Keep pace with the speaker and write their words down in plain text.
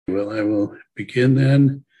well, I will begin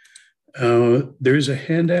then. There is a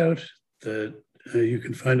handout that you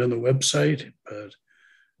can find on the website, but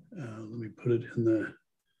let me put it in the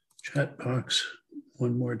chat box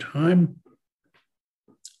one more time.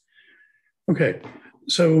 Okay,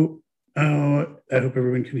 so I hope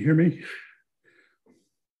everyone can hear me.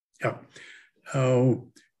 Yeah.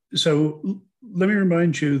 So let me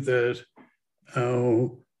remind you that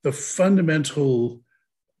the fundamental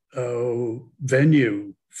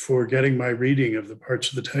venue for getting my reading of the parts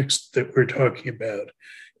of the text that we're talking about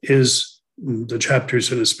is the chapters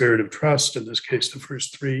in a spirit of trust, in this case, the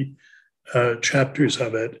first three chapters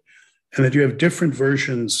of it, and that you have different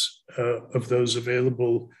versions of those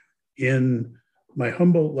available in my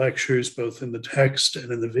Humboldt lectures, both in the text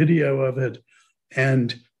and in the video of it,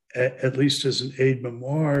 and at least as an aid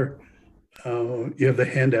memoir, you have the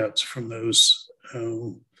handouts from those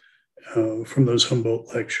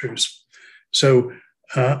Humboldt lectures. So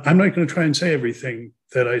I'm not going to try and say everything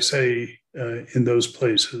that I say in those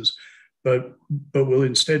places, but we'll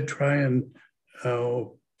instead try and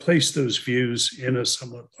place those views in a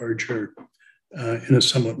somewhat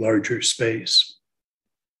larger space.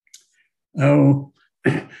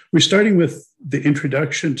 We're starting with the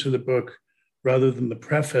introduction to the book rather than the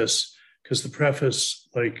preface, because the preface,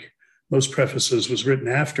 like most prefaces, was written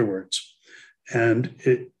afterwards. And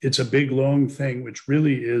it's a big, long thing, which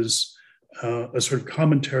really is a sort of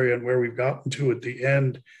commentary on where we've gotten to at the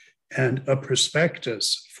end and a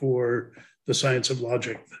prospectus for the science of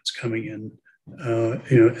logic that's coming in,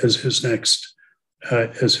 as his next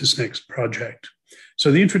project.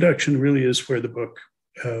 So the introduction really is where the book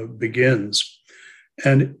begins.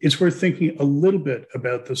 And it's worth thinking a little bit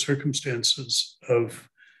about the circumstances of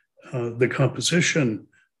the composition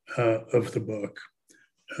of the book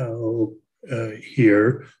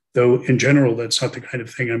here, though in general, that's not the kind of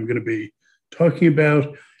thing I'm going to be talking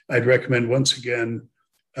about. I'd recommend once again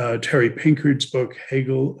Terry Pinkard's book,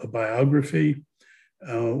 Hegel, A Biography,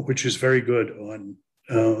 which is very good on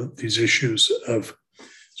these issues of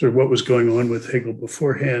sort of what was going on with Hegel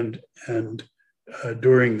beforehand and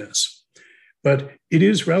during this. But it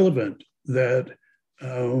is relevant that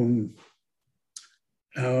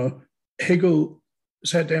Hegel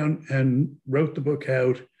sat down and wrote the book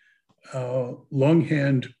out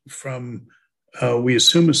longhand from, we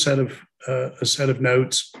assume, a set of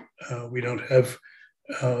notes. We don't have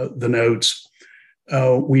the notes.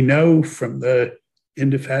 We know from the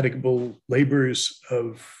indefatigable labors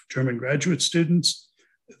of German graduate students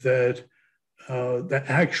that the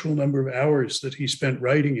actual number of hours that he spent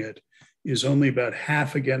writing it is only about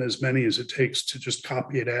half again as many as it takes to just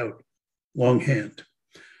copy it out longhand.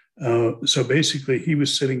 So basically, he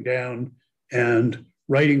was sitting down and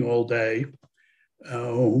writing all day,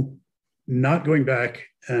 not going back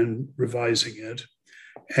and revising it.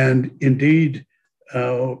 And indeed,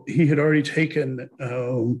 he had already taken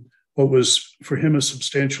what was for him a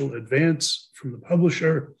substantial advance from the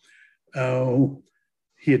publisher.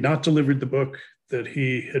 He had not delivered the book that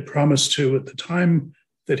he had promised to at the time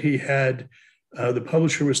that he had. The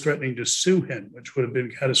publisher was threatening to sue him, which would have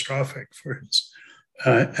been catastrophic for his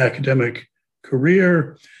academic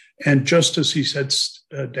career. And just as he sets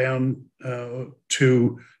down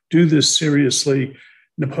to do this seriously,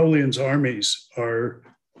 Napoleon's armies are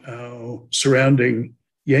surrounding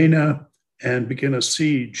Jena and begin a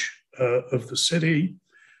siege of the city.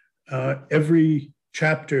 Every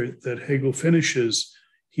chapter that Hegel finishes,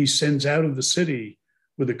 he sends out of the city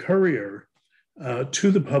with a courier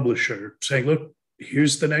to the publisher saying, look,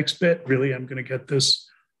 here's the next bit. Really, I'm going to get this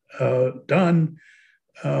done.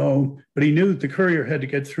 But he knew that the courier had to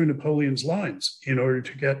get through Napoleon's lines in order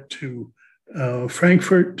to get to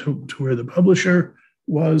Frankfurt, to where the publisher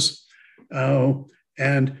was.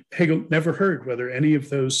 And Hegel never heard whether any of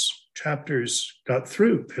those chapters got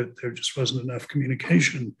through. There just wasn't enough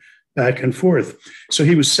communication back and forth. So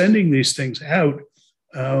he was sending these things out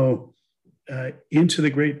into the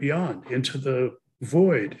great beyond, into the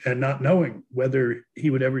void, and not knowing whether he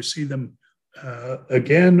would ever see them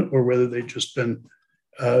again or whether they'd just been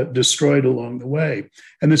destroyed along the way.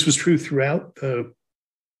 And this was true throughout the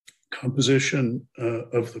composition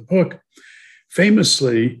of the book.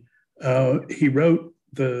 Famously, he wrote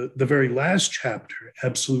the very last chapter,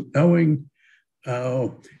 Absolute Knowing,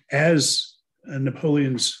 as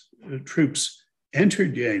Napoleon's troops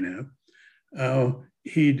entered Jena.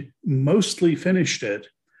 He'd mostly finished it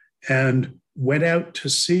and went out to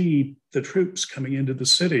see the troops coming into the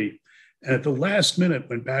city. And at the last minute,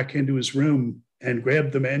 went back into his room and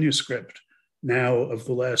grabbed the manuscript now of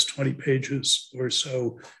the last 20 pages or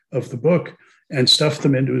so of the book and stuffed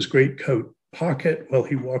them into his greatcoat pocket while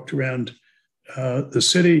he walked around the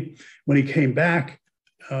city. When he came back,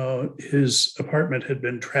 his apartment had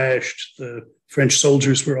been trashed. The French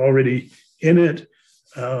soldiers were already in it.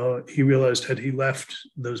 He realized had he left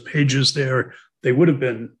those pages there, they would have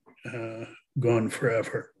been gone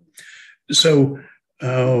forever. So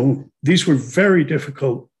these were very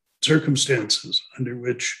difficult circumstances under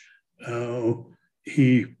which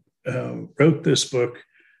he wrote this book.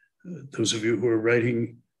 Those of you who are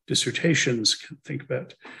writing dissertations can think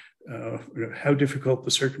about how difficult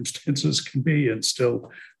the circumstances can be and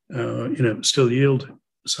still yield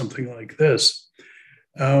something like this.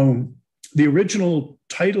 The original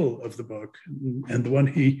title of the book, and the one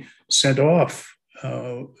he sent off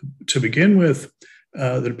to begin with,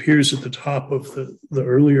 that appears at the top of the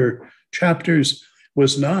earlier chapters,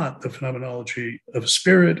 was not the Phenomenology of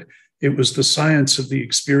Spirit. It was the Science of the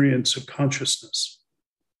Experience of Consciousness.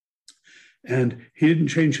 And he didn't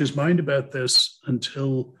change his mind about this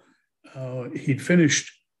until he'd finished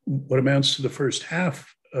what amounts to the first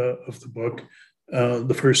half of the book,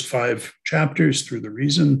 the first 5 chapters through the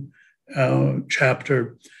Reason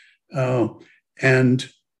chapter, and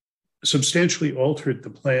substantially altered the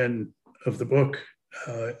plan of the book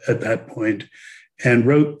at that point, and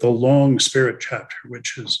wrote the long Spirit chapter,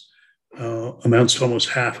 which is amounts to almost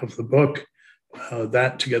half of the book,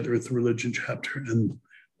 that together with the Religion chapter and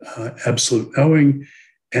Absolute Knowing.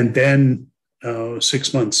 And then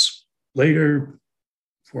 6 months later,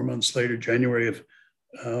 4 months later, January of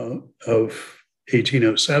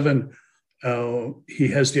 1807, he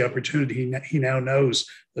has the opportunity. He now knows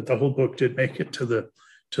that the whole book did make it to the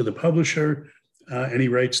publisher, and he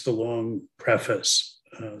writes the long preface,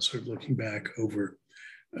 sort of looking back over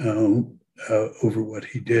what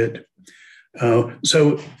he did.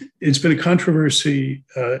 So it's been a controversy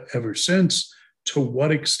ever since to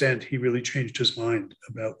what extent he really changed his mind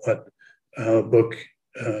about what book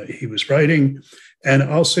he was writing. And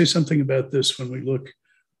I'll say something about this when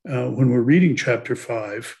we're reading chapter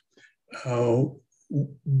 5,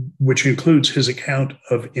 which includes his account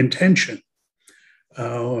of intention.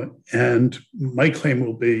 And my claim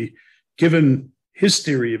will be, given his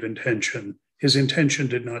theory of intention, his intention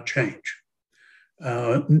did not change.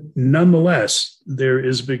 Nonetheless, there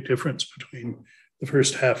is a big difference between the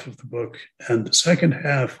first half of the book and the second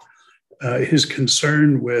half. His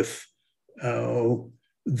concern with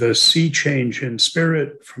the sea change in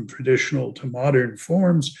spirit from traditional to modern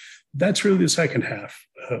forms, that's really the second half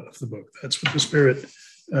of the book. That's what the Spirit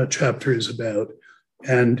chapter is about.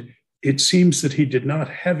 And it seems that he did not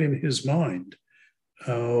have in his mind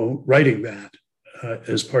writing that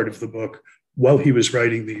as part of the book while he was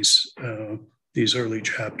writing these early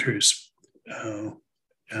chapters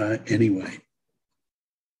anyway.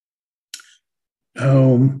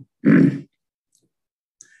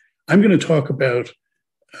 I'm going to talk about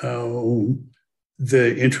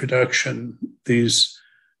the introduction, these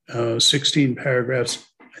 16 paragraphs.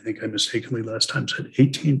 I think I mistakenly last time said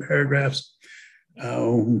 18 paragraphs.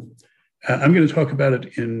 I'm going to talk about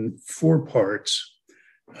it in 4 parts.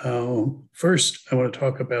 First, I want to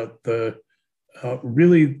talk about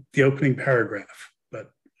really the opening paragraph,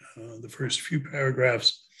 but the first few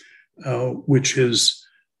paragraphs, which is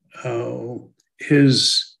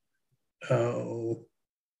his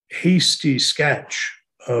hasty sketch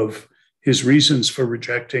of his reasons for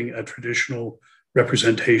rejecting a traditional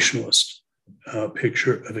representationalist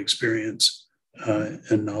picture of experience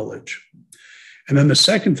and knowledge. And then the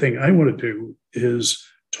second thing I want to do is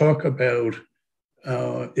talk about,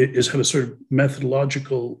 have a sort of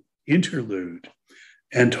methodological interlude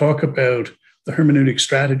and talk about the hermeneutic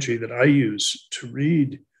strategy that I use to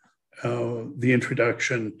read the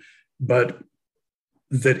introduction, but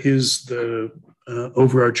that is the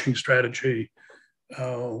overarching strategy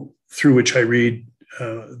through which I read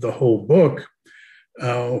the whole book,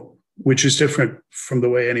 which is different from the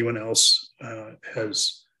way anyone else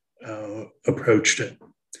has approached it.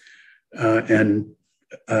 And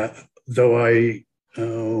though I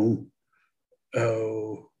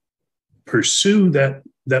pursue that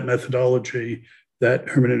methodology, that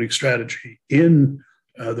hermeneutic strategy in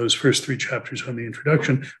those first 3 chapters on the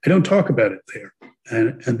introduction, I don't talk about it there.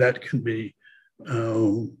 And that can be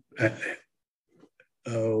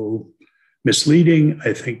misleading.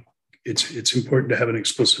 I think it's important to have an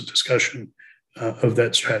explicit discussion of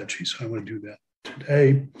that strategy. So I want to do that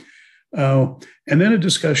today. And then a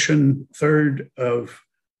discussion, third, of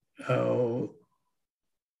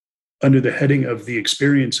under the heading of the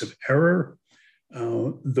experience of error,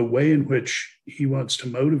 the way in which he wants to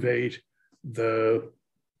motivate the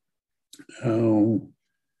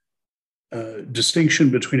distinction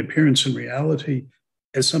between appearance and reality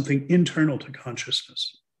as something internal to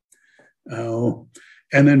consciousness. And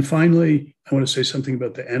then finally, I want to say something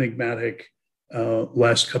about the enigmatic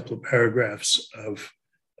last couple of paragraphs of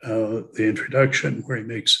the introduction, where he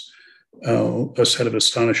makes a set of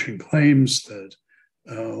astonishing claims that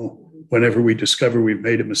whenever we discover we've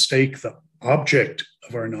made a mistake, the object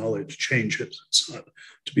of our knowledge changes. It's not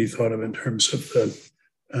to be thought of in terms of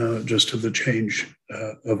the just of the change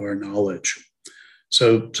of our knowledge.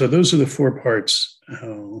 So those are the four parts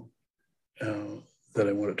that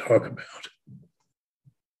I want to talk about.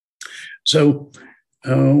 So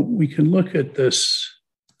we can look at this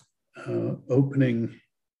opening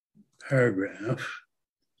paragraph.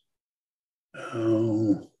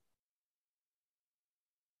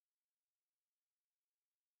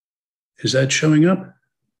 Is that showing up?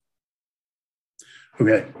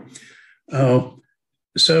 Okay.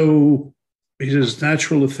 So it is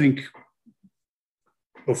natural to think,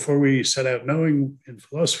 before we set out knowing, in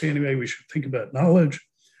philosophy anyway, we should think about knowledge.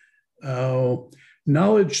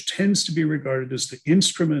 Knowledge tends to be regarded as the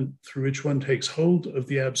instrument through which one takes hold of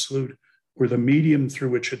the absolute, or the medium through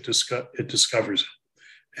which it discovers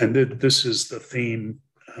it. And this is the theme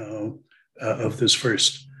of this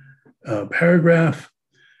first paragraph.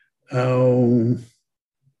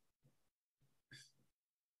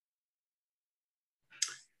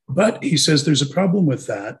 But he says there's a problem with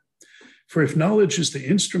that. For if knowledge is the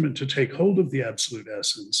instrument to take hold of the absolute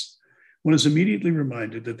essence, one is immediately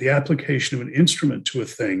reminded that the application of an instrument to a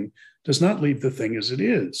thing does not leave the thing as it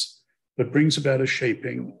is, but brings about a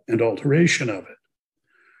shaping and alteration of it.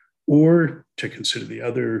 Or, to consider the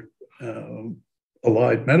other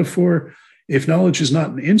allied metaphor, if knowledge is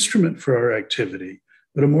not an instrument for our activity,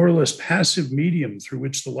 but a more or less passive medium through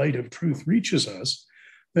which the light of truth reaches us,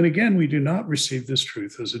 then again we do not receive this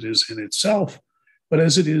truth as it is in itself, but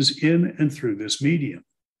as it is in and through this medium.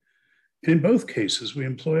 In both cases, we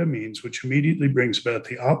employ a means which immediately brings about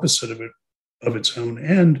the opposite of its own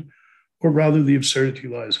end, or rather the absurdity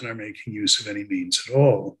lies in our making use of any means at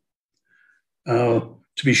all.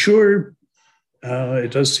 To be sure,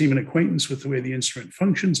 it does seem an acquaintance with the way the instrument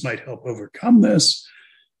functions might help overcome this,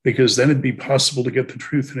 because then it'd be possible to get the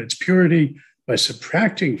truth in its purity by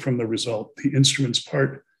subtracting from the result the instrument's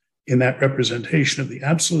part in that representation of the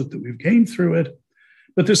absolute that we've gained through it.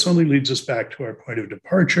 But this only leads us back to our point of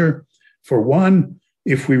departure. For one,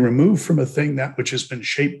 if we remove from a thing that which has been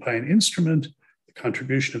shaped by an instrument, the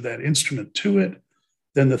contribution of that instrument to it,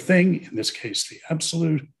 then the thing, in this case the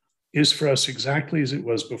absolute, is for us exactly as it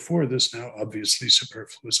was before this now obviously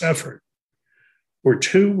superfluous effort. Or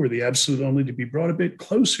two, were the absolute only to be brought a bit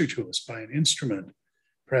closer to us by an instrument,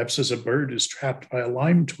 perhaps as a bird is trapped by a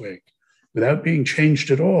lime twig, without being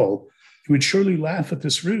changed at all, it would surely laugh at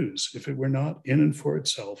this ruse if it were not in and for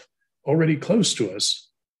itself already close to us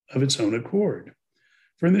of its own accord.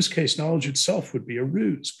 For in this case, knowledge itself would be a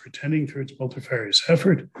ruse, pretending through its multifarious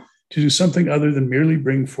effort to do something other than merely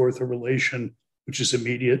bring forth a relation which is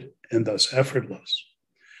immediate and thus effortless.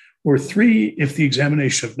 Or three, if the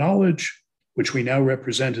examination of knowledge, which we now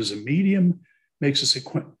represent as a medium, makes us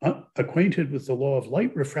acquainted with the law of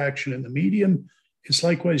light refraction in the medium, it's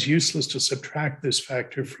likewise useless to subtract this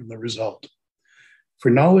factor from the result. For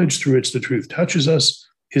knowledge through which the truth touches us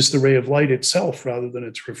is the ray of light itself rather than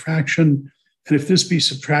its refraction, and if this be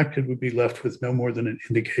subtracted, would be left with no more than an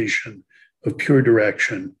indication of pure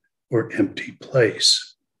direction or empty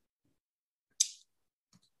place.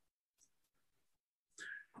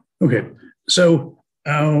 Okay, so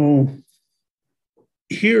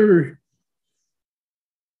here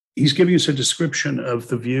he's giving us a description of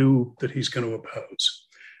the view that he's going to oppose.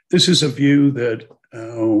 This is a view that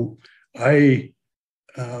I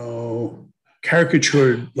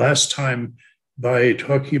caricatured last time by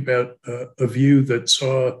talking about a view that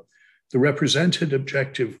saw the represented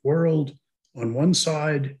objective world on one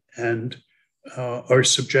side and our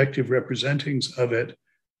subjective representings of it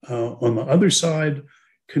on the other side,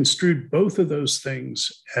 construed both of those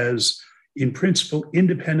things as, in principle,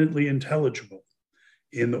 independently intelligible.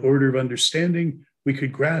 In the order of understanding, we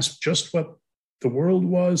could grasp just what the world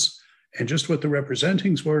was and just what the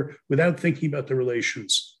representings were without thinking about the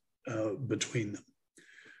relations between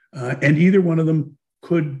them. And either one of them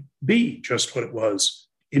could be just what it was,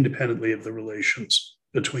 independently of the relations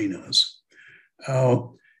between us.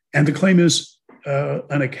 And the claim is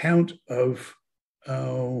an account of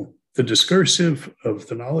the discursive, of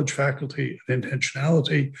the knowledge faculty, of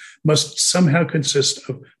intentionality, must somehow consist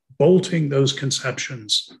of bolting those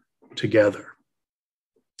conceptions together.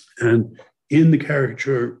 And in the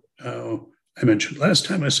caricature I mentioned last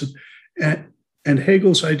time, I said, and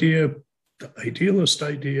Hegel's idea, the idealist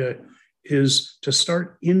idea, is to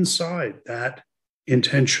start inside that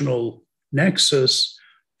intentional nexus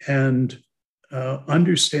and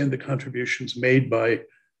understand the contributions made by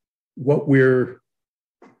what we're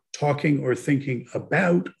talking or thinking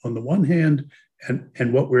about on the one hand,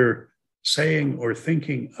 and what we're saying or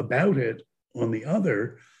thinking about it on the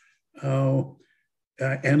other,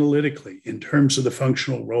 analytically, in terms of the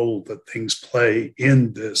functional role that things play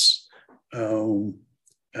in this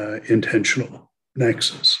intentional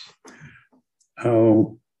nexus.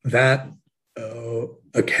 That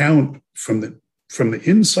account from the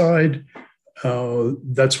inside,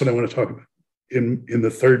 that's what I want to talk about in the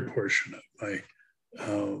third portion of my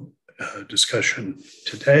discussion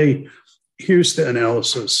today. Here's the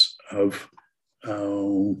analysis of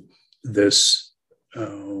this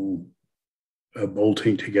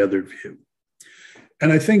bolting together view.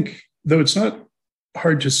 And I think, though it's not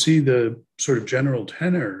hard to see the sort of general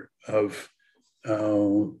tenor of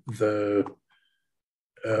the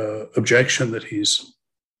objection that he's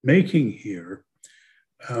making here,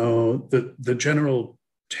 the general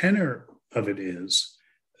tenor of it is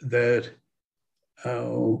that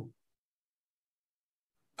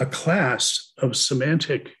a class of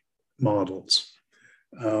semantic models,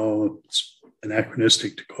 it's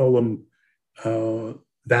anachronistic to call them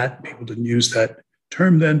that, people didn't use that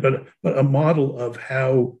term then, but a model of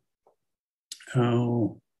how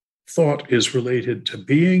thought is related to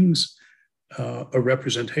beings, a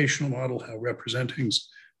representational model, how representings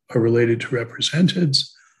are related to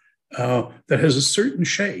representeds, that has a certain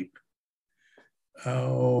shape.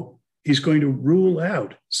 He's going to rule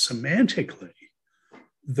out semantically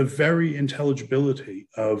the very intelligibility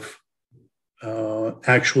of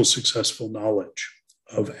actual successful knowledge,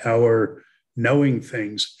 of our knowing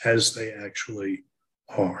things as they actually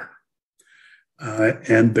are.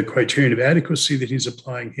 And the criterion of adequacy that he's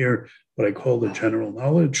applying here, what I call the general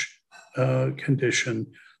knowledge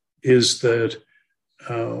condition, is that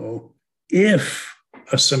if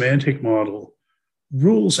a semantic model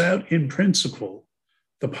rules out in principle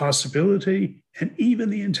the possibility and even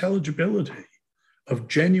the intelligibility of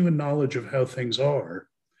genuine knowledge of how things are,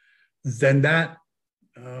 then that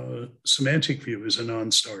semantic view is a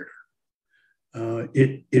non-starter.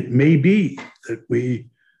 It may be that we,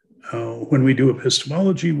 when we do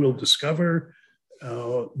epistemology, we'll discover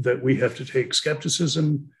that we have to take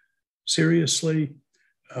skepticism seriously,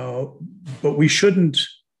 but we shouldn't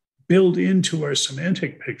build into our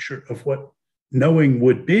semantic picture of what knowing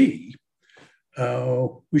would be.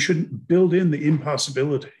 We shouldn't build in the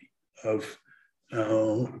impossibility of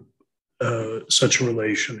such a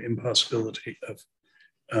relation, impossibility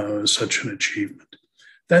of such an achievement.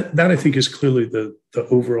 That I think is clearly the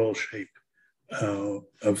overall shape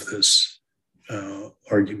of this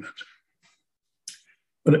argument.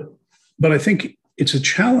 But I think it's a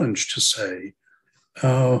challenge to say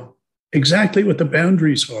exactly what the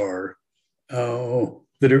boundaries are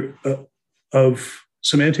that are of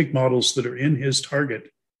semantic models that are in his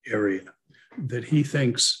target area, that he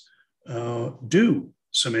thinks do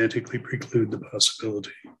semantically preclude the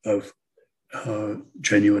possibility of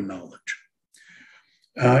genuine knowledge.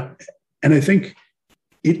 And I think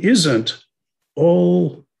it isn't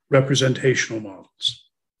all representational models.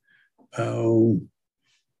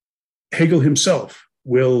 Hegel himself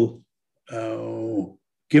will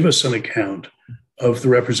give us an account of the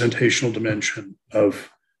representational dimension of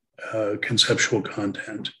conceptual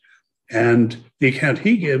content. And the account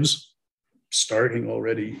he gives, starting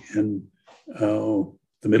already in the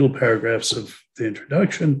middle paragraphs of the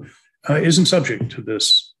introduction, isn't subject to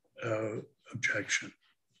this objection.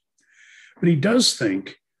 But he does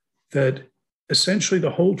think that essentially the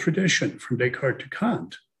whole tradition from Descartes to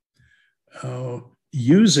Kant,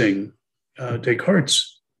 using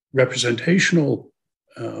Descartes' representational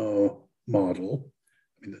model,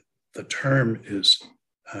 I mean, the term is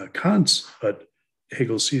Kant's, but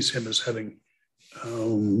Hegel sees him as having,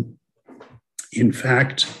 in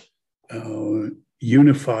fact,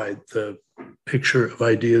 unified the picture of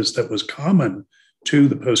ideas that was common to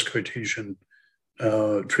the post-Cartesian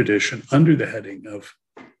tradition under the heading of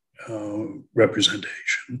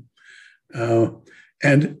representation.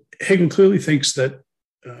 And Hegel clearly thinks that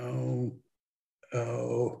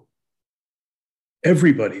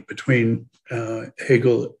everybody between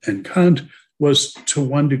Hegel and Kant was to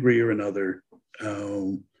one degree or another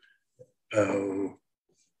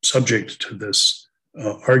subject to this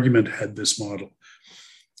argument, had this model.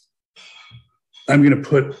 I'm going to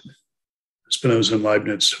put Spinoza and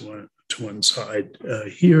Leibniz to one side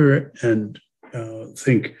here and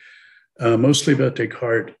think mostly about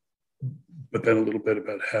Descartes, but then a little bit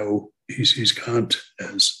about how he sees Kant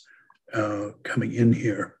as coming in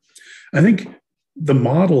here. I think the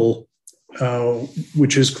model,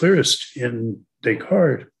 which is clearest in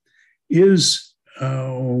Descartes is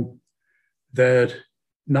that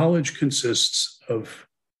knowledge consists of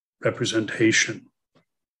representation,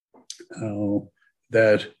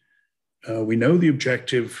 that we know the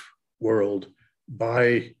objective world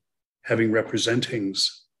by having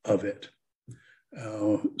representings of it.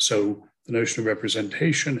 So the notion of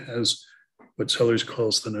representation has what Sellers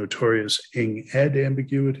calls the notorious ing-ed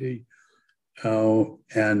ambiguity,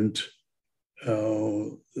 and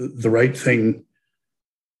the right thing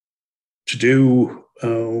to do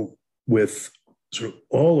with sort of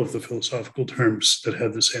all of the philosophical terms that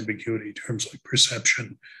have this ambiguity, terms like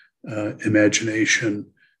perception,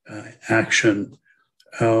 imagination, action,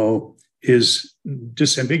 is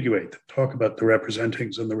disambiguate, talk about the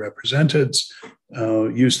representings and the representeds,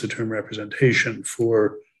 use the term representation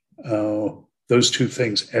for those two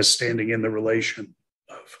things as standing in the relation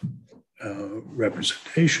of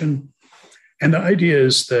representation. And the idea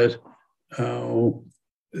is that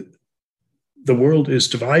the world is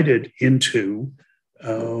divided into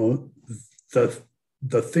the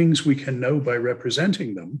things we can know by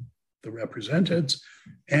representing them, the representeds,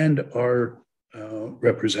 and our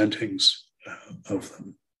representings of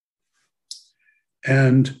them.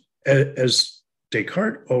 And as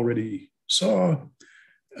Descartes already saw,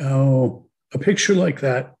 a picture like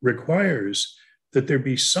that requires that there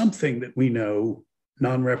be something that we know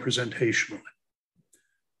non-representationally,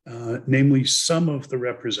 namely some of the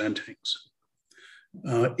representings.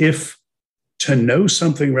 If to know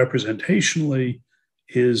something representationally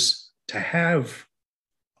is to have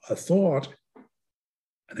a thought,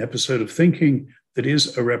 an episode of thinking that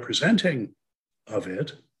is a representing of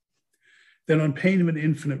it, then on pain of an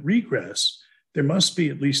infinite regress, there must be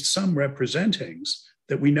at least some representings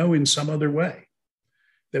that we know in some other way,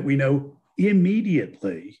 that we know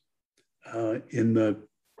immediately in the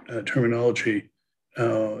terminology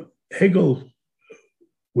Hegel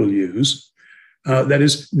will use, that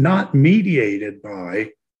is not mediated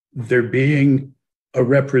by there being a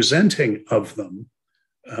representing of them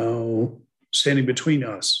standing between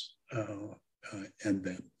us and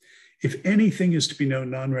them. If anything is to be known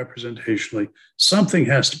non-representationally, something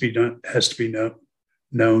has to be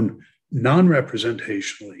known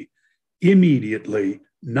non-representationally, immediately,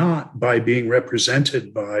 not by being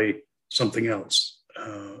represented by something else,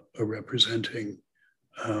 a representing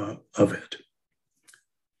of it.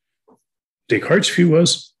 Descartes' view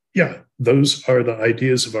was, those are the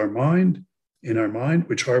ideas of our mind, in our mind,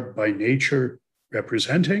 which are by nature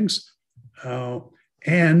representings,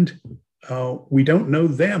 and we don't know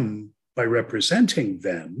them by representing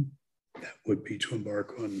them. That would be to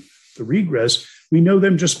embark on the regress. We know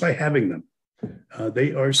them just by having them.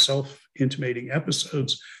 They are self-intimating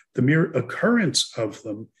episodes. The mere occurrence of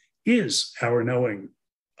them is our knowing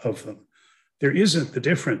of them. There isn't the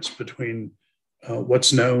difference between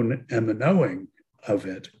what's known and the knowing of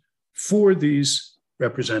it for these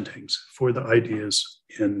representings, for the ideas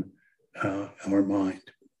in our mind.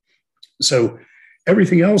 So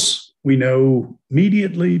everything else we know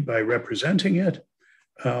immediately by representing it,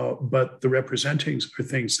 but the representings are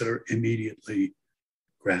things that are immediately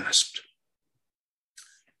grasped.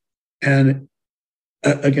 And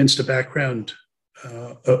against a background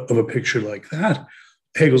of a picture like that,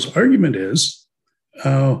 Hegel's argument is,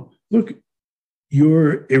 look,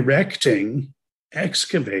 you're erecting,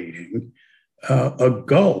 excavating a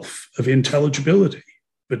gulf of intelligibility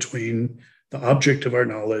between the object of our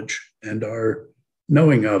knowledge and our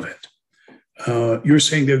knowing of it. You're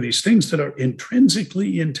saying there are these things that are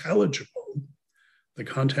intrinsically intelligible, the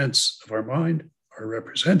contents of our mind, our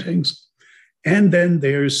representings, and then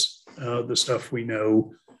there's the stuff we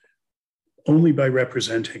know only by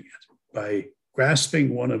representing it, by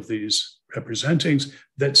grasping one of these representings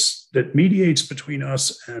that mediates between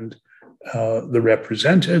us and the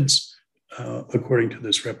representeds according to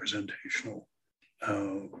this representational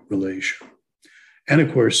relation. And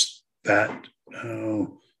of course, that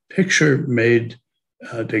picture made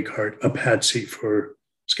Descartes a patsy for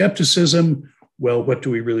skepticism. Well, what do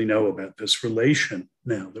we really know about this relation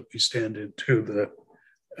now that we stand into the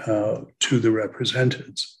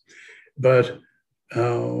representeds? But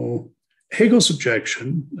Hegel's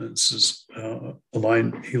objection, this is a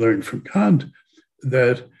line he learned from Kant,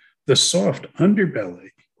 that the soft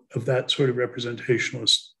underbelly of that sort of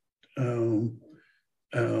representationalist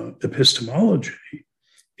epistemology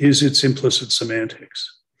is its implicit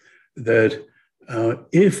semantics. That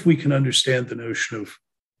if we can understand the notion of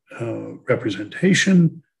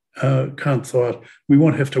representation, Kant thought, we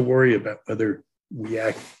won't have to worry about whether we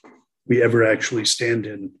ever actually stand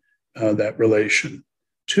in that relation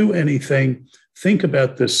to anything. Think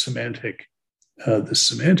about this semantic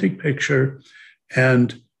picture.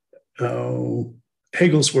 And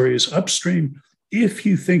Hegel's worry is upstream. If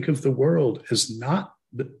you think of the world as not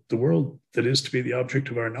the world that is to be the object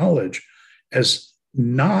of our knowledge, as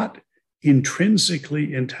not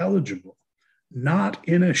intrinsically intelligible, not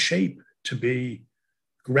in a shape to be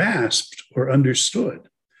grasped or understood,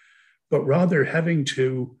 but rather having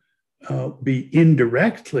to be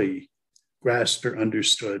indirectly grasped or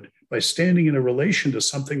understood by standing in a relation to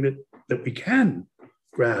something that we can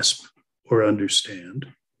grasp or understand,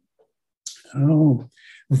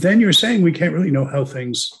 then you're saying we can't really know how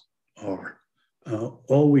things are.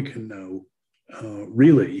 All we can know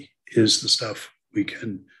really is the stuff we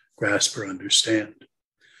can grasp or understand.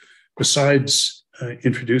 Besides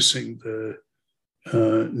introducing the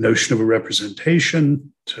notion of a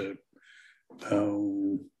representation to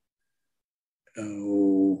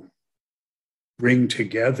bring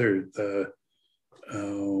together the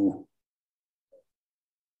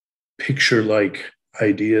picture-like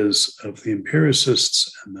ideas of the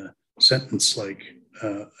empiricists and the sentence-like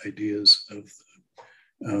ideas of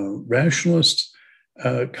the rationalists.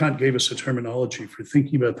 Kant gave us a terminology for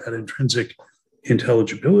thinking about that intrinsic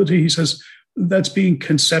intelligibility. He says that's being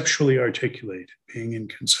conceptually articulated, being in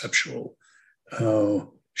conceptual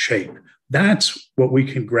shape. That's what we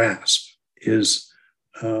can grasp, is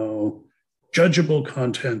judgeable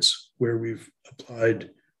contents where we've applied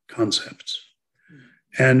concepts.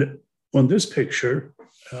 And on this picture,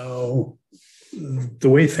 the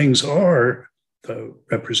way things are, the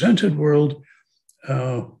represented world,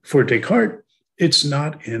 for Descartes, it's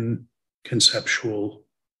not in conceptual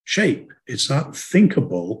shape. It's not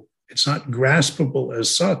thinkable. It's not graspable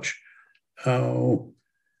as such.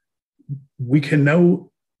 We can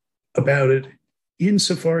know about it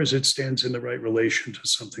insofar as it stands in the right relation to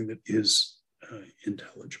something that is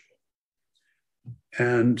intelligible.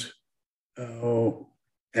 And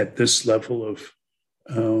at this level of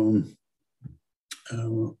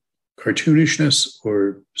cartoonishness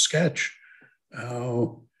or sketch,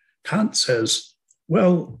 Kant says,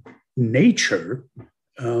 well, nature,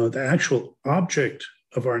 the actual object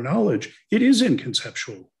of our knowledge, it is in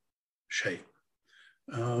conceptual shape.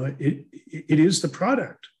 It is the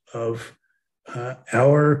product of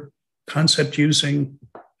our concept-using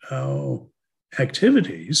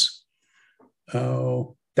activities.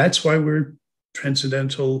 That's why we're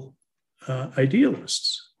transcendental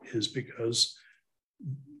idealists, is because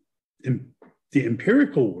in the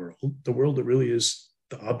empirical world, the world that really is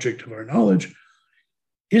the object of our knowledge,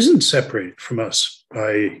 isn't separated from us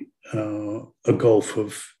by a gulf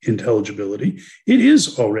of intelligibility. It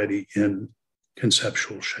is already in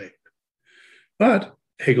conceptual shape. But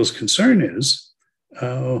Hegel's concern is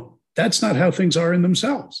that's not how things are in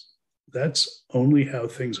themselves. That's only how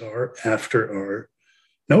things are after our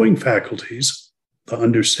knowing faculties, the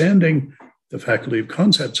understanding, the faculty of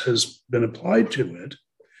concepts has been applied to it.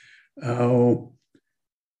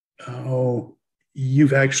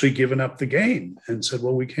 You've actually given up the game and said,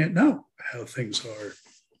 well, we can't know how things are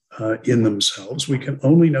in themselves. We can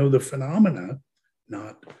only know the phenomena,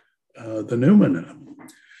 not the noumena.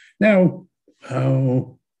 Now,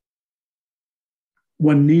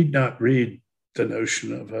 one need not read the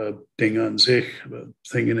notion of a Ding an sich, a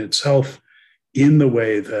thing in itself, in the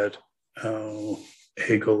way that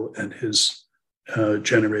Hegel and his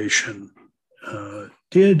generation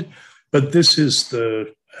did. But this is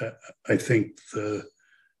I think, the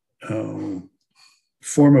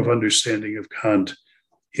form of understanding of Kant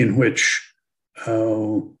in which,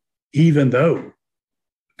 even though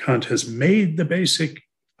Kant has made the basic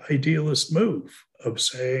idealist move of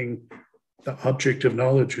saying the object of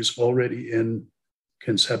knowledge is already in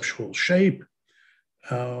conceptual shape,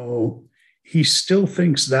 he still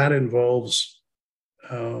thinks that involves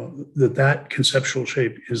that conceptual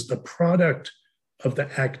shape is the product of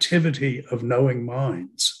the activity of knowing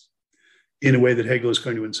minds in a way that Hegel is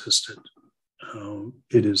going to insist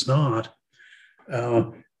it is not.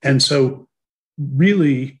 And so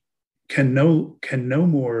really can no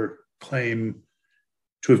more claim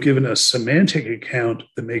to have given a semantic account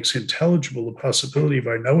that makes intelligible the possibility of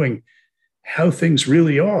our knowing how things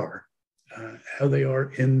really are, how they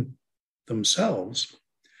are in themselves,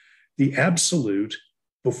 the absolute,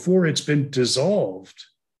 before it's been dissolved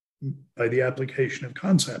by the application of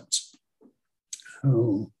concepts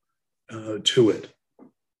to it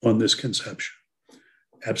on this conception.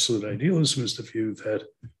 Absolute idealism is the view that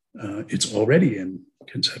it's already in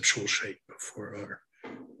conceptual shape before our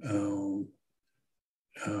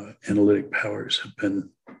analytic powers have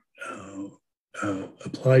been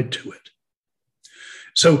applied to it.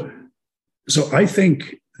 So I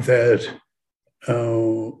think that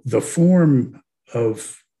the form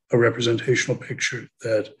of a representational picture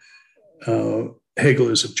that Hegel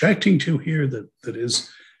is objecting to here, that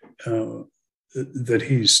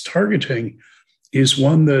he's targeting, is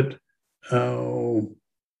one that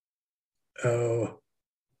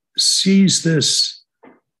sees this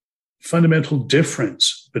fundamental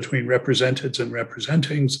difference between representeds and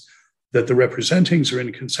representings, that the representings are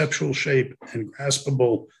in conceptual shape and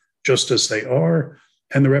graspable just as they are,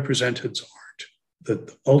 and the representeds aren't. That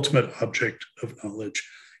the ultimate object of knowledge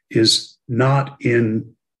is not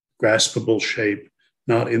in graspable shape,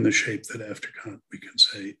 not in the shape that after Kant we can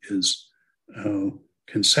say is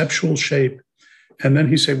conceptual shape. And then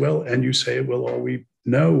you say, well, all we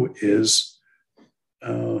know is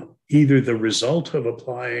either the result of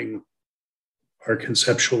applying our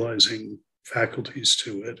conceptualizing faculties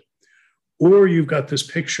to it, or you've got this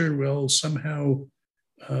picture, well, somehow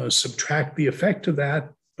subtract the effect of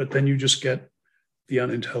that, but then you just get the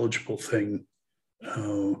unintelligible thing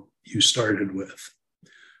you started with.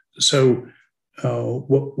 So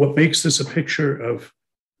what makes this a picture of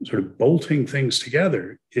sort of bolting things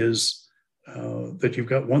together is that you've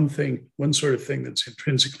got one sort of thing that's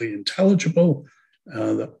intrinsically intelligible,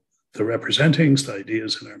 the representings, the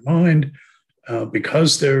ideas in our mind,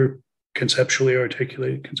 because they're conceptually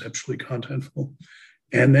articulated, conceptually contentful.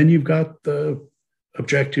 And then you've got the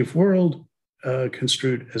objective world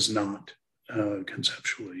construed as not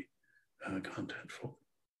conceptually contentful.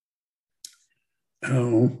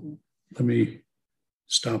 Let me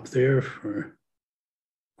stop there for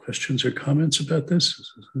questions or comments about this.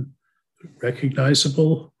 This is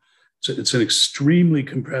recognizable. It's an extremely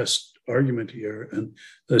compressed argument here. And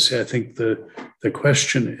let's say I think the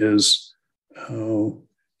question is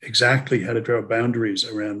exactly how to draw boundaries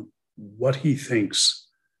around what he thinks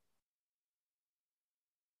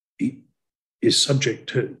is subject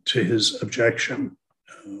to his objection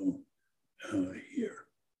here.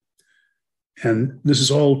 And this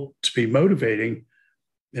is all to be motivating.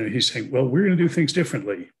 You know, he's saying, well, we're going to do things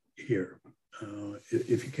differently here.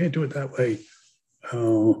 If you can't do it that way,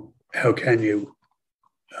 how can you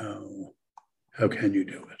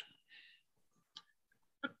do it?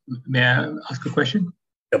 May I ask a question?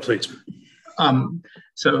 Yeah, please.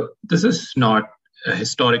 So this is not a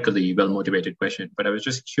historically well-motivated question, but I was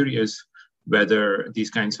just curious whether these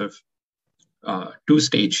kinds of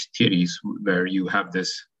two-stage theories where you have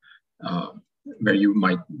this, where you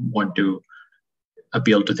might want to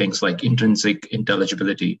appeal to things like intrinsic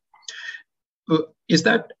intelligibility,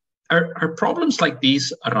 are problems like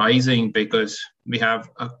these arising because we have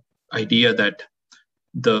an idea that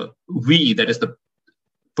the we, that is the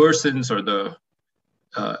persons or the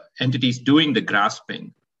entities doing the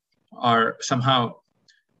grasping, are somehow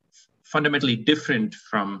fundamentally different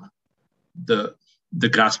from the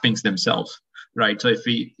graspings themselves, right? So if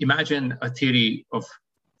we imagine a theory of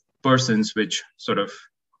persons which sort of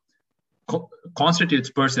constitutes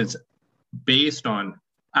persons based on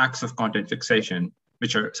acts of content fixation,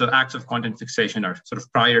 so acts of content fixation are sort of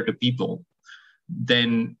prior to people,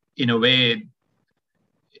 then in a way,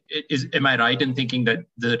 am I right in thinking that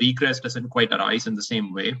the regress doesn't quite arise in the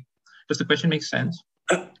same way? Does the question make sense?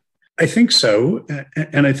 I think so.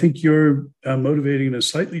 And I think you're motivating in a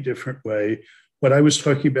slightly different way. What I was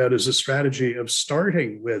talking about is a strategy of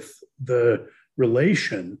starting with the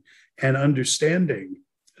relation and understanding.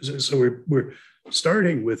 So we're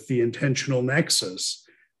starting with the intentional nexus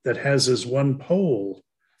that has as one pole,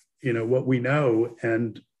 what we know,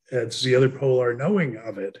 and as the other pole, our knowing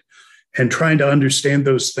of it, and trying to understand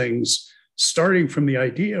those things, starting from the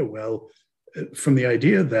idea,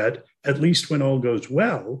 that at least when all goes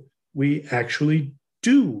well, we actually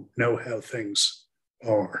do know how things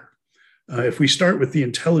are. If we start with the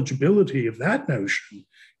intelligibility of that notion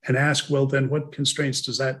and ask, well, then what constraints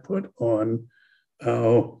does that put on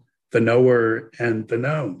the knower and the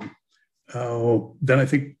known? Then I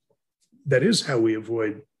think that is how we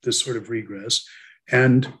avoid this sort of regress.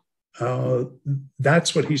 And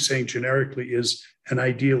that's what he's saying generically is an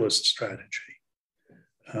idealist strategy.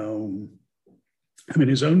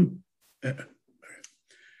 His own.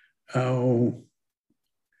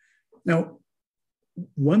 Now,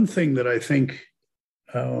 one thing that I think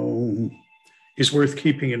is worth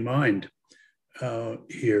keeping in mind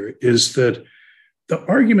here is that the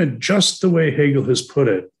argument, just the way Hegel has put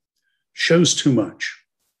it, shows too much.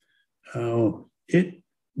 It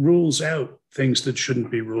rules out things that shouldn't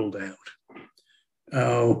be ruled out.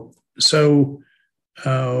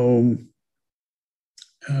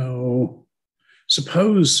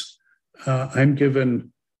 Suppose I'm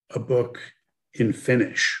given a book in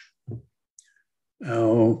Finnish,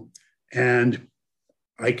 and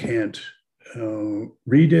I can't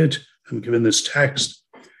read it. I'm given this text,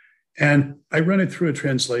 And I run it through a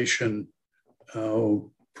translation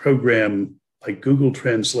program like Google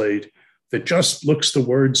Translate that just looks the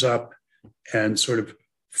words up and sort of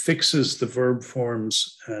fixes the verb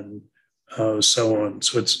forms and so on.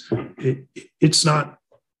 So it's not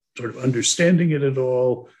sort of understanding it at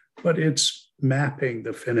all, but it's mapping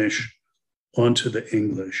the Finnish onto the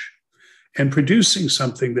English and producing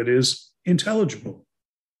something that is intelligible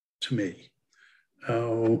to me.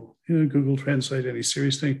 Google Translate, any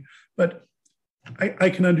serious thing, but I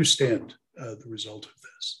can understand the result of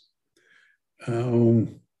this.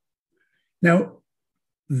 Now,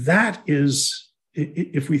 that is,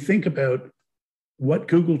 if we think about what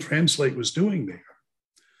Google Translate was doing there,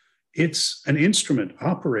 it's an instrument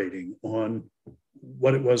operating on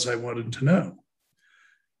what it was I wanted to know.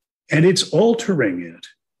 And it's altering it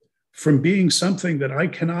from being something that I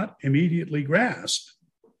cannot immediately grasp.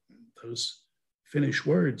 Those Finnish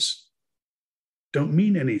words don't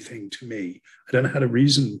mean anything to me. I don't know how to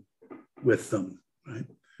reason with them, right?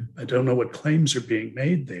 I don't know what claims are being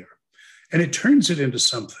made there. And it turns it into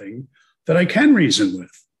something that I can reason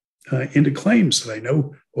with, into claims that I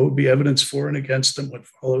know what would be evidence for and against them, what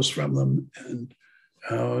follows from them, and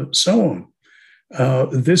so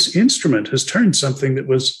on. This instrument has turned something that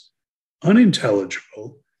was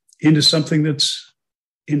unintelligible into something that's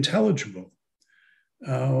intelligible.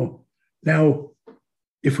 Now,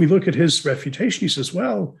 if we look at his refutation, he says,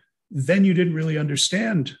 well, then you didn't really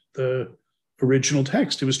understand the original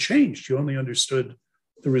text. It was changed. You only understood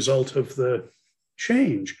the result of the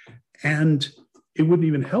change. And it wouldn't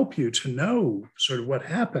even help you to know sort of what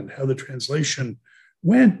happened, how the translation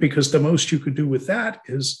went, because the most you could do with that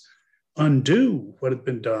is undo what had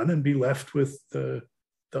been done and be left with the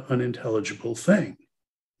unintelligible thing.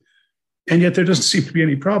 And yet there doesn't seem to be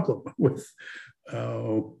any problem with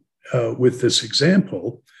this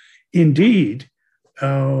example. Indeed,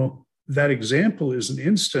 that example is an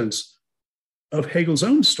instance of Hegel's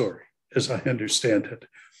own story, as I understand it.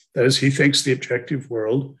 That is, he thinks the objective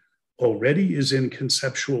world already is in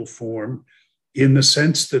conceptual form in the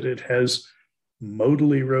sense that it has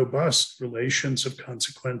modally robust relations of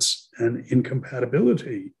consequence and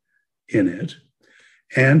incompatibility in it.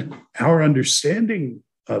 And our understanding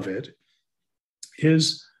of it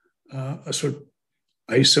is a sort of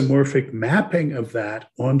isomorphic mapping of that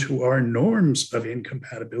onto our norms of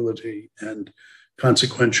incompatibility and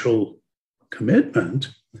consequential commitment.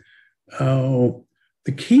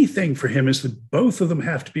 The key thing for him is that both of them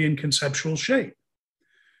have to be in conceptual shape.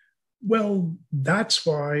 Well, that's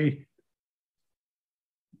why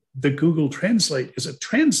the Google Translate is a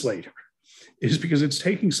translator, is because it's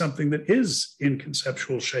taking something that is in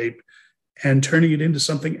conceptual shape and turning it into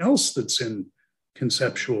something else that's in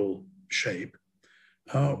conceptual shape,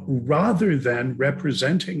 rather than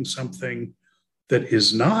representing something that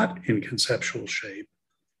is not in conceptual shape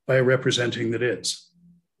by representing that is.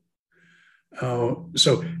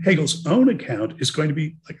 So Hegel's own account is going to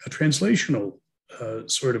be like a translational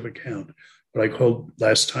sort of account, what I called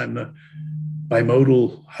last time the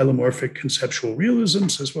bimodal hylomorphic conceptual realism.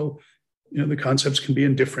 Says, well, the concepts can be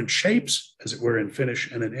in different shapes, as it were, in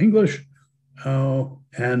Finnish and in English,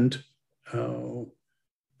 and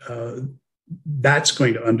that's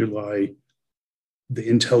going to underwrite the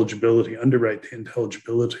intelligibility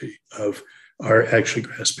of our actually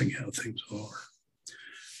grasping how things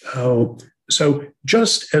are. So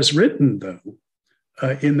just as written, though,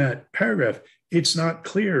 in that paragraph, it's not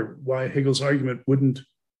clear why Hegel's argument wouldn't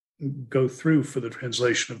go through for the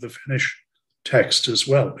translation of the Finnish text as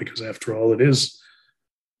well, because after all, it is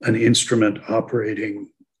an instrument operating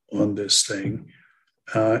on this thing.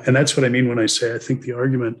 And that's what I mean when I say I think the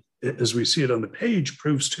argument, as we see it on the page,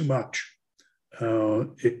 proves too much.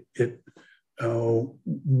 It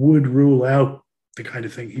would rule out the kind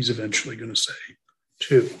of thing he's eventually going to say,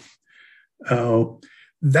 too.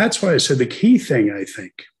 That's why I said the key thing, I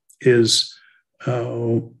think, is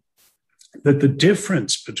that the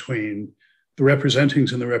difference between the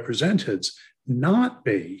representings and the representeds not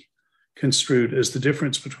be construed as the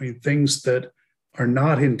difference between things that are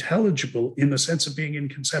not intelligible in the sense of being in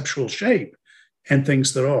conceptual shape and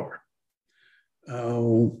things that are.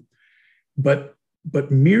 But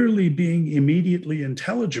merely being immediately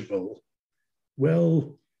intelligible,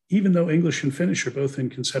 well, even though English and Finnish are both in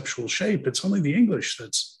conceptual shape, it's only the English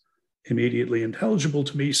that's immediately intelligible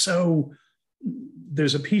to me. So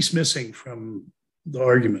there's a piece missing from the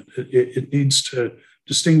argument. It needs to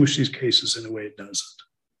distinguish these cases in a way it doesn't.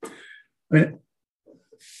 I mean,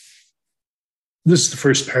 this is the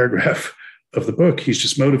first paragraph of the book. He's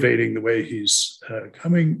just motivating the way he's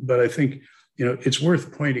coming. But I think, it's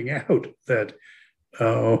worth pointing out that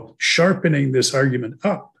sharpening this argument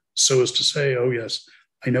up so as to say, oh yes,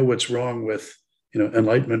 I know what's wrong with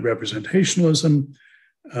Enlightenment representationalism.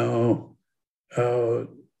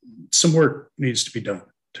 Some work needs to be done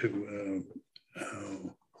to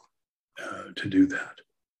do that.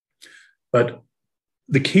 But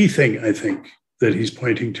the key thing, I think, that he's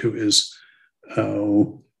pointing to is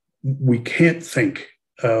we can't think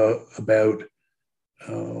about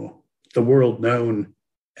the world known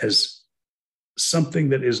as something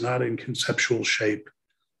that is not in conceptual shape,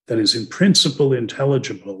 that is in principle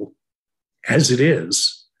intelligible as it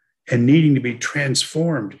is, and needing to be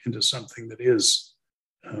transformed into something that is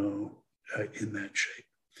in that shape.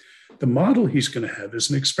 The model he's going to have is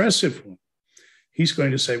an expressive one. He's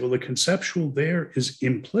going to say, well, the conceptual there is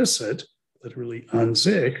implicit, literally an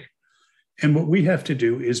sich, and what we have to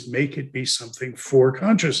do is make it be something for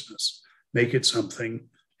consciousness, make it something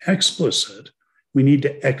explicit. We need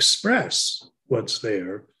to express what's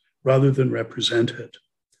there rather than represent it.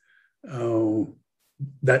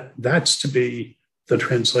 That's to be the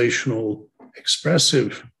translational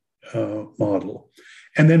expressive model.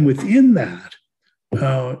 And then within that,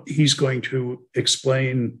 he's going to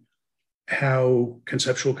explain how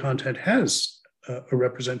conceptual content has a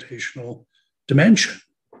representational dimension,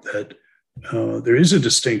 that there is a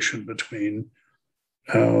distinction between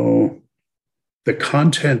the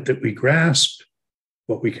content that we grasp,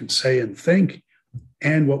 what we can say and think,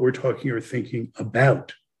 and what we're talking or thinking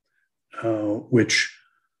about, which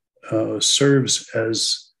serves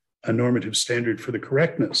as a normative standard for the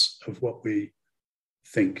correctness of what we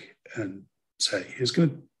think and say. He's going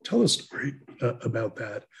to tell a story about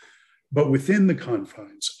that, but within the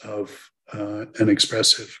confines of an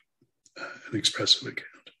expressive account.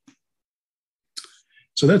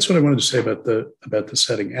 So that's what I wanted to say about the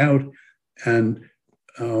setting out, and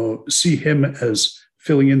see him as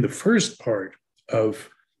filling in the first part of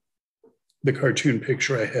the cartoon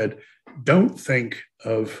picture I had. Don't think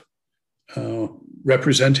of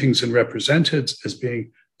representings and representeds as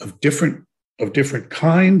being of different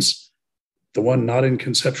kinds, the one not in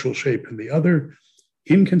conceptual shape and the other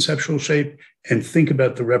in conceptual shape, and think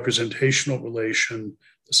about the representational relation,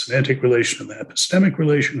 the semantic relation, and the epistemic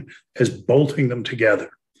relation as bolting them together.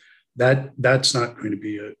 That's not going to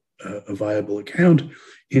be a viable account.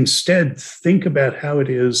 Instead, think about how it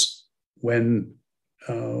is when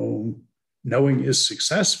knowing is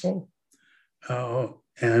successful,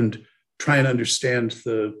 and try and understand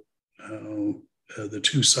the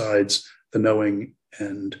two sides, the knowing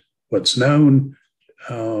and what's known,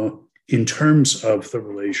 in terms of the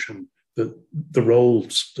relation, the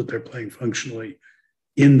roles that they're playing functionally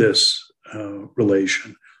in this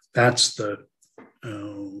relation. That's the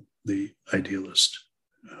idealist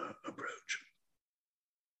approach.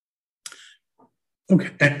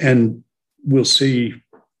 Okay, and we'll see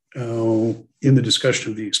in the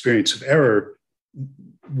discussion of the experience of error,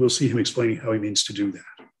 we'll see him explaining how he means to do that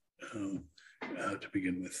to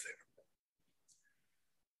begin with there.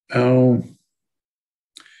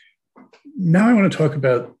 Now I want to talk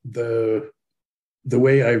about the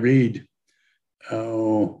way I read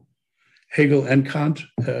Hegel and Kant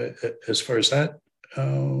as far as that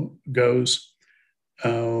goes.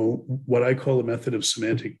 What I call a method of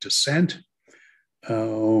semantic descent.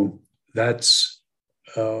 That's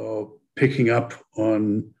picking up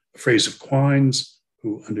on a phrase of Quine's,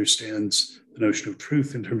 who understands the notion of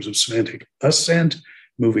truth in terms of semantic ascent,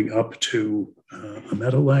 moving up to a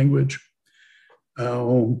meta language.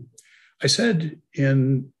 I said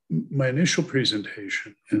in my initial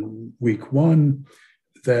presentation in week one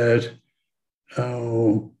that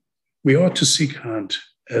we ought to see Kant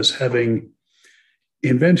as having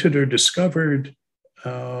invented or discovered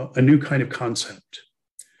a new kind of concept,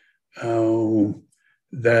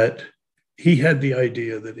 that he had the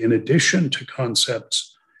idea that in addition to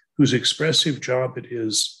concepts whose expressive job it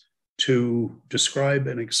is to describe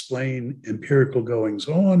and explain empirical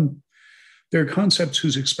goings-on, there are concepts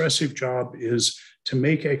whose expressive job is to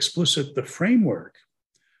make explicit the framework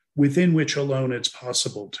within which alone it's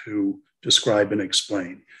possible to describe and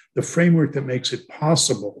explain, the framework that makes it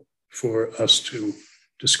possible for us to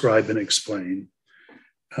describe and explain.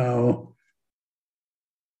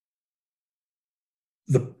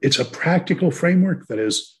 It's a practical framework, that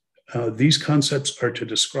is, these concepts are to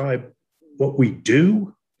describe what we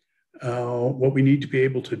do, what we need to be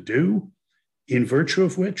able to do, in virtue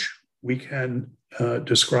of which we can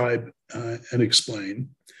describe and explain.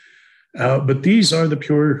 But these are the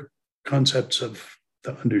pure concepts of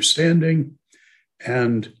the understanding.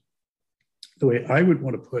 And the way I would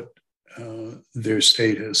want to put their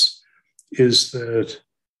status is that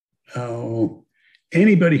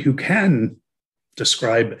anybody who can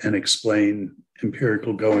describe and explain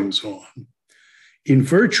empirical goings on, in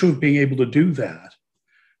virtue of being able to do that,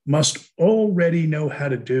 must already know how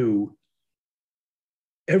to do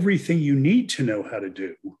everything you need to know how to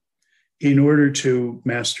do in order to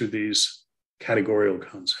master these categorical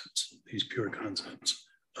concepts, these pure concepts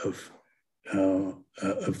of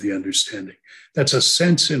the understanding. That's a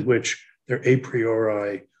sense in which they're a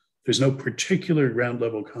priori. There's no particular ground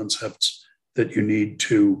level concepts that you need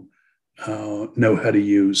to know how to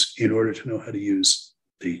use in order to know how to use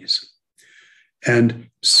these. And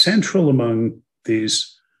central among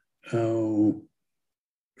these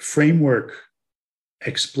framework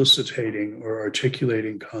explicitating or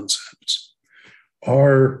articulating concepts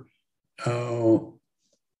are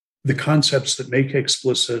the concepts that make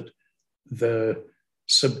explicit the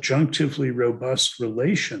subjunctively robust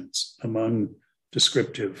relations among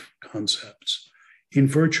descriptive concepts, in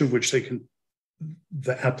virtue of which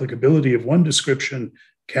the applicability of one description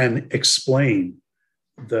can explain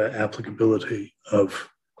the applicability of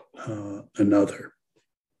another.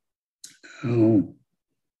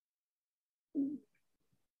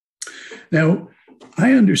 Now,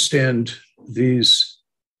 I understand these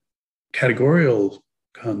categorical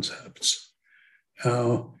concepts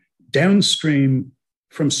downstream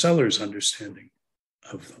from Sellers' understanding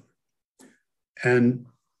of them. And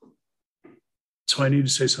so I need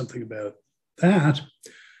to say something about that.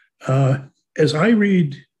 As I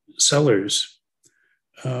read Sellers,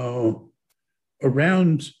 around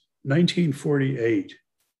 1948,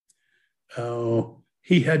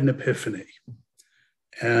 he had an epiphany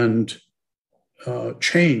and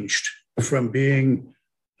changed from being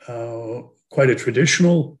quite a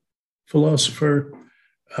traditional philosopher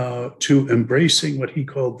to embracing what he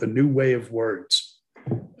called the new way of words.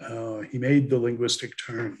 He made the linguistic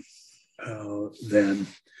turn then.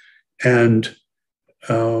 And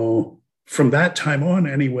from that time on,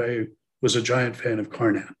 anyway, was a giant fan of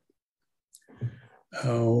Carnap.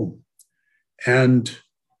 And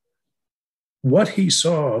what he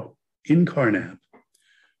saw in Carnap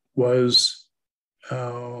was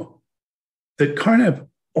that Carnap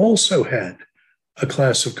also had a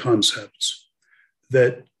class of concepts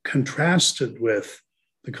that contrasted with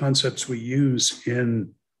the concepts we use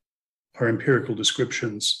in our empirical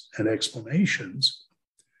descriptions and explanations.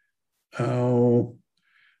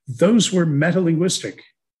 Those were metalinguistic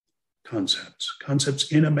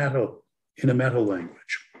concepts in a meta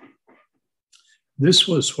language. This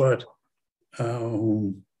was what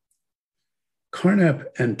Carnap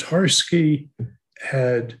and Tarski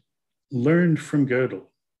had learned from Gödel.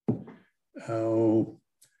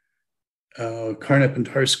 Carnap and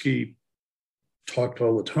Tarski talked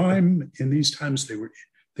all the time. In these times, they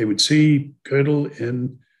would see Gödel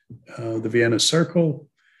in the Vienna Circle,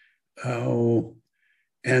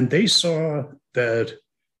 and they saw that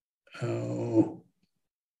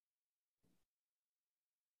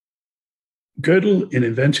Gödel, in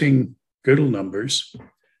inventing Gödel numbers,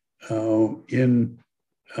 in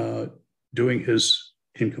doing his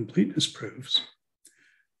incompleteness proofs,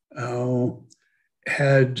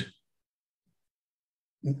 had,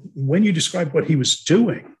 when you describe what he was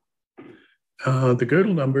doing, the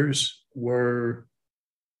Gödel numbers were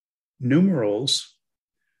numerals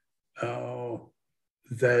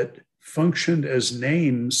that functioned as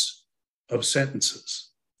names of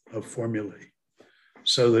sentences, of formulae,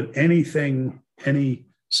 so that any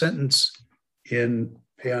sentence in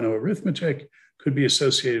Peano arithmetic could be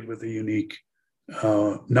associated with a unique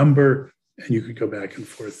number, and you could go back and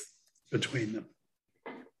forth between them.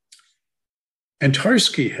 And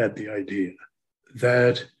Tarski had the idea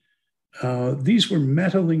that these were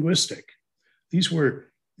metalinguistic. These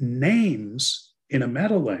were names in a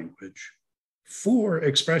meta language for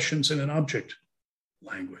expressions in an object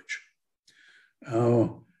language.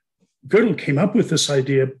 Gödel came up with this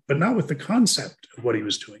idea, but not with the concept of what he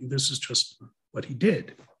was doing. This is just what he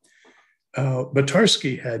did. But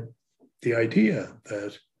Tarski had the idea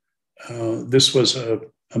that this was a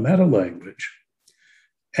meta language.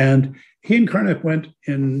 And he and Carnap went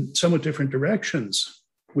in somewhat different directions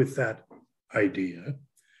with that idea.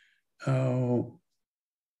 Carnap,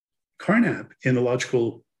 in the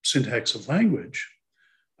logical syntax of language,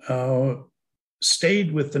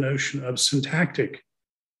 stayed with the notion of syntactic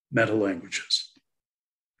metalanguages.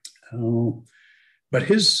 But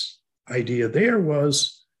his idea there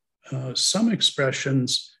was some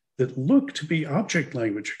expressions that look to be object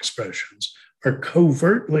language expressions are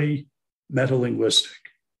covertly metalinguistic.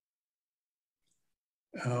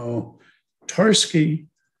 Tarski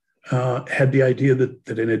had the idea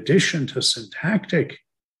that in addition to syntactic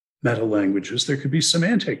metalanguages, there could be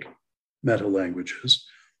semantic metalanguages.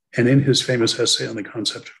 And in his famous essay on the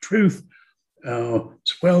concept of truth,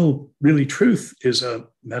 Well, really, truth is a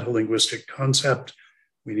metalinguistic concept.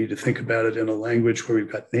 We need to think about it in a language where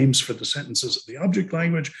we've got names for the sentences of the object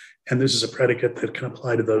language, and this is a predicate that can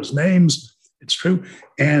apply to those names. It's true.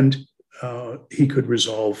 And he could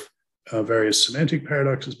resolve various semantic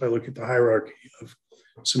paradoxes by looking at the hierarchy of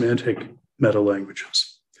semantic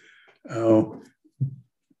metalanguages.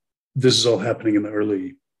 This is all happening in the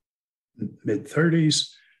early mid-30s.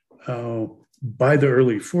 By the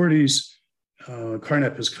early 40s,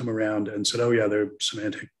 Carnap has come around and said, oh yeah, there are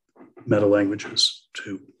semantic metalanguages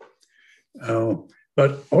too.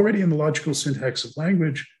 But already in the logical syntax of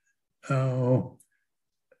language, Carnap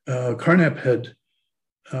had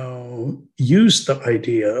used the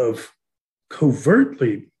idea of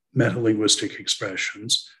covertly metalinguistic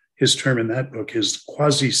expressions. His term in that book is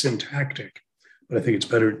quasi-syntactic, but I think it's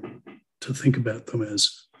better to think about them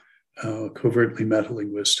as covertly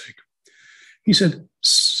metalinguistic. He said,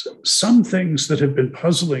 some things that have been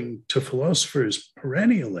puzzling to philosophers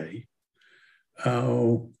perennially,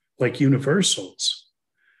 like universals,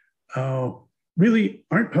 really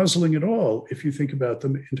aren't puzzling at all if you think about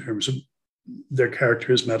them in terms of their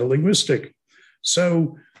character as metalinguistic.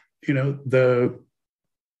 So, the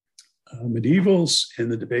medievals in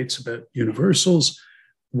the debates about universals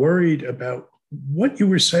worried about what you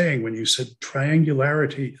were saying when you said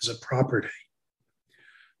triangularity is a property.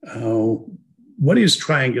 What is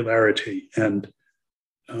triangularity and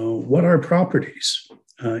what are properties?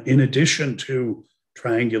 In addition to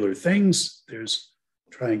triangular things, there's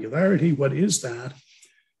triangularity. What is that?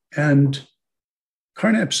 And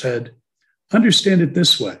Carnap said, understand it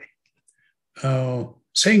this way.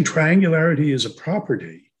 Saying triangularity is a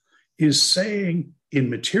property is saying in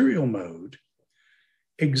material mode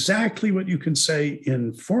exactly what you can say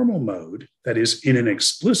in formal mode, that is, in an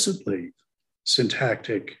explicitly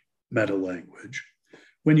syntactic metalanguage,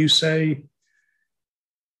 when you say,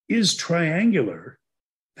 is triangular,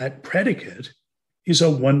 that predicate is a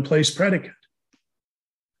one-place predicate.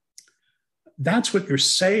 That's what you're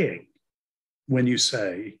saying when you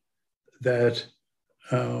say that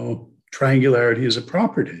triangularity is a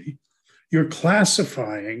property. You're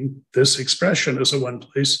classifying this expression as a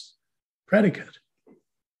one-place predicate.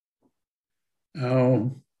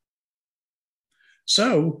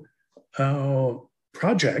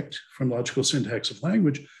 Project from Logical Syntax of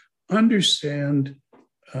Language understand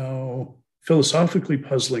philosophically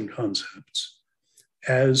puzzling concepts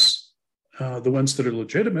as the ones that are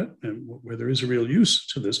legitimate and where there is a real use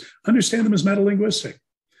to this, understand them as metalinguistic,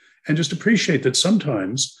 and just appreciate that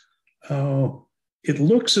sometimes it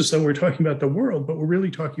looks as though we're talking about the world, but we're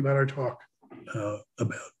really talking about our talk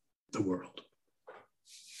about the world.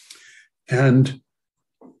 And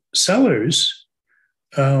Sellers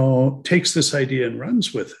takes this idea and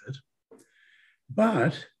runs with it.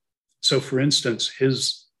 But, so for instance,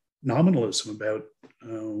 his nominalism about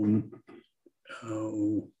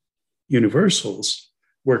universals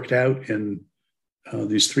worked out in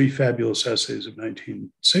these three fabulous essays of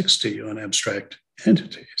 1960 on abstract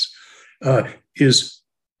entities, is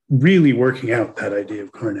really working out that idea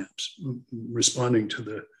of Carnap's, responding to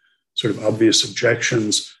the sort of obvious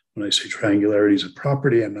objections. When I say triangularity is a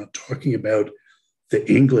property, I'm not talking about the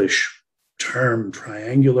English term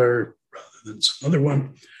triangular rather than some other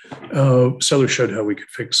one. Sellers showed how we could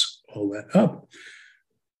fix all that up.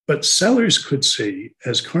 But Sellers could see,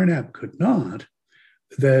 as Carnap could not,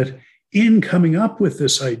 that in coming up with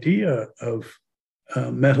this idea of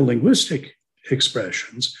metalinguistic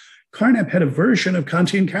expressions, Carnap had a version of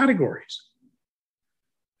Kantian categories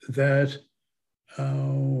that,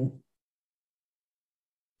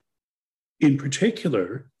 in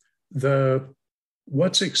particular,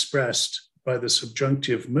 what's expressed by the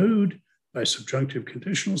subjunctive mood, by subjunctive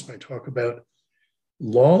conditionals, by talk about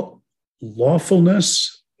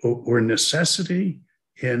lawfulness or necessity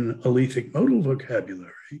in alethic modal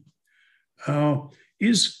vocabulary,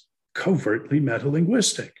 is covertly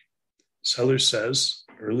metalinguistic. Sellers says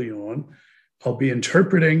early on, I'll be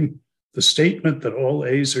interpreting the statement that all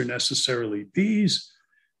A's are necessarily B's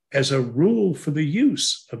as a rule for the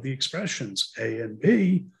use of the expressions A and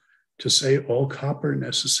B to say all copper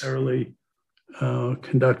necessarily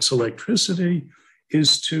conducts electricity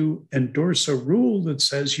is to endorse a rule that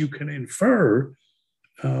says you can infer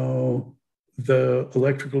the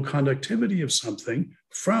electrical conductivity of something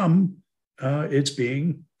from its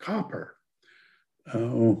being copper.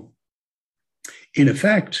 In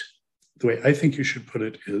effect, the way I think you should put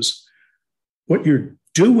it is what you're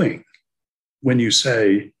doing when you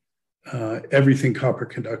say everything copper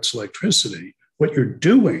conducts electricity, what you're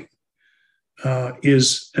doing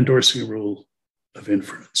is endorsing a rule of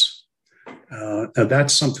inference. Now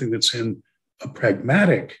that's something that's in a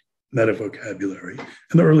pragmatic meta-vocabulary,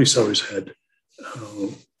 and the early scholars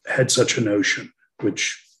had such a notion,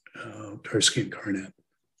 which Tarski and Carnap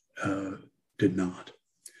did not.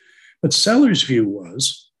 But Seller's view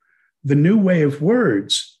was the new way of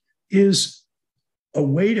words is a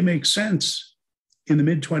way to make sense in the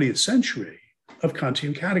mid-20th century of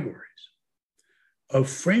Kantian categories, of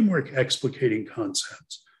framework explicating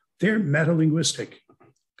concepts. They're metalinguistic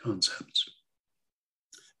concepts.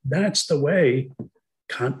 That's the way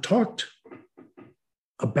Kant talked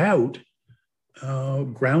about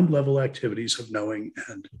ground level activities of knowing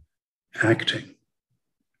and acting.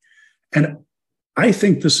 And I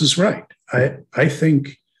think this is right. I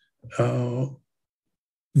think the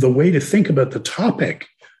way to think about the topic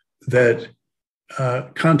that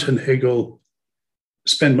Kant and Hegel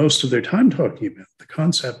spend most of their time talking about, the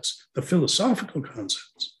concepts, the philosophical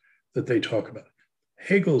concepts that they talk about,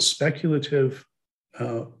 Hegel's speculative,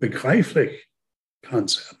 begreiflich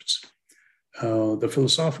concepts, the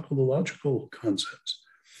philosophical, the logical concepts,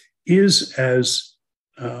 is as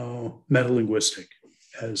metalinguistic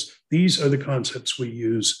as these are the concepts we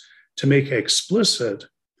use to make explicit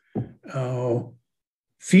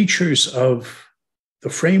features of the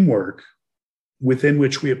framework within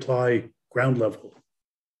which we apply ground level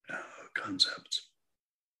concepts.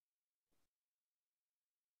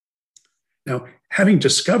 Now, having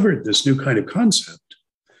discovered this new kind of concept,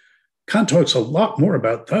 Kant talks a lot more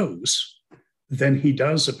about those than he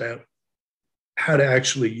does about how to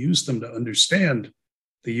actually use them to understand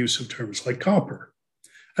the use of terms like copper.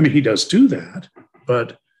 I mean, he does do that,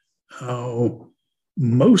 but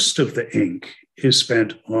most of the ink is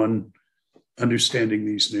spent on understanding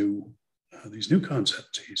these new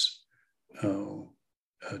concepts he's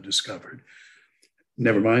discovered.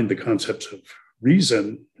 Never mind the concepts of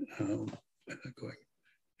reason, going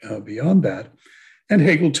beyond that. And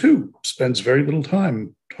Hegel, too, spends very little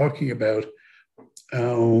time talking about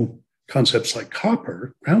concepts like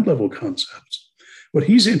copper, ground level concepts. What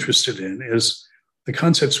he's interested in is the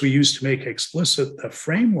concepts we use to make explicit the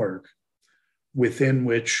framework within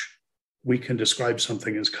which we can describe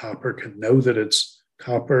something as copper, can know that it's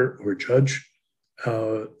copper or judge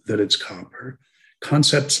that it's copper.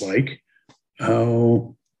 Concepts like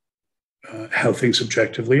how things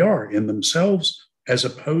objectively are in themselves, as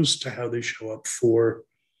opposed to how they show up for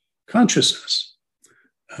consciousness.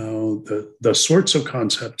 The sorts of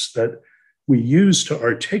concepts that we use to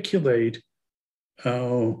articulate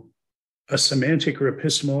a semantic or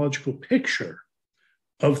epistemological picture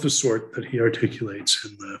of the sort that he articulates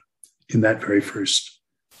in that very first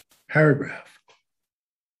paragraph.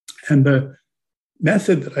 And the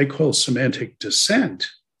method that I call semantic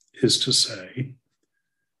descent is to say,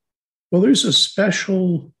 well, there's a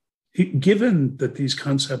special, given that these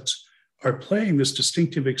concepts are playing this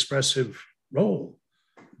distinctive expressive role,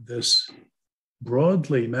 this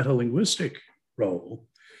broadly metalinguistic role,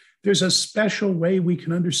 there's a special way we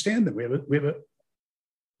can understand them. We have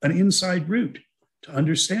an inside route to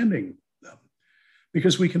understanding them,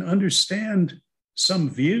 because we can understand some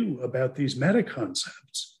view about these meta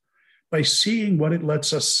concepts by seeing what it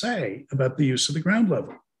lets us say about the use of the ground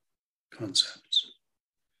level concepts.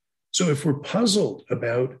 So if we're puzzled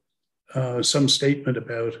about some statement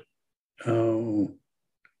about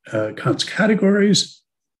Kant's categories,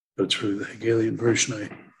 but it's really the Hegelian version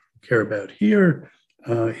I care about here,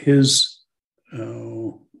 his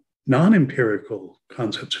non-empirical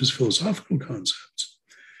concepts, his philosophical concepts,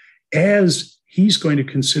 as he's going to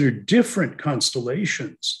consider different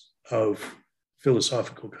constellations of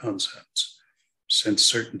philosophical concepts, sense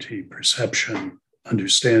certainty, perception,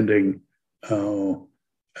 understanding, to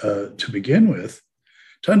begin with.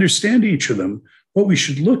 To understand each of them, what we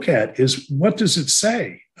should look at is what does it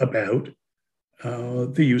say about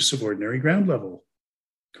the use of ordinary ground level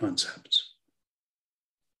concepts.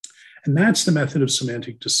 And that's the method of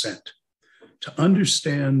semantic descent, to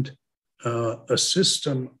understand a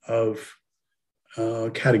system of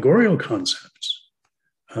categorical concepts,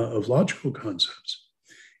 of logical concepts,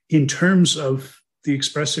 in terms of the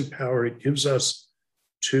expressive power it gives us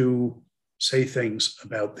to say things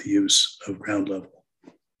about the use of ground level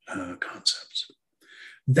concepts.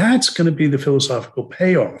 That's going to be the philosophical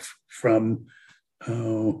payoff from,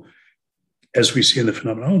 as we see in the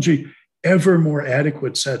Phenomenology, ever more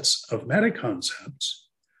adequate sets of meta-concepts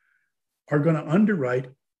are going to underwrite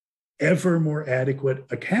ever more adequate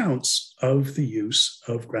accounts of the use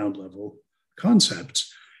of ground level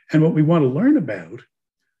concepts. And what we want to learn about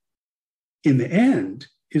in the end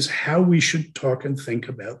is how we should talk and think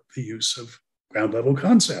about the use of ground level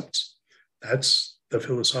concepts. That's the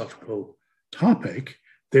philosophical topic,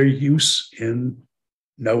 their use in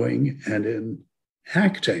knowing and in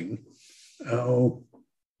acting,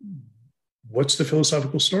 what's the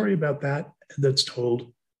philosophical story about that that's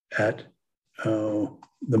told at the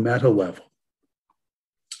meta level?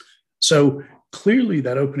 So clearly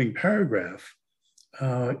that opening paragraph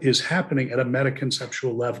is happening at a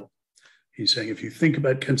meta-conceptual level. He's saying if you think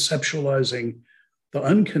about conceptualizing the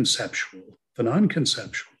unconceptual, the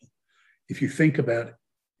non-conceptual, if you think about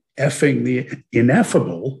effing the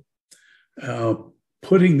ineffable,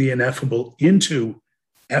 putting the ineffable into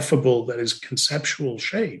effable, that is conceptual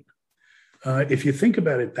shape, if you think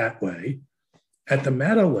about it that way, at the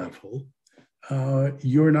meta level,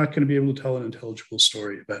 you're not going to be able to tell an intelligible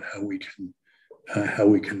story about how we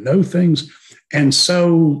can know things. And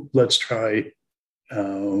so let's try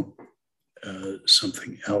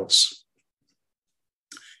something else.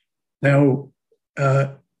 Now,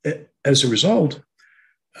 as a result,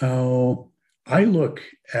 I look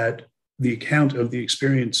at the account of the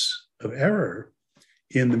experience of error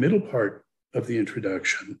in the middle part of the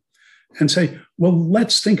introduction and say, well,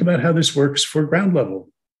 let's think about how this works for ground level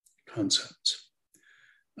concepts.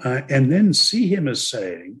 And then see him as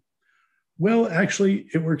saying, well, actually,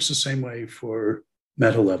 it works the same way for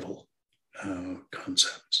meta level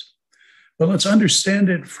concepts. But let's understand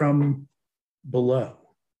it from below.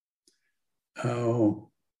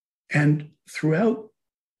 And throughout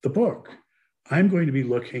the book, I'm going to be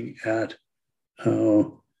looking at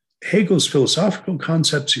Hegel's philosophical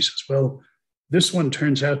concepts. He says, well, this one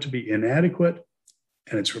turns out to be inadequate,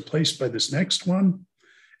 and it's replaced by this next one.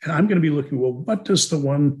 And I'm going to be looking, well, what does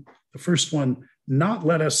the first one, not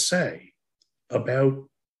let us say about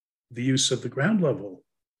the use of the ground level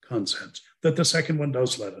concepts that the second one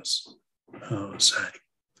does let us say?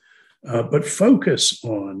 But focus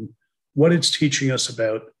on what it's teaching us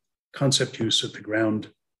about concept use at the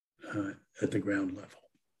ground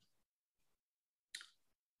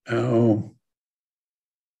level.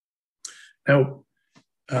 Now,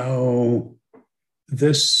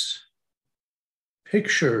 this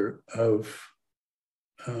picture of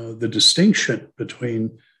the distinction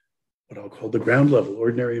between what I'll call the ground level,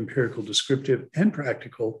 ordinary, empirical, descriptive, and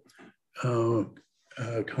practical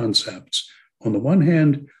concepts on the one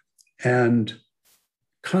hand, and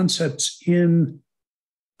concepts in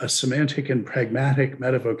a semantic and pragmatic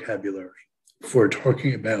meta-vocabulary for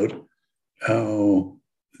talking about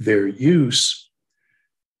their use.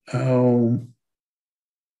 Hegel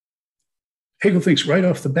thinks right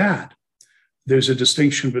off the bat there's a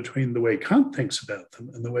distinction between the way Kant thinks about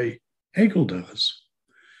them and the way Hegel does.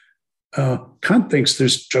 Kant thinks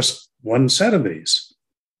there's just one set of these,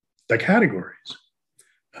 the categories,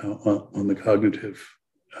 on the cognitive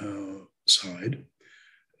side,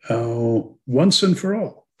 once and for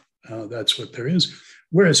all. That's what there is.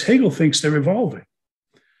 Whereas Hegel thinks they're evolving,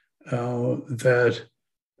 that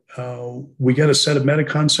we get a set of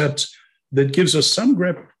meta-concepts that gives us some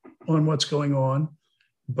grip on what's going on,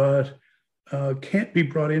 but can't be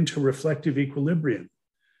brought into reflective equilibrium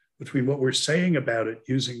between what we're saying about it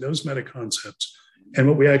using those meta-concepts and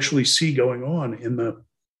what we actually see going on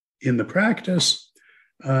in the practice.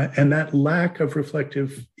 And that lack of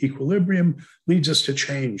reflective equilibrium leads us to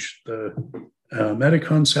change the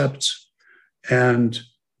meta-concepts. And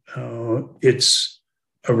it's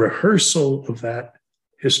a rehearsal of that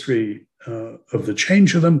history of the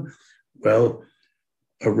change of them. Well,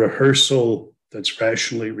 a rehearsal that's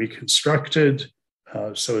rationally reconstructed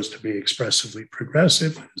so as to be expressively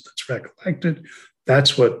progressive, that's recollected.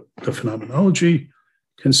 That's what the phenomenology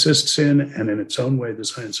consists in, and in its own way, the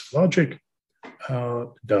science of logic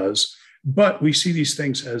does. But we see these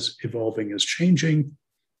things as evolving, as changing.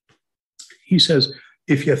 He says,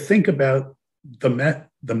 if you think about the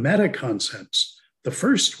meta concepts the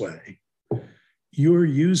first way, you're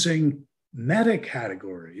using meta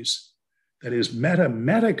categories, that is,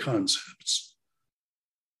 meta concepts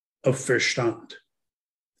of Verstand.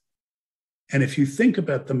 And if you think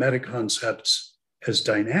about the meta concepts as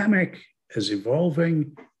dynamic, as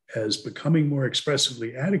evolving, as becoming more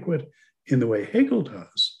expressively adequate in the way Hegel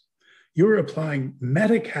does, you're applying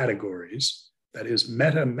meta categories, that is,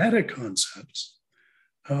 meta concepts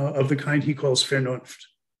of the kind he calls Vernunft.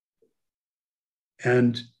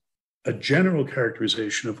 And a general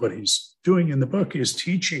characterization of what he's doing in the book is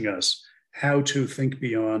teaching us how to think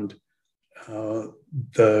beyond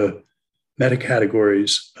the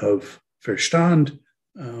meta-categories of Verstand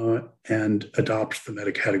and adopt the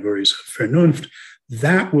meta-categories of Vernunft.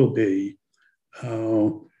 That will be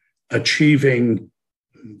achieving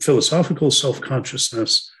philosophical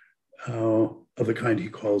self-consciousness of the kind he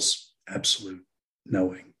calls absolute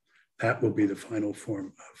knowing. That will be the final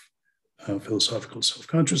form of philosophical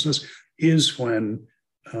self-consciousness, is when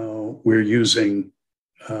we're using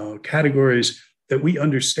categories that we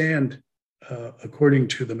understand according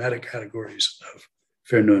to the meta-categories of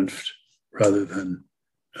Vernunft rather than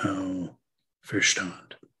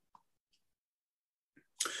Verstand.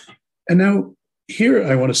 And now here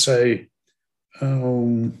I want to say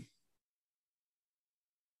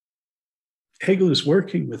Hegel is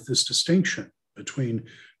working with this distinction between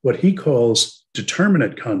what he calls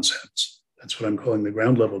determinate concepts. That's what I'm calling the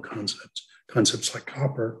ground level concepts, concepts like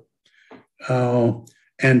copper,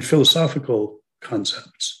 and philosophical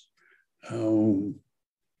concepts. And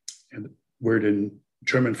the word in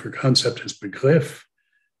German for concept is Begriff.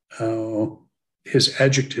 His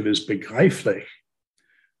adjective is begreiflich,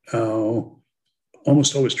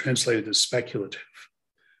 almost always translated as speculative.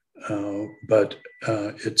 But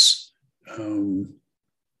that's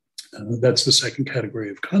the second category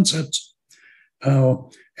of concepts.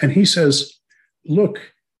 And he says,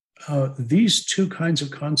 look, these two kinds of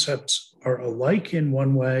concepts are alike in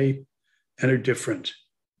one way and are different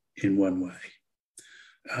in one way.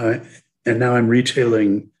 And now I'm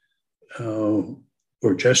retailing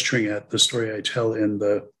or gesturing at the story I tell in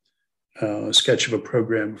the sketch of a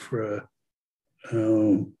program for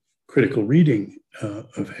a critical reading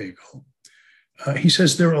of Hegel. He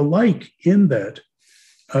says they're alike in that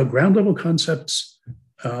ground level concepts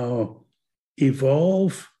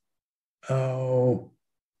evolve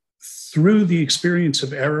through the experience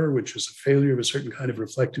of error, which is a failure of a certain kind of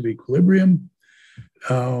reflective equilibrium.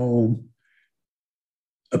 A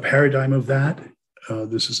paradigm of that,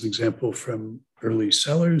 this is an example from early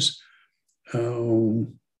Sellers that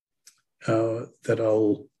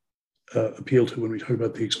I'll appeal to when we talk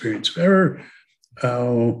about the experience of error.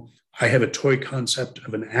 I have a toy concept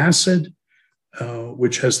of an acid,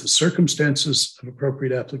 which has the circumstances of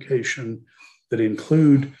appropriate application that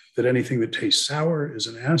include that anything that tastes sour is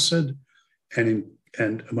an acid, and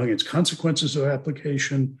among its consequences of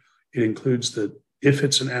application, it includes that if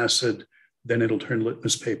it's an acid, then it'll turn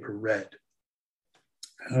litmus paper red.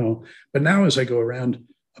 But now as I go around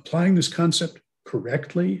applying this concept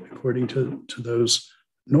correctly, according to those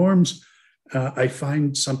norms, I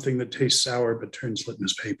find something that tastes sour but turns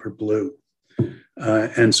litmus paper blue.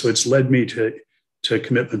 And so it's led me to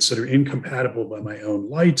commitments that are incompatible by my own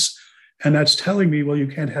lights. And that's telling me, well, you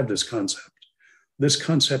can't have this concept. This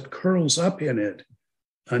concept curls up in it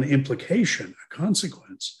an implication, a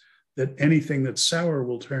consequence, that anything that's sour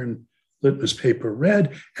will turn litmus paper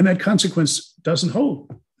red. And that consequence doesn't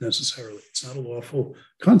hold necessarily. It's not a lawful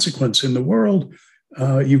consequence in the world.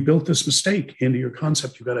 You've built this mistake into your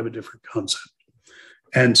concept. You've got to have a different concept.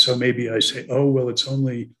 And so maybe I say, oh, well, it's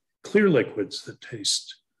only clear liquids that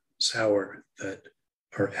taste sour that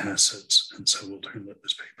are acids. And so we'll turn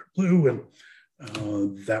litmus paper blue, and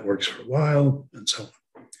that works for a while, and so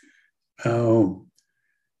on.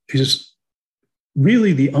 Is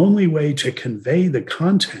really the only way to convey the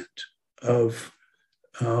content of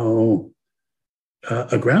a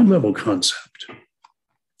ground level concept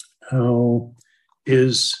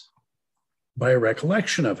is by a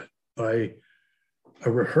recollection of it, by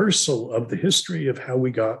a rehearsal of the history of how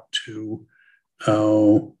we got to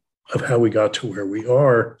where we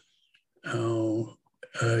are,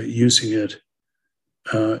 using it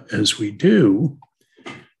as we do.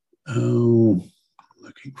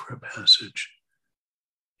 Looking for a passage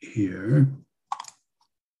here.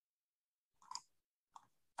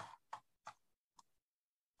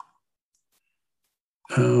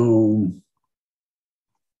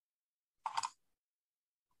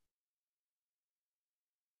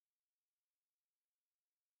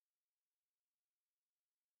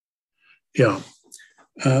 Yeah.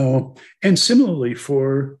 And similarly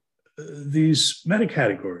for these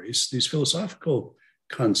metacategories, these philosophical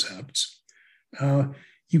concepts,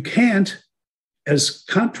 you can't, as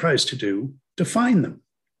Kant tries to do, define them.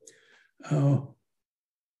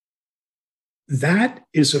 That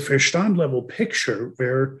is a Verstand level picture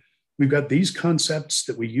where we've got these concepts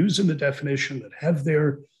that we use in the definition that have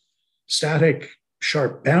their static,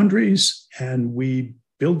 sharp boundaries, and we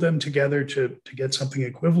build them together to get something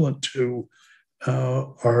equivalent to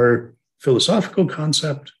our philosophical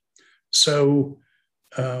concept. So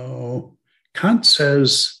Kant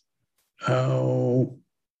says,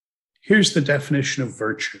 here's the definition of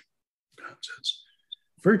virtue. Kant says,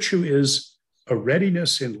 virtue is a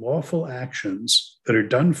readiness in lawful actions that are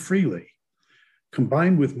done freely,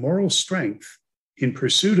 combined with moral strength in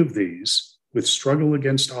pursuit of these with struggle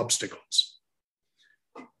against obstacles.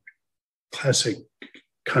 Classic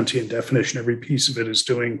Kantian definition. Every piece of it is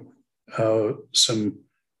doing some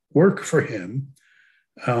work for him.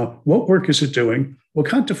 What work is it doing? Well,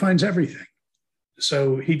 Kant defines everything.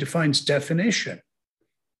 So he defines definition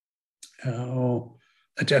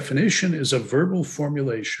A definition is a verbal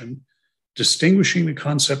formulation distinguishing the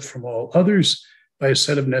concept from all others by a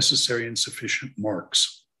set of necessary and sufficient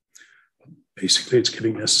marks. Basically, it's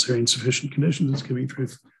giving necessary and sufficient conditions, it's giving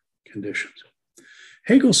truth conditions.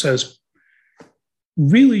 Hegel says,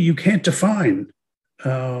 really, you can't define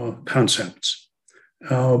concepts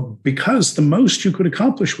because the most you could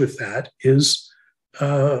accomplish with that is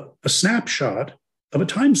a snapshot of a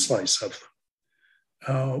time slice of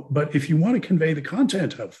them. But if you want to convey the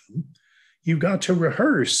content of them, you've got to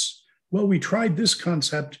rehearse, well, we tried this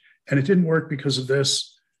concept and it didn't work because of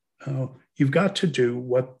this. You've got to do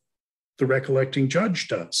what the recollecting judge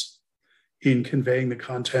does in conveying the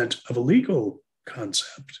content of a legal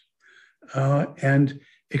concept and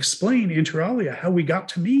explain inter alia how we got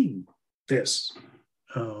to mean this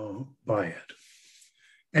by it.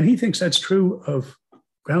 And he thinks that's true of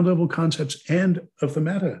ground level concepts and of the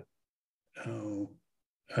meta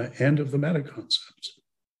concepts.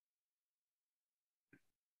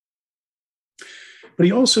 But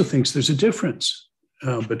he also thinks there's a difference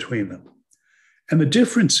between them. And the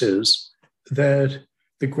difference is that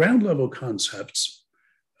the ground level concepts,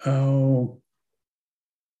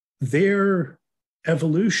 their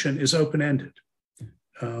evolution is open-ended.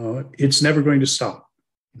 It's never going to stop.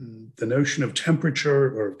 The notion of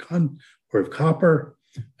temperature or of copper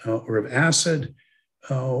or of acid,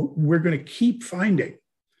 we're going to keep finding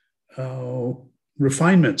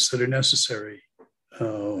refinements that are necessary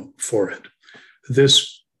for it.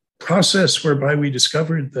 This process whereby we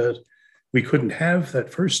discovered that we couldn't have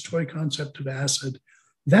that first toy concept of acid,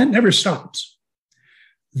 that never stops.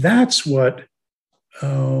 That's what,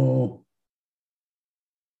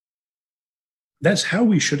 that's how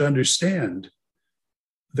we should understand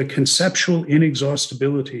the conceptual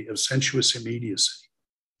inexhaustibility of sensuous immediacy,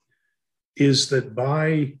 is that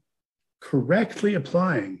by correctly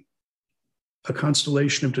applying a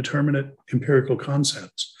constellation of determinate empirical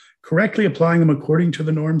concepts, correctly applying them according to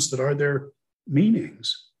the norms that are their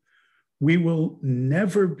meanings, we will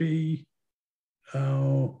never be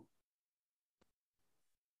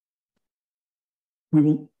we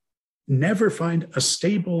will never find a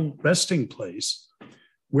stable resting place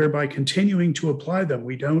whereby continuing to apply them,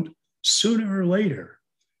 we don't sooner or later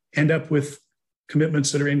end up with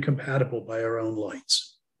commitments that are incompatible by our own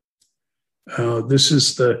lights. This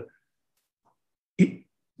is the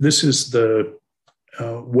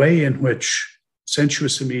way in which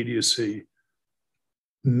sensuous immediacy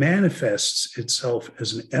manifests itself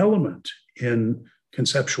as an element in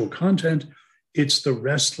conceptual content. It's the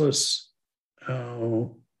restless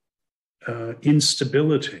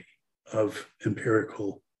instability of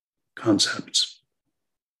empirical concepts.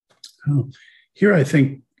 Here I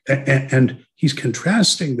think, and he's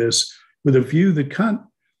contrasting this with a view that Kant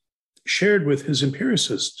shared with his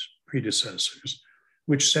empiricist predecessors,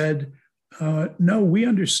 which said, no, we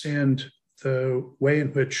understand the way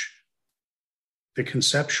in which the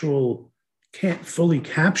conceptual can't fully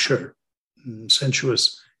capture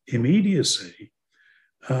sensuous immediacy,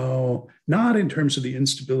 not in terms of the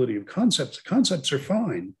instability of concepts. The concepts are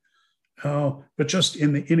fine, but just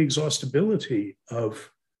in the inexhaustibility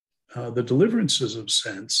of the deliverances of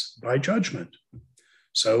sense by judgment.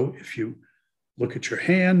 So if you look at your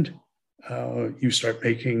hand, you start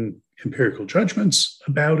making empirical judgments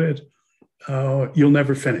about it, you'll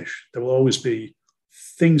never finish. There will always be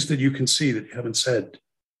things that you can see that you haven't said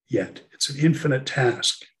yet. It's an infinite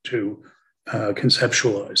task to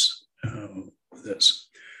conceptualize this.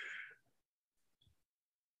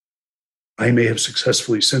 I may have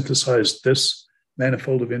successfully synthesized this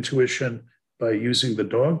manifold of intuition by using the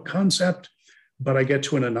dog concept, but I get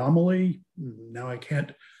to an anomaly. Now I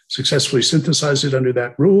can't successfully synthesize it under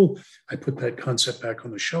that rule. I put that concept back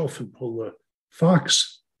on the shelf and pull the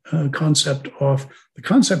fox concept off. The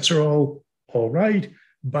concepts are all right,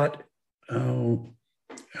 but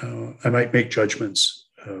I might make judgments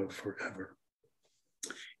forever.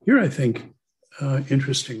 Here, I think,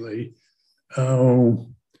 interestingly,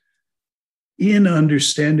 in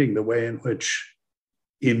understanding the way in which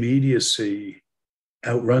immediacy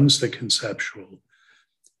outruns the conceptual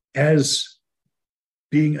as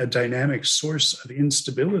being a dynamic source of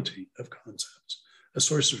instability of concepts, a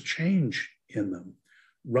source of change in them,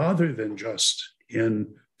 rather than just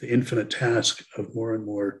in the infinite task of more and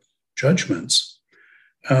more judgments.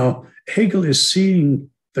 Hegel is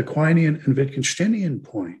seeing the Quinean and Wittgensteinian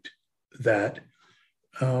point that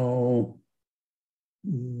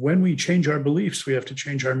when we change our beliefs, we have to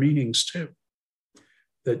change our meanings too.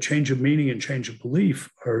 That change of meaning and change of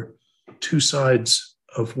belief are two sides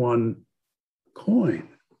of one coin.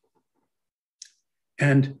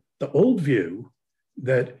 And the old view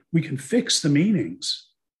that we can fix the meanings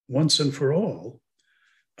once and for all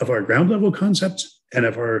of our ground level concepts and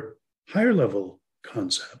of our higher level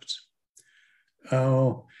concepts.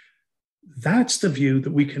 That's the view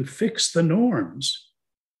that we can fix the norms.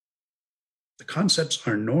 The concepts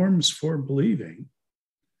are norms for believing.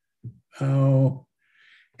 And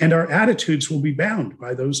our attitudes will be bound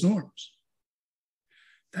by those norms.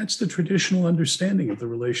 That's the traditional understanding of the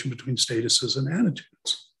relation between statuses and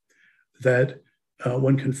attitudes, that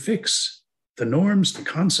one can fix the norms, the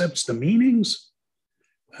concepts, the meanings,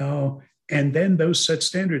 and then those set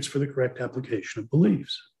standards for the correct application of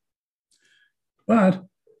beliefs. But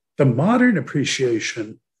the modern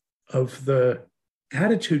appreciation of the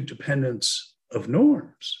attitude dependence of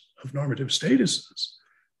norms, of normative statuses,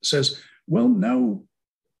 says, well, no,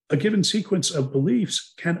 a given sequence of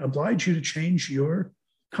beliefs can oblige you to change your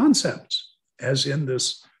concepts, as in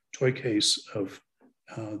this toy case of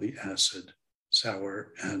the acid,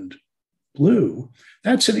 sour, and blue.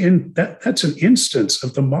 That's an instance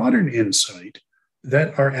of the modern insight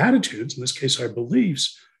that our attitudes, in this case our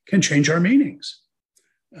beliefs, can change our meanings.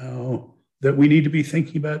 That we need to be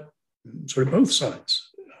thinking about sort of both sides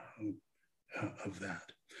of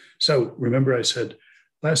that. So remember I said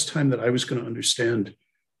last time that I was going to understand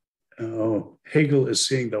Hegel as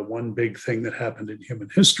seeing the one big thing that happened in human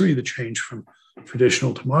history, the change from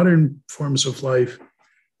traditional to modern forms of life,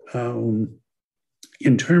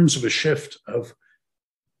 in terms of a shift of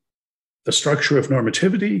the structure of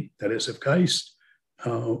normativity, that is of Geist,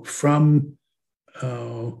 from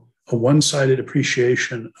a one-sided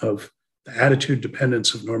appreciation of the attitude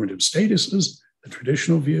dependence of normative statuses, the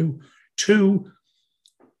traditional view, to,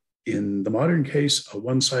 in the modern case, a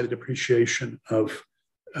one-sided appreciation of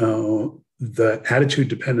the attitude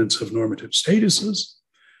dependence of normative statuses,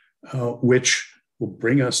 which will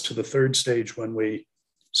bring us to the third stage when we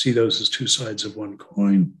see those as two sides of one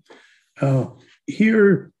coin.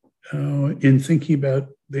 Here, in thinking about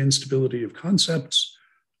the instability of concepts,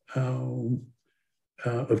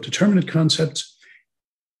 of determinate concepts,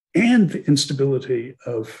 and the instability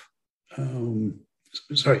of,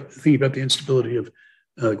 thinking about the instability of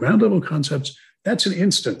ground level concepts, that's an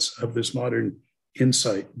instance of this modern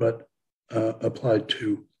insight, but applied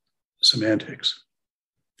to semantics.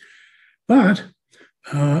 But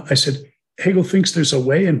I said, Hegel thinks there's a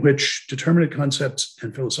way in which determinate concepts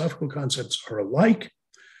and philosophical concepts are alike.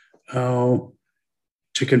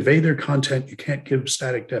 To convey their content, you can't give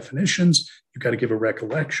static definitions. You've got to give a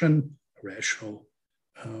recollection, a rational,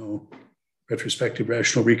 retrospective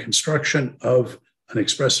rational reconstruction of an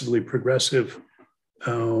expressively progressive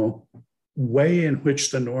way in which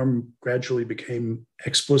the norm gradually became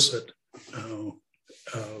explicit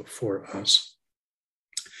for us.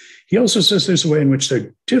 He also says there's a way in which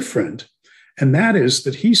they're different, and that is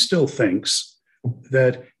that he still thinks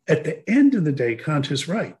that at the end of the day, Kant is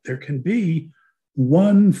right. There can be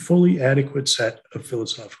one fully adequate set of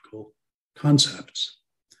philosophical concepts.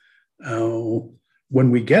 When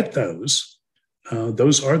we get those are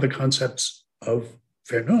the concepts of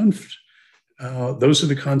Vernunft. Those are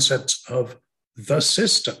the concepts of the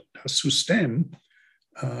system, das System,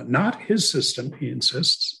 not his system, he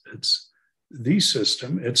insists. It's the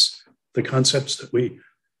system. It's the concepts that we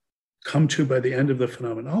come to by the end of the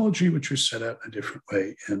Phenomenology, which are set out in a different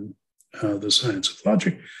way in the science of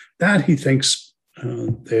logic. That he thinks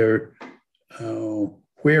they're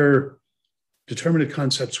where determinate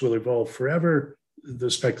concepts will evolve forever,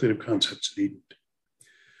 the speculative concepts needn't.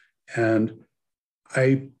 And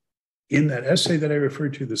in that essay that I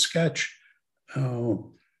referred to, the sketch,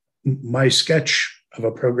 my sketch of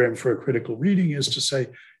a program for a critical reading is to say,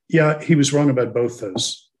 yeah, he was wrong about both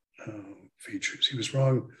those features. He was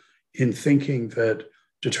wrong in thinking that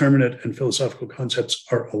determinate and philosophical concepts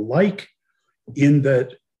are alike, in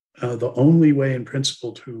that the only way in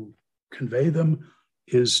principle to convey them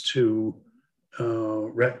is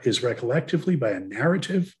recollectively by a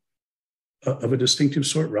narrative of a distinctive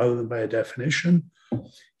sort rather than by a definition.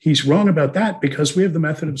 He's wrong about that because we have the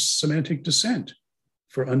method of semantic descent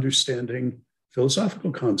for understanding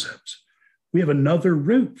philosophical concepts. We have another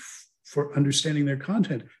route for understanding their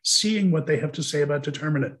content, seeing what they have to say about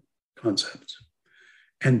determinate concepts.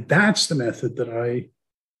 And that's the method that I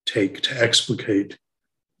take to explicate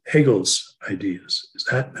Hegel's ideas, is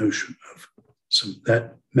that notion of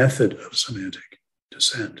that method of semantic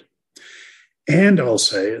descent. And I'll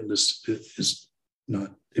say, and this is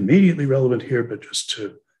not immediately relevant here, but just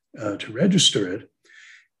to register it,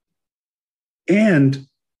 and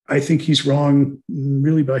I think he's wrong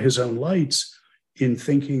really by his own lights in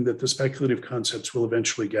thinking that the speculative concepts will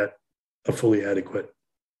eventually get a fully adequate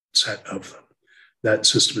set of them. That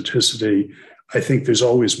systematicity, I think there's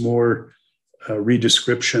always more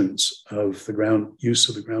redescriptions of the use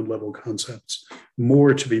of the ground level concepts,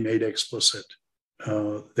 more to be made explicit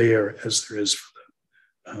there as there is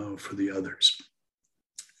for the others.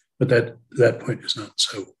 But that point is not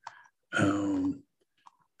so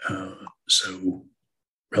so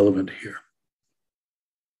relevant here.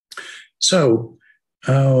 So,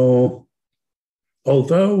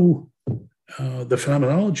 although the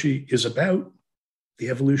phenomenology is about the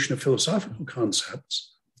evolution of philosophical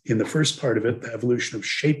concepts, in the first part of it, the evolution of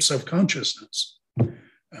shapes of consciousness,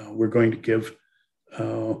 we're going to give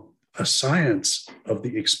a science of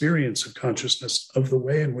the experience of consciousness, of the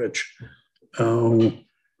way in which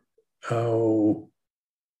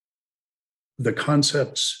the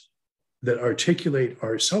concepts that articulate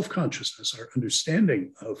our self-consciousness, our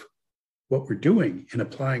understanding of what we're doing in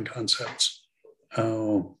applying concepts,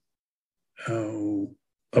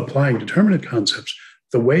 applying determinate concepts,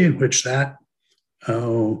 the way in which that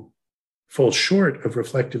falls short of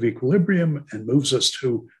reflective equilibrium and moves us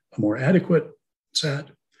to a more adequate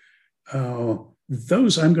set,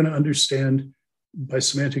 those I'm going to understand by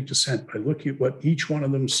semantic descent, by looking at what each one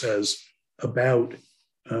of them says about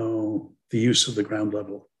the use of the ground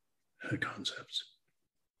level concepts.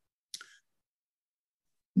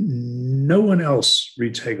 No one else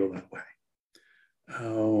reads Hegel that way.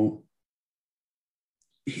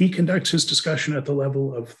 He conducts his discussion at the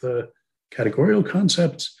level of the categorical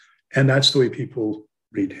concepts, and that's the way people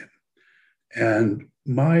read him. And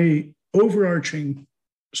my overarching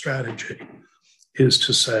strategy is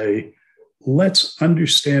to say, let's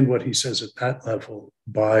understand what he says at that level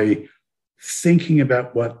by thinking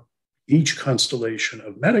about what each constellation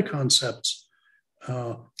of meta-concepts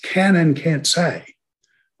can and can't say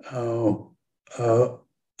about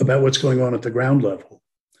what's going on at the ground level,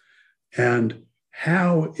 and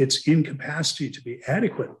how its incapacity to be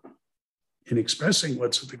adequate in expressing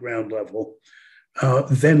what's at the ground level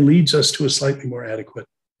then leads us to a slightly more adequate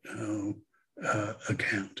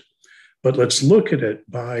account. But let's look at it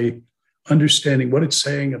by understanding what it's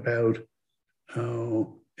saying about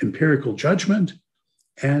empirical judgment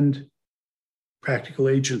and practical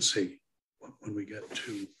agency when we get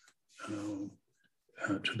to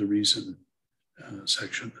the reason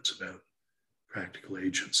section that's about practical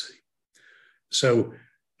agency. So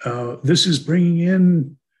this is bringing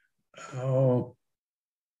in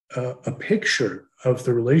a picture of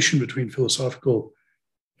the relation between philosophical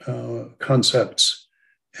concepts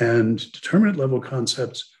and determinate level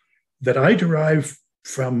concepts that I derive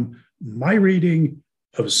from my reading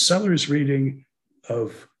of Seller's reading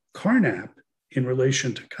of Carnap in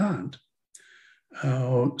relation to Kant.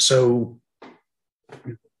 So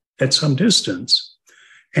at some distance.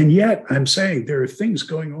 And yet I'm saying there are things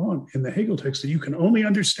going on in the Hegel text that you can only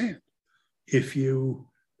understand if you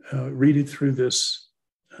read it through this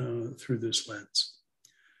lens.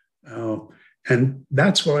 And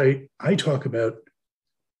that's why I talk about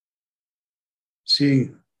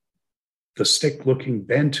seeing the stick looking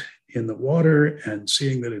bent in the water and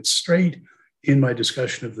seeing that it's straight in my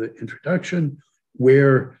discussion of the introduction,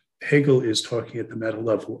 where Hegel is talking at the meta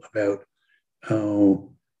level about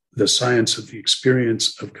the science of the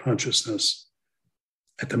experience of consciousness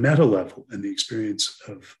at the meta level and the experience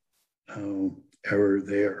of error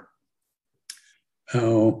there.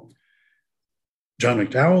 John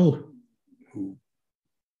McDowell, who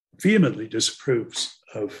vehemently disapproves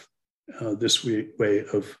of this way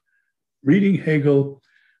of reading Hegel,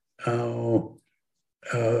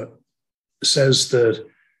 says that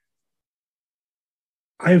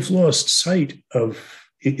I've lost sight of,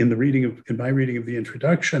 in my reading of the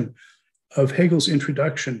introduction, of Hegel's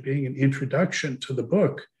introduction being an introduction to the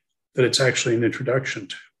book that it's actually an introduction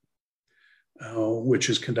to, which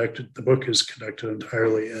is conducted, the book is conducted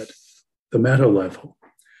entirely at the meta level.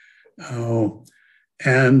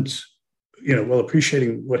 And, while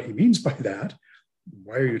appreciating what he means by that,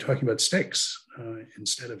 why are you talking about sticks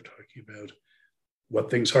instead of talking about what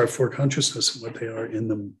things are for consciousness and what they are in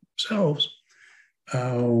themselves?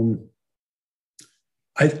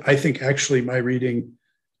 I think actually my reading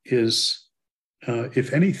is,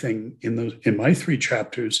 if anything, in my three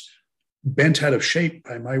chapters, bent out of shape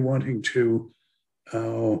by my wanting to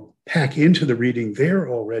pack into the reading there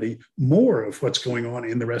already more of what's going on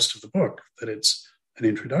in the rest of the book that it's an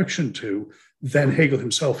introduction to than Hegel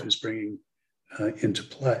himself is bringing into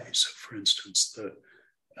play. So, for instance, the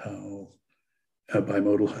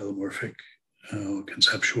bimodal hylomorphic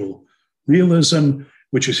conceptual realism,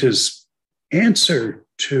 which is his answer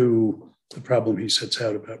to the problem he sets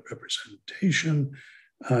out about representation,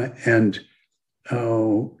 and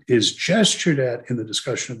is gestured at in the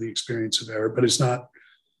discussion of the experience of error, but is not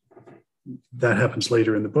that happens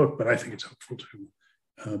later in the book, but I think it's helpful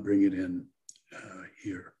to bring it in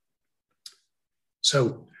here.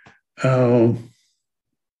 So,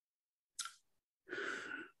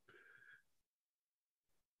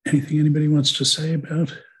 anything anybody wants to say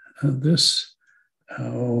about this?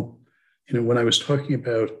 When I was talking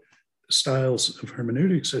about styles of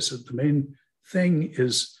hermeneutics, I said the main thing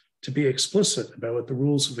is to be explicit about what the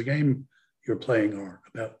rules of the game you're playing are,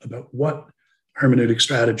 about what hermeneutic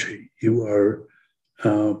strategy you are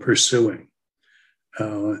pursuing.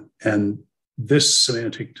 And this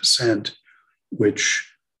semantic descent, which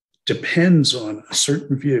depends on a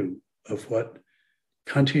certain view of what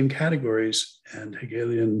Kantian categories and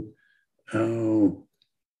Hegelian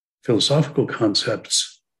philosophical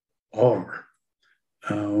concepts are,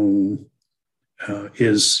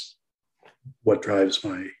 is what drives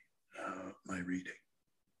my reading.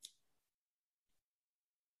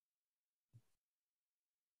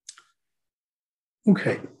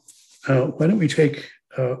 Okay, why don't we take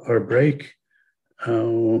our break?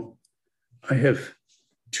 I have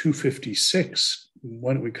 2:56.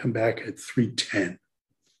 Why don't we come back at 3:10?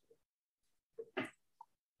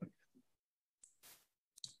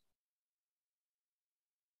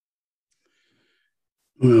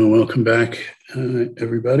 Well, welcome back,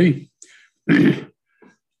 everybody.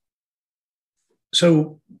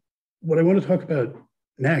 So what I want to talk about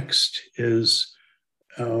next is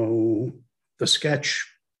the sketch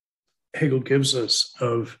Hegel gives us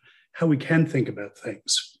of how we can think about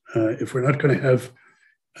things. If we're not going to have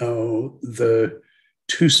the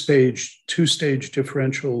two-stage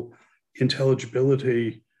differential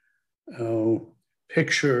intelligibility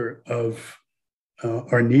picture of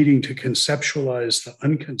our needing to conceptualize the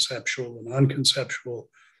unconceptual and non-conceptual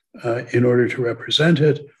in order to represent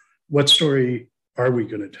it, what story are we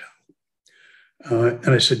going to tell?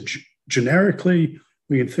 And I said, generically,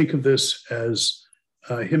 we can think of this as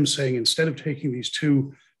him saying, instead of taking these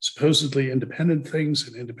two supposedly independent things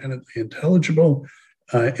and independently intelligible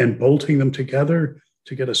and bolting them together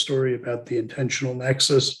to get a story about the intentional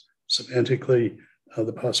nexus, semantically,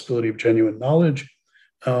 the possibility of genuine knowledge,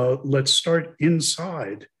 let's start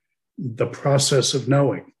inside the process of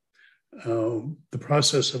knowing, the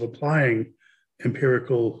process of applying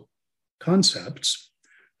empirical concepts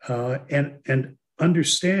and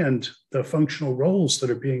understand the functional roles that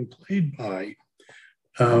are being played by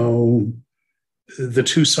the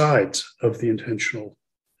two sides of the intentional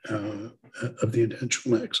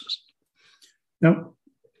nexus. Now,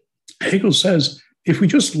 Hegel says, if we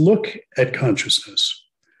just look at consciousness,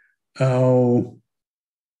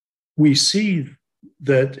 we see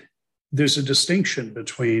that there's a distinction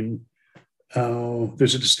between,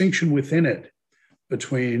 there's a distinction within it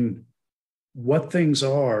between what things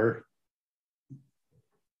are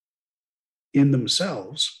in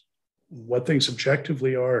themselves, what things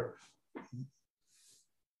objectively are,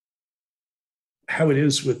 how it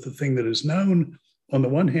is with the thing that is known on the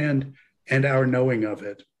one hand, and our knowing of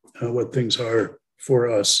it, what things are for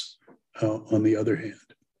us on the other hand.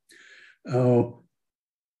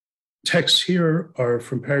 Texts here are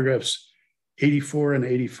from paragraphs 84 and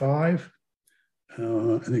 85.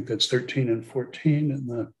 I think that's 13 and 14 in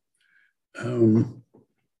the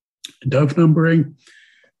dove numbering.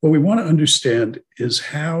 What we want to understand is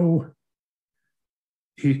how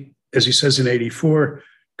as he says in 84,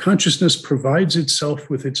 consciousness provides itself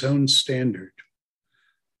with its own standard.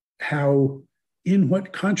 How in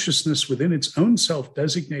what consciousness within its own self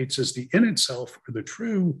designates as the in itself or the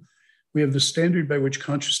true, we have the standard by which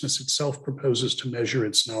consciousness itself proposes to measure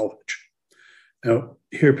its knowledge. Now,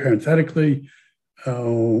 here parenthetically,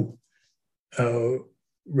 recall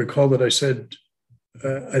that I said,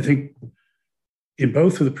 I think in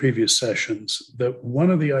both of the previous sessions, that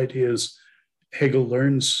one of the ideas Hegel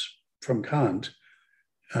learns from Kant,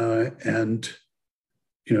 and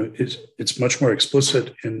it's much more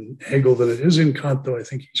explicit in Hegel than it is in Kant, though I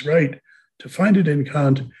think he's right to find it in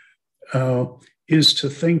Kant, is to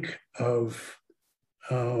think of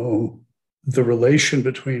the relation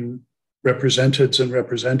between representeds and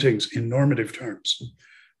representings in normative terms,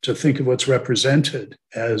 to think of what's represented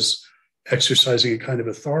as exercising a kind of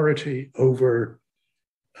authority over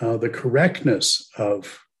the correctness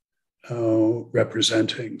of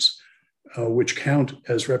representings, which count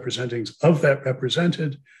as representings of that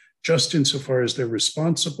represented, just insofar as they're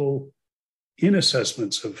responsible in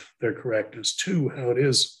assessments of their correctness to how it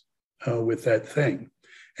is with that thing.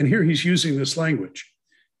 And here he's using this language.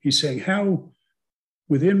 He's saying how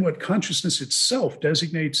within what consciousness itself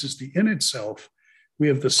designates as the in itself, we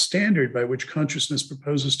have the standard by which consciousness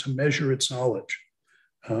proposes to measure its knowledge,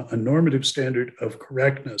 a normative standard of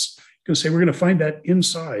correctness. You can say we're going to find that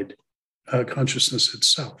inside consciousness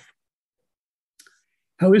itself.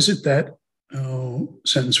 How is it that,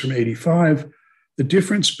 sentence from 85, the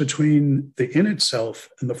difference between the in itself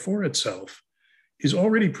and the for itself is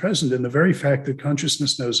already present in the very fact that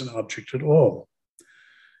consciousness knows an object at all?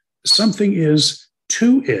 Something is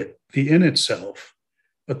to it, the in itself,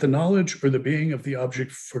 but the knowledge or the being of the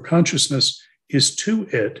object for consciousness is to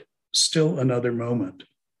it still another moment.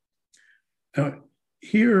 Now,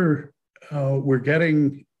 here we're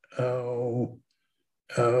getting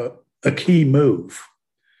a key move,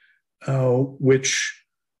 which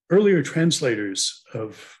earlier translators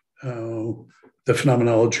of the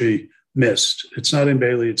Phenomenology missed. It's not in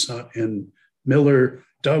Bailey, it's not in Miller.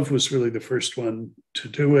 Dove was really the first one to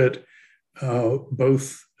do it.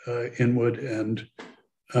 Both Inwood and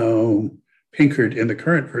Pinkard, in the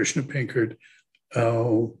current version of Pinkard,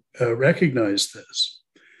 recognize this.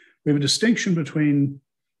 We have a distinction between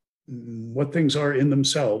what things are in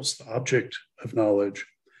themselves, the object of knowledge,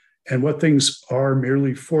 and what things are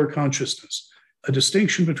merely for consciousness. A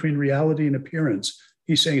distinction between reality and appearance,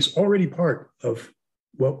 he's saying, is already part of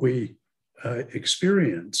what we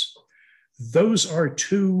experience. Those are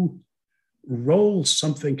two roles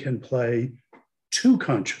something can play to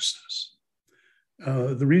consciousness.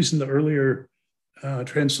 The reason the earlier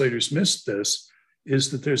translators missed this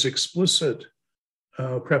is that there's explicit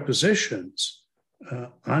prepositions,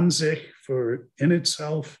 an sich for in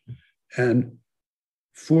itself, and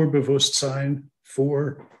für Bewusstsein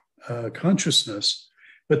for consciousness.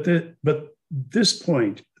 But this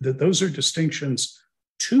point, that those are distinctions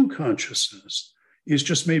to consciousness, is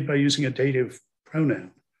just made by using a dative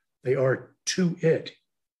pronoun. They are to it,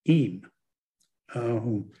 ihm.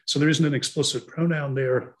 So there isn't an explicit pronoun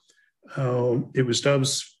there. It was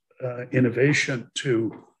Dove's innovation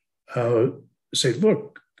to say,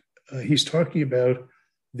 look, he's talking about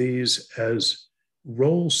these as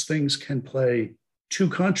roles things can play to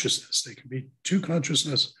consciousness. They can be to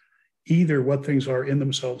consciousness, either what things are in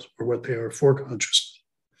themselves or what they are for consciousness.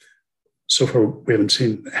 So far, we haven't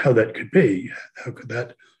seen how that could be. How could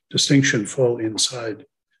that distinction fall inside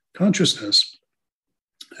consciousness?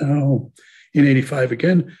 In 85,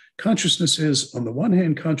 again, consciousness is, on the one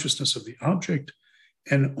hand, consciousness of the object,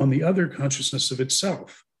 and on the other, consciousness of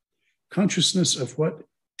itself. Consciousness of what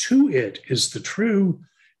to it is the true,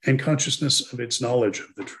 and consciousness of its knowledge of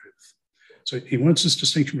the truth. So he wants this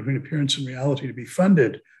distinction between appearance and reality to be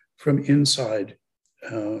funded from inside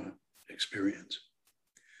experience.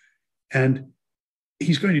 And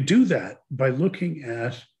he's going to do that by looking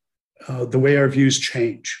at the way our views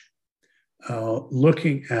change,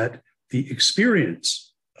 looking at the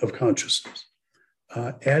experience of consciousness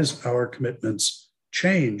as our commitments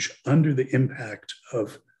change under the impact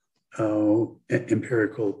of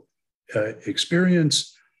empirical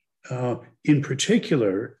experience, in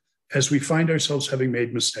particular, as we find ourselves having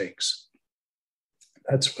made mistakes.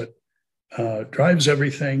 That's what drives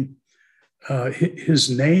everything. His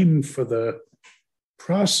name for the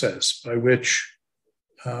process by which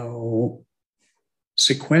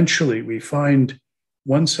sequentially we find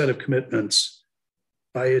one set of commitments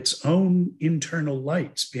by its own internal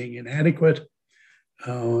lights being inadequate,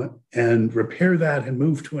 and repair that and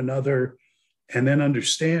move to another, and then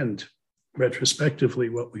understand retrospectively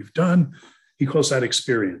what we've done. He calls that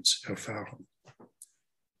experience, Erfahrung.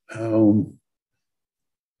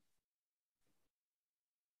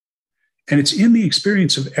 And it's in the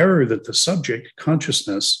experience of error that the subject,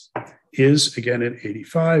 consciousness, is, again in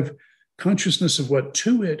 85, consciousness of what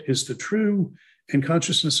to it is the true, and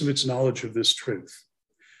consciousness of its knowledge of this truth.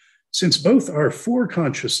 Since both are for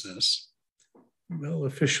consciousness, well,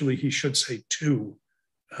 officially he should say to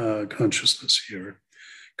consciousness here.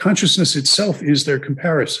 Consciousness itself is their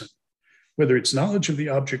comparison. Whether its knowledge of the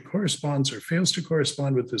object corresponds or fails to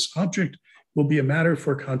correspond with this object will be a matter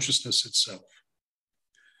for consciousness itself.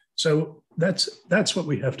 So that's what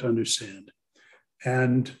we have to understand.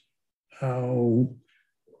 And I'm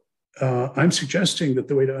suggesting that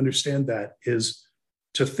the way to understand that is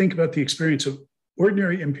to think about the experience of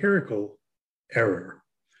ordinary empirical error,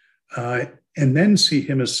 and then see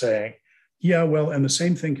him as saying, yeah, well, and the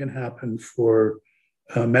same thing can happen for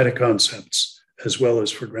meta concepts as well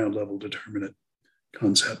as for ground level determinate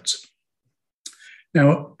concepts.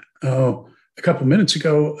 Now, a couple minutes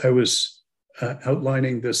ago, I was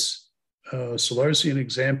outlining this Salarzian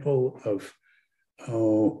example of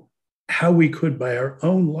how we could, by our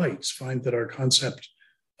own lights, find that our concept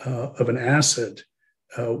of an acid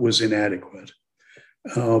was inadequate.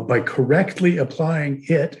 By correctly applying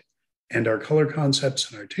it and our color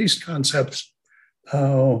concepts and our taste concepts,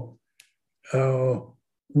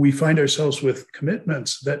 we find ourselves with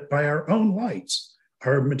commitments that by our own lights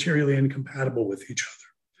are materially incompatible with each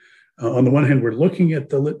other. On the one hand, we're looking at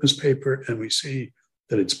the litmus paper and we see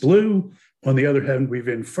that it's blue. On the other hand, we've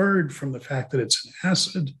inferred from the fact that it's an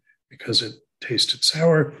acid because it tasted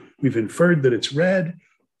sour, we've inferred that it's red,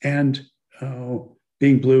 and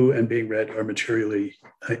being blue and being red are materially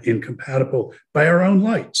incompatible by our own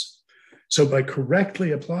lights. So by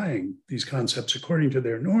correctly applying these concepts according to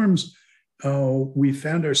their norms, we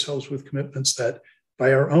found ourselves with commitments that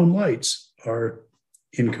by our own lights are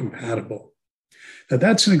incompatible. Now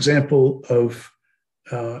that's an example of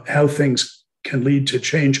how things can lead to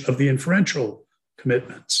change of the inferential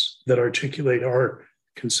commitments that articulate our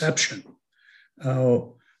conception.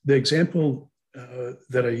 The example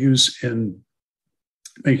that I use in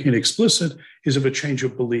making it explicit is of a change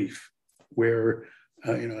of belief, where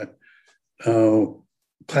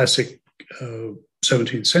classic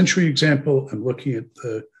 17th century example, I'm looking at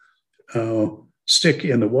the stick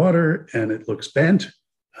in the water and it looks bent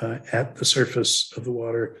at the surface of the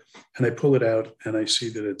water, and I pull it out and I see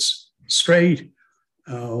that it's straight,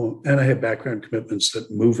 and I have background commitments that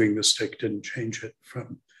moving the stick didn't change it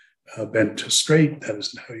from bent to straight. That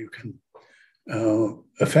isn't how you can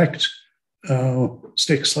affect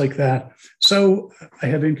sticks like that. So I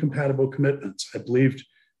have incompatible commitments. I believed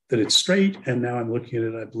that it's straight, and now I'm looking at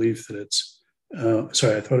it, I believe that it's, I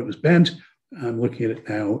thought it was bent. I'm looking at it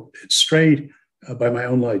now, it's straight. By my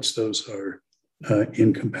own lights, those are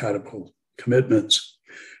incompatible commitments.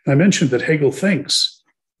 And I mentioned that Hegel thinks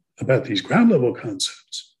about these ground level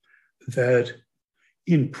concepts, that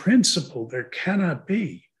in principle, there cannot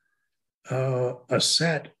be a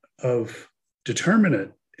set of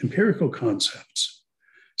determinate empirical concepts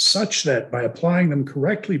such that by applying them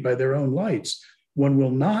correctly by their own lights, one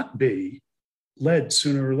will not be led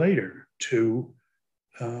sooner or later to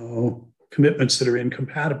commitments that are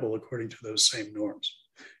incompatible according to those same norms.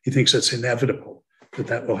 He thinks it's inevitable that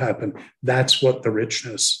that will happen. That's what the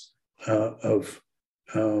richness of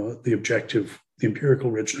the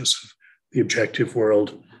empirical richness of the objective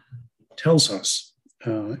world tells us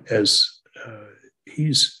as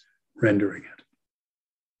he's rendering it.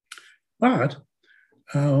 But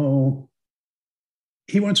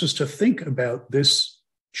he wants us to think about this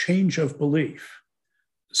change of belief.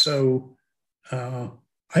 So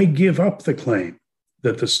I give up the claim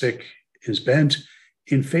that the stick is bent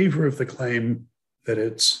in favor of the claim that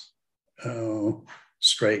it's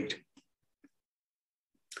straight.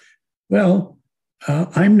 Well,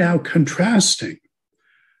 I'm now contrasting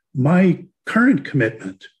my current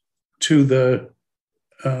commitment to the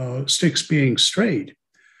sticks being straight,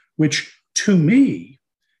 which to me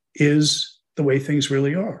is the way things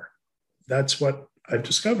really are. That's what I've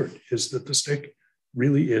discovered, is that the stick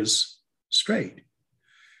really is straight.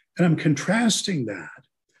 And I'm contrasting that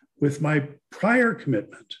with my prior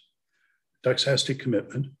commitment, doxastic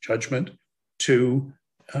commitment, judgment, to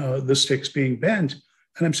the sticks being bent.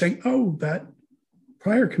 And I'm saying, oh, that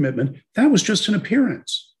prior commitment, that was just an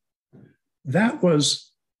appearance. That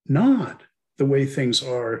was not the way things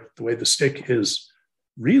are, the way the stick is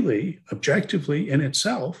really objectively in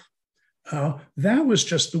itself. That was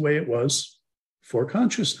just the way it was for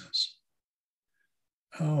consciousness.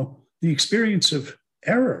 The experience of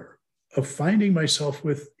error, of finding myself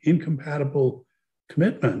with incompatible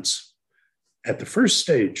commitments at the first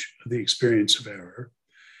stage of the experience of error,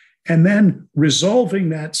 and then resolving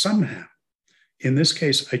that somehow. In this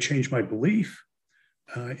case, I changed my belief.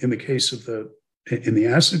 In the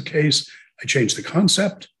acid case, I changed the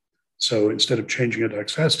concept. So instead of changing a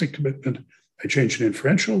doxastic commitment, I changed an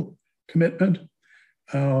inferential commitment.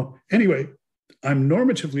 Anyway, I'm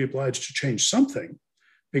normatively obliged to change something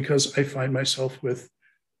because I find myself with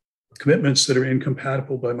commitments that are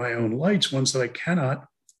incompatible by my own lights, ones that I cannot,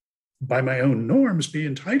 by my own norms, be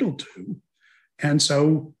entitled to. And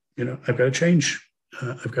so, I've got to change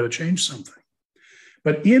something.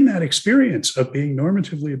 But in that experience of being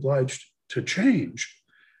normatively obliged to change,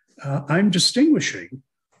 I'm distinguishing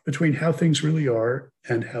between how things really are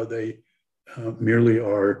and how they merely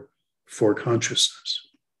are for consciousness.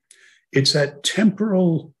 It's that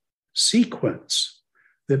temporal sequence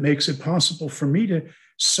that makes it possible for me to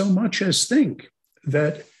so much as think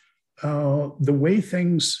that the way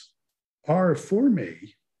things are for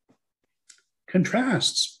me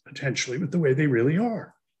contrasts potentially with the way they really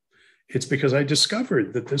are. It's because I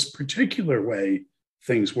discovered that this particular way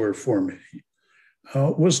things were for me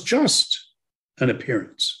was just an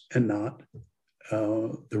appearance and not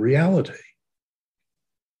the reality.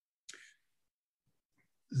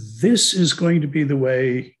 This is going to be the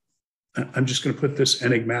way, I'm just going to put this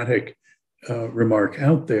enigmatic remark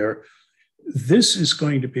out there. This is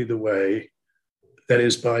going to be the way, that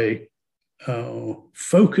is by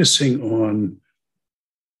focusing on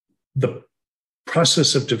the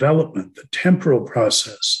process of development, the temporal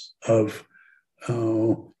process of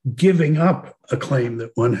giving up a claim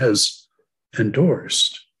that one has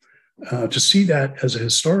endorsed, to see that as a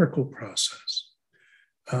historical process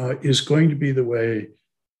is going to be the way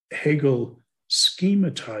Hegel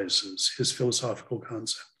schematizes his philosophical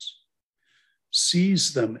concepts,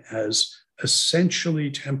 sees them as essentially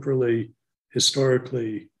temporally,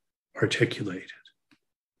 historically articulated.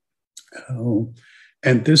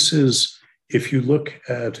 And this is, if you look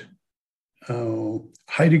at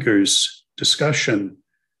Heidegger's discussion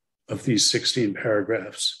of these 16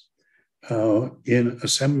 paragraphs in a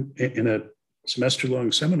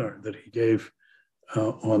semester-long seminar that he gave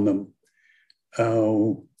on them,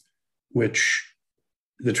 which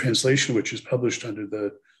the translation, which is published under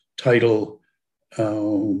the title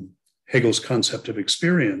Hegel's Concept of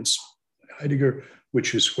Experience, Heidegger,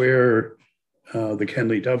 which is where the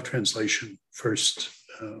Kenley Dove translation first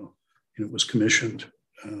was commissioned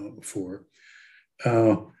for.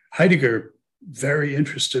 Heidegger, very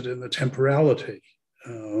interested in the temporality.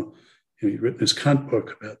 He'd written his Kant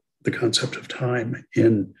book about the concept of time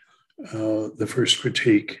in the first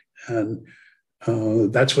critique. And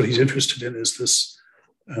that's what he's interested in, is this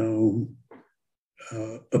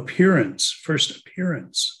first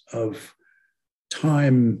appearance of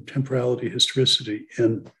time, temporality, historicity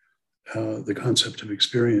in the concept of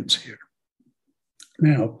experience here.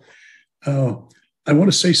 Now, I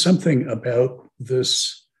want to say something about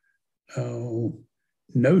this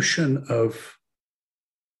notion of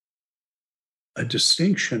a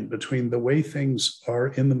distinction between the way things are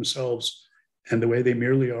in themselves and the way they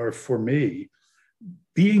merely are for me,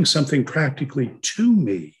 being something practically to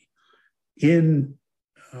me in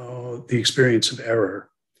the experience of error,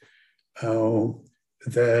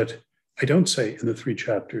 that I don't say in the 3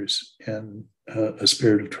 chapters in A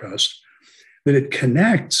Spirit of Trust, that it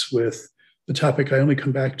connects with the topic I only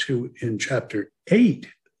come back to in chapter 8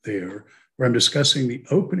 there, where I'm discussing the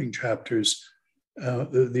opening chapters,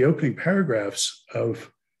 the opening paragraphs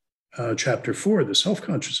of chapter 4, the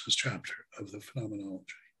self-consciousness chapter of the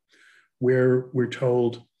Phenomenology, where we're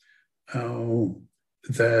told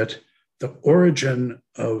that the origin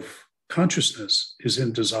of consciousness is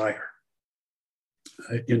in desire,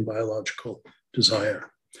 in biological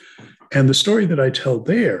desire. And the story that I tell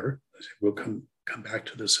there, we'll come back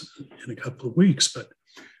to this in a couple of weeks, but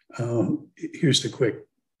here's the quick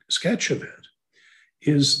sketch of it,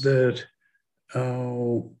 is that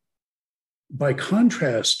by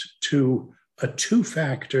contrast to a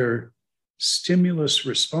 2-factor stimulus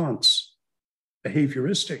response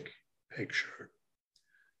behavioristic picture,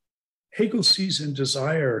 Hegel sees in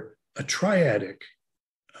desire a triadic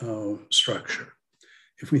structure.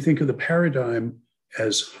 If we think of the paradigm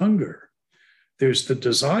as hunger, there's the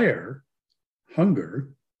desire, hunger,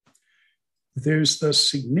 there's the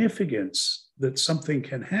significance that something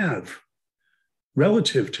can have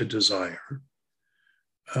relative to desire.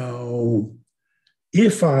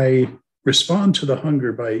 If I respond to the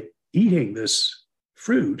hunger by eating this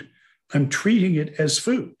fruit, I'm treating it as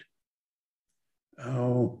food.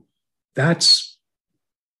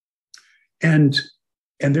 And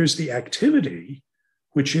there's the activity,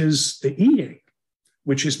 which is the eating,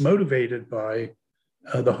 which is motivated by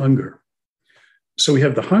the hunger. So we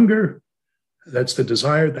have the hunger, that's the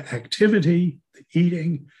desire, the activity, the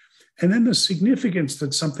eating, and then the significance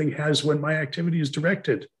that something has when my activity is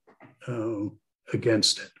directed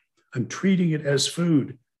against it. I'm treating it as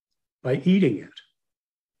food by eating it.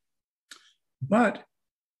 But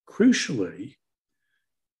crucially,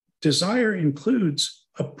 desire includes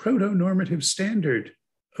a proto-normative standard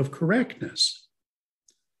of correctness.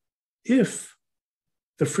 If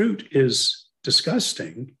the fruit is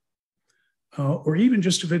disgusting, or even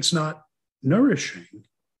just if it's not nourishing,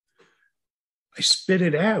 I spit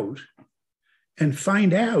it out and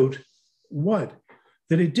find out what?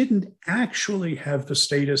 That it didn't actually have the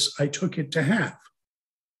status I took it to have.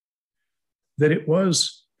 That it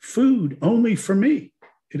was food only for me.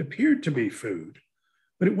 It appeared to be food,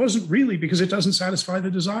 but it wasn't really, because it doesn't satisfy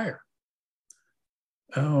the desire.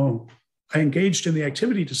 I engaged in the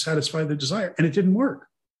activity to satisfy the desire, and it didn't work.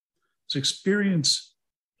 It's experience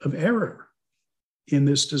of error in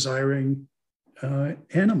this desiring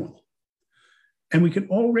animal. And we can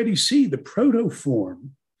already see the protoform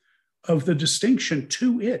of the distinction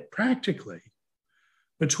to it practically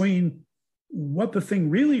between what the thing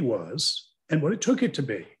really was and what it took it to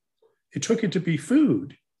be. It took it to be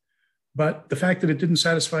food, but the fact that it didn't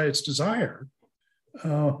satisfy its desire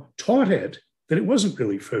taught it that it wasn't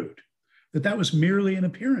really food, that was merely an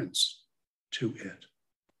appearance to it.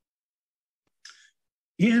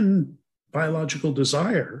 in biological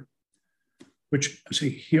desire, which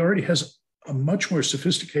he already has a much more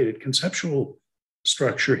sophisticated conceptual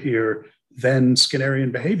structure here than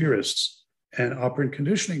Skinnerian behaviorists and operant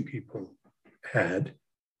conditioning people had.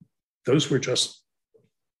 Those were just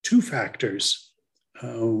two factors,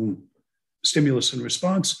 stimulus and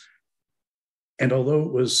response. And although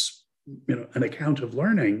it was, an account of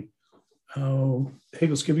learning,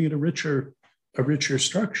 Hegel's giving it a richer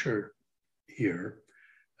structure here.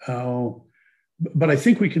 But I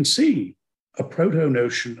think we can see a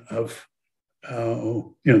proto-notion of,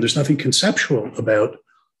 there's nothing conceptual about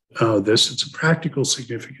this. It's a practical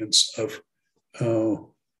significance of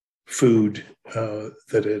food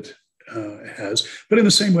that it has. But in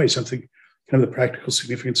the same way, something kind of the practical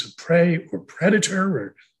significance of prey or predator,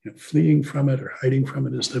 or fleeing from it or hiding from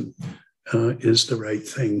it is the right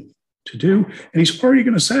thing to do. And he's already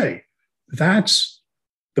going to say that's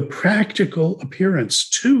the practical appearance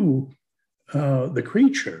to the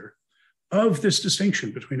creature of this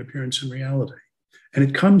distinction between appearance and reality. And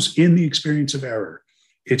it comes in the experience of error.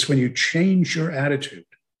 It's when you change your attitude.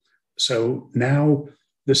 So now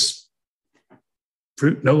this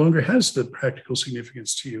fruit no longer has the practical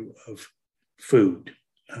significance to you of food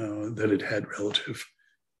that it had relative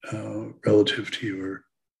to your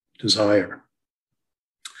desire.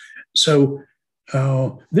 So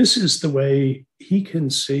this is the way he can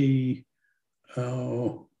see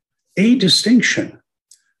a distinction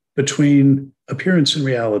between appearance and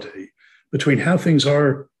reality, between how things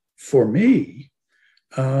are for me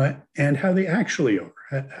and how they actually are,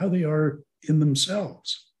 how they are in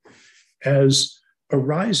themselves, as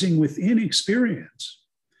arising within experience.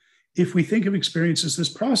 If we think of experience as this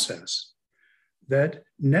process that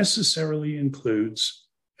necessarily includes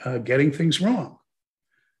getting things wrong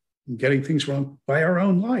by our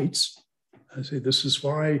own lights. I say this is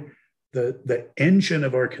why the engine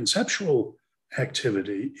of our conceptual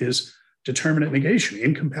activity is determinate negation,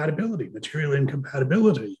 incompatibility, material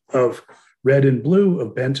incompatibility of red and blue,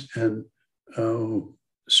 of bent and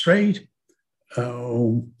straight,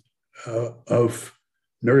 of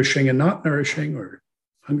nourishing and not nourishing, or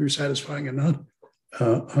hunger satisfying and not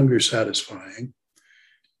hunger satisfying.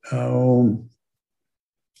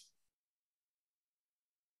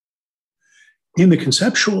 In the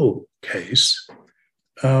conceptual case,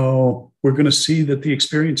 we're going to see that the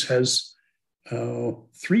experience has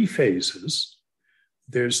three phases.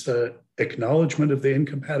 There's the acknowledgement of the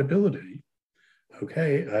incompatibility.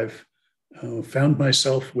 Okay, I've found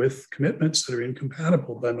myself with commitments that are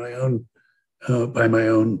incompatible by my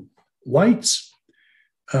own lights.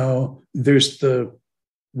 There's the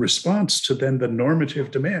response to then the normative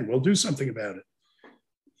demand. Well, do something about it.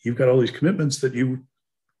 You've got all these commitments that you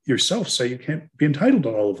yourself say you can't be entitled to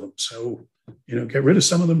all of them. So, get rid of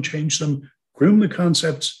some of them, change them, groom the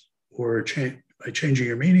concepts, or by changing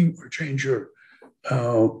your meaning, or change your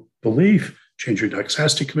belief, change your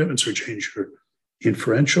doxastic commitments, or change your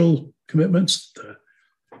inferential commitments, the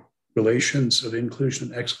relations of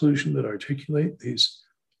inclusion and exclusion that articulate these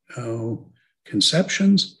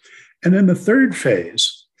conceptions. And then the third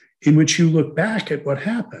phase, in which you look back at what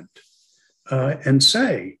happened and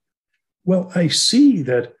say, well, I see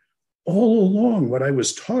that all along what I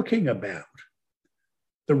was talking about,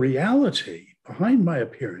 the reality behind my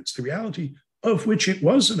appearance, the reality of which it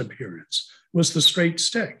was an appearance, was the straight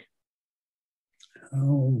stick.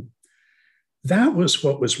 That was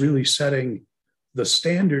what was really setting the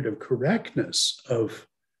standard of correctness of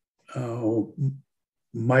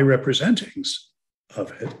my representings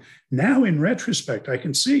of it. Now, in retrospect, I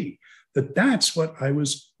can see that that's what I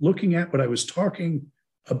was looking at, what I was talking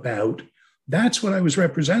about. That's what I was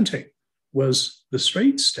representing, was the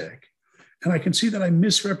straight stick. And I can see that I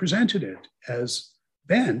misrepresented it as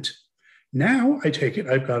bent. Now I take it,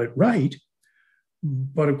 I've got it right.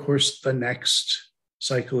 But of course, the next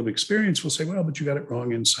cycle of experience will say, well, but you got it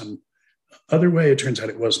wrong in some other way. It turns out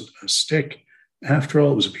it wasn't a stick. After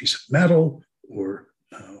all, it was a piece of metal or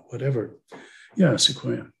whatever. Yeah,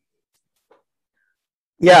 Sequoia.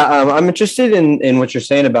 Yeah, I'm interested in what you're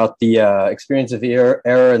saying about the experience of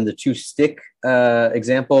error and the two stick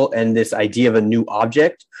example and this idea of a new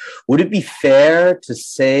object. Would it be fair to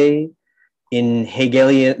say in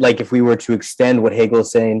Hegelian, like if we were to extend what Hegel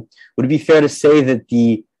is saying, would it be fair to say that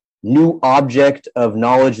the new object of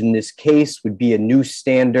knowledge in this case would be a new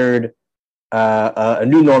standard, a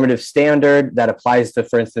new normative standard that applies to,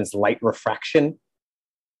 for instance, light refraction?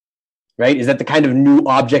 Right? Is that the kind of new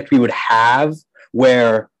object we would have,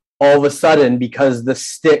 where all of a sudden, because the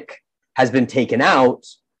stick has been taken out,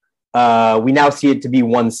 we now see it to be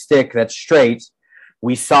one stick that's straight.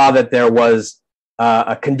 We saw that there was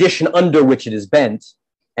a condition under which it is bent.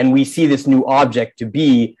 and we see this new object to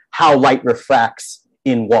be how light refracts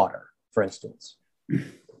in water, for instance.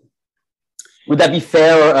 Would that be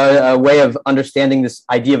fair, a way of understanding this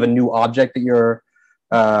idea of a new object that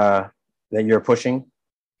you're pushing?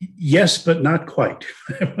 Yes, but not quite,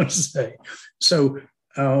 I must say. So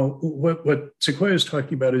what Sequoia is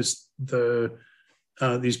talking about is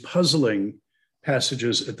these puzzling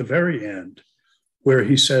passages at the very end, where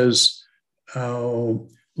he says,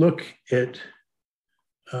 look at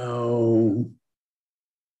in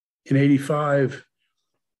 85,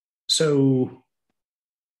 so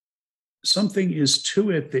something is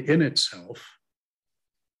to it the in itself,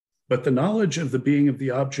 but the knowledge of the being of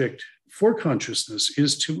the object for consciousness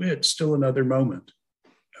is to it still another moment,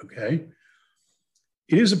 okay?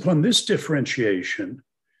 It is upon this differentiation,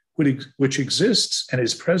 which exists and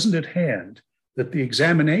is present at hand, that the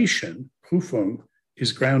examination, Prüfung,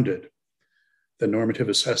 is grounded, the normative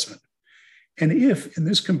assessment. And if, in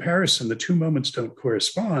this comparison, the two moments don't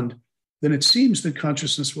correspond, then it seems that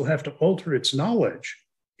consciousness will have to alter its knowledge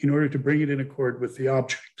in order to bring it in accord with the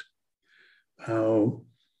object. The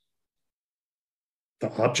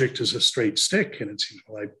object is a straight stick, and it seems,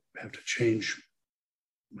 well, I have to change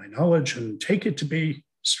my knowledge and take it to be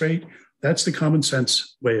straight. That's the common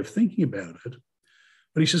sense way of thinking about it.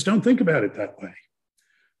 But he says, don't think about it that way.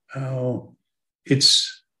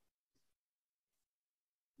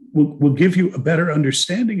 Will give you a better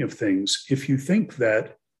understanding of things if you think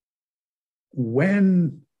that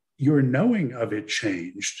when your knowing of it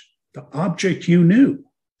changed, the object you knew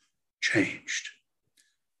changed.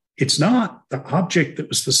 It's not the object that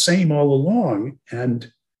was the same all along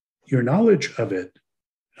and your knowledge of it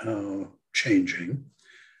changing.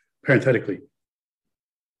 Parenthetically,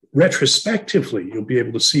 retrospectively, you'll be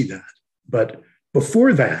able to see that. But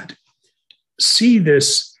before that, see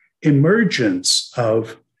this emergence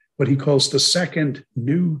of what he calls the second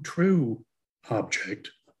new true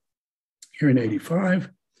object. Here in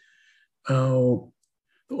 85, the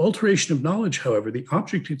alteration of knowledge, however, the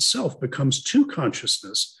object itself becomes to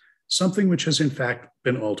consciousness something which has in fact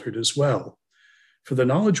been altered as well. For the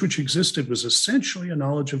knowledge which existed was essentially a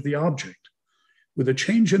knowledge of the object. With a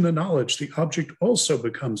change in the knowledge, the object also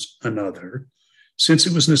becomes another, since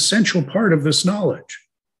it was an essential part of this knowledge.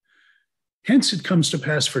 Hence, it comes to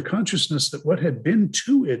pass for consciousness that what had been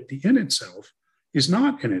to it, the in itself, is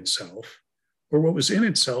not in itself, or what was in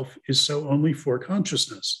itself is so only for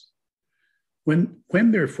consciousness. When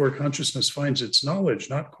therefore consciousness finds its knowledge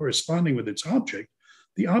not corresponding with its object,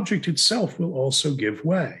 the object itself will also give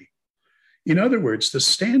way. In other words, the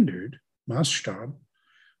standard, Maßstab,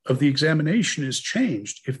 of the examination is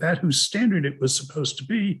changed if that whose standard it was supposed to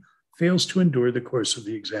be fails to endure the course of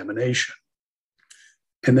the examination.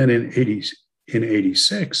 And then in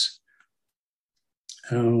 86,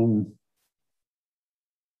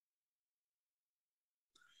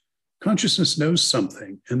 consciousness knows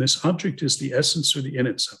something, and this object is the essence or the in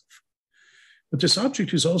itself. But this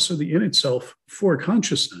object is also the in itself for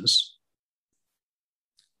consciousness.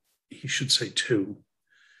 He should say too.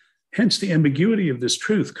 Hence, the ambiguity of this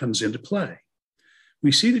truth comes into play.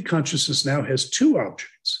 We see that consciousness now has two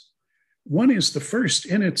objects. One is the first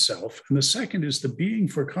in itself, and the second is the being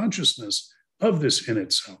for consciousness of this in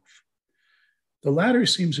itself. The latter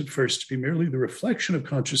seems at first to be merely the reflection of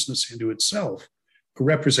consciousness into itself, a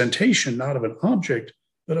representation not of an object,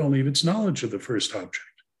 but only of its knowledge of the first object.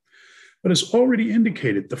 But as already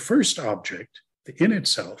indicated, the first object, the in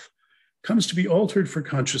itself, comes to be altered for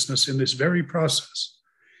consciousness in this very process.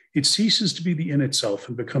 It ceases to be the in itself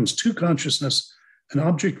and becomes to consciousness an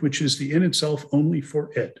object which is the in itself only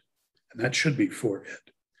for it. And that should be for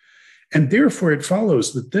it. And therefore it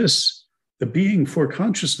follows that this, the being for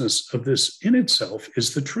consciousness of this in itself,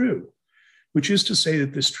 is the true, which is to say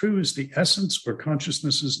that this true is the essence or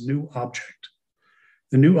consciousness's new object.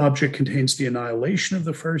 The new object contains the annihilation of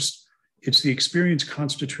the first. It's the experience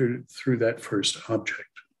constituted through that first object.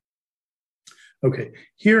 Okay,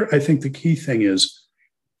 here I think the key thing is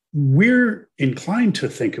we're inclined to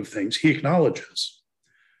think of things. He acknowledges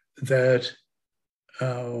that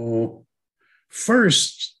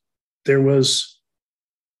first there was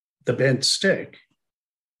the bent stick.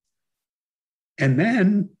 And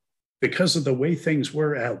then, because of the way things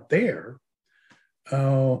were out there,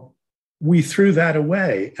 we threw that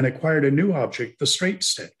away and acquired a new object, the straight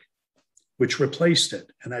stick, which replaced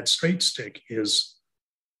it. And that straight stick is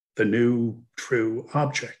the new true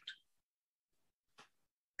object.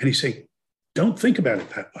 And he's saying, don't think about it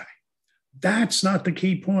that way. That's not the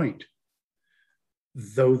key point.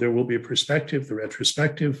 Though there will be a perspective, the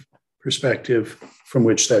retrospective perspective from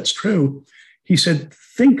which that's true, he said,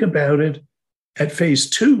 think about it at phase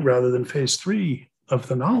 2 rather than phase 3 of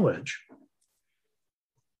the knowledge,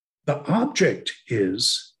 the object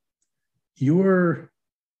is the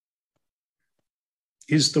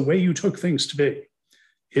way you took things to be,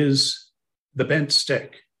 is the bent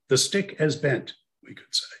stick, the stick as bent, we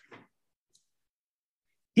could say.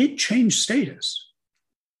 It changed status,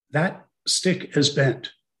 that stick as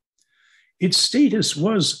bent. Its status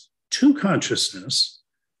was to consciousness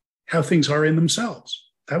how things are in themselves.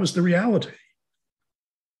 That was the reality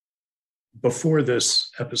before this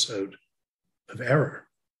episode of error.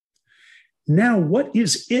 Now, what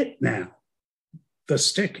is it now? The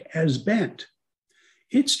stick as bent.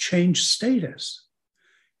 It's changed status.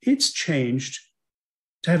 It's changed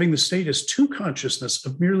to having the status to consciousness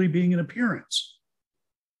of merely being an appearance.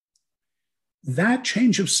 That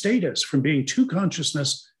change of status from being to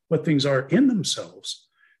consciousness what things are in themselves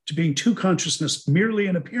to being to consciousness merely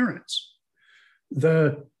an appearance.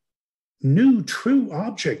 The new true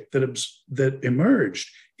object that emerged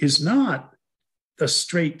is not the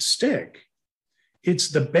straight stick. It's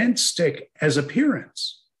the bent stick as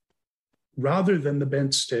appearance rather than the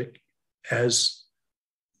bent stick as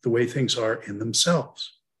the way things are in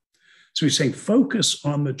themselves. So he's saying focus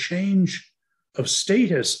on the change of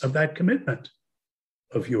status of that commitment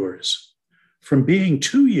of yours from being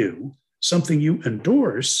to you something you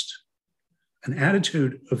endorsed, an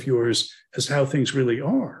attitude of yours as how things really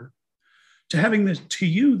are, to having this, to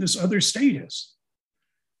you, this other status.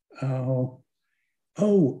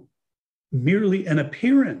 Merely an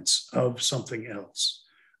appearance of something else.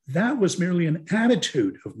 That was merely an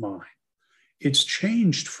attitude of mine. It's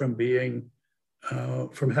changed from being,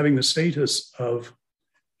 from having the status of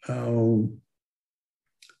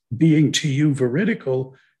being to you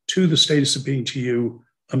veridical to the status of being to you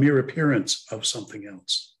a mere appearance of something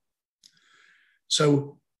else.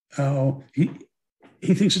 So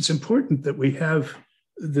he thinks it's important that we have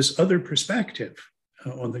this other perspective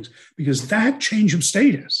on things, because that change of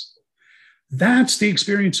status, that's the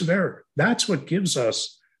experience of error. That's what gives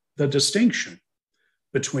us the distinction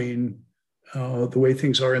between the way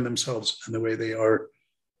things are in themselves and the way they are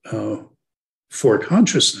for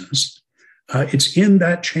consciousness. It's in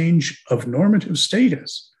that change of normative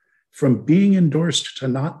status from being endorsed to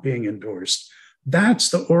not being endorsed. That's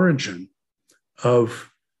the origin of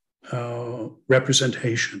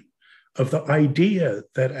representation, of the idea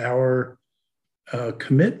that our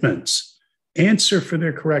commitments answer for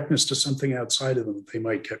their correctness to something outside of them that they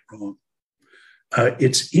might get wrong.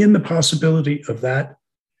 It's in the possibility of that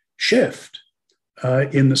shift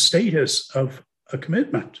in the status of a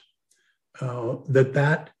commitment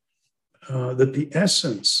that the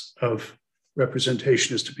essence of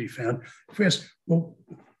representation is to be found. If we ask, well,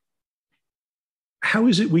 how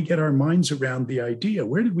is it we get our minds around the idea?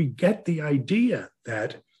 Where did we get the idea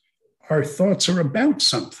that our thoughts are about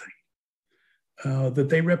something, that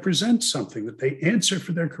they represent something, that they answer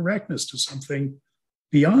for their correctness to something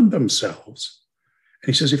beyond themselves?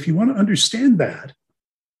 And he says, if you want to understand that,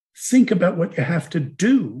 think about what you have to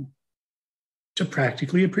do to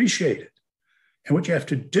practically appreciate it. And what you have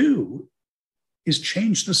to do is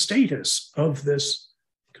change the status of this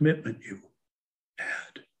commitment you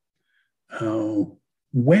had.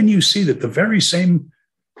 When you see that the very same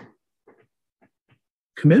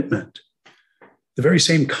commitment, the very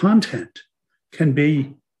same content can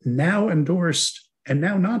be now endorsed and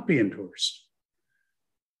now not be endorsed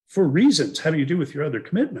for reasons having to do with your other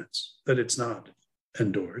commitments that it's not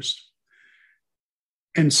endorsed,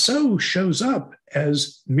 and so shows up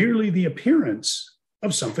as merely the appearance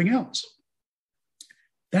of something else.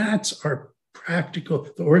 That's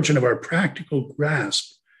the origin of our practical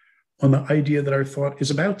grasp on the idea that our thought is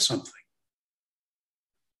about something.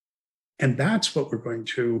 And that's what we're going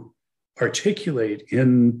to articulate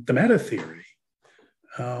in the meta theory.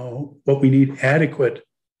 What we need adequate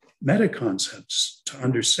meta concepts to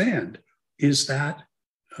understand is that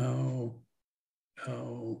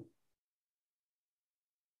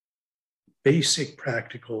basic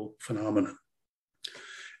practical phenomenon.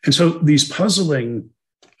 And so these puzzling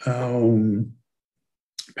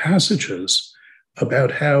passages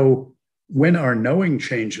about how when our knowing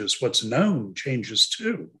changes, what's known changes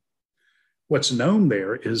too. What's known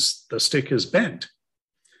there is the stick is bent,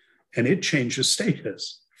 and it changes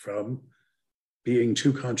status from being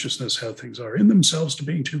to consciousness how things are in themselves to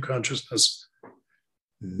being to consciousness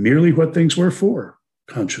merely what things were for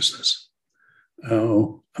consciousness. A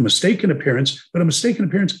mistaken appearance, but a mistaken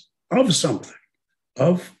appearance of something,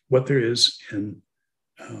 of what there is in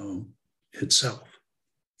itself.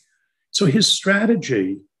 So his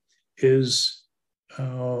strategy is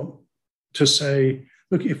to say,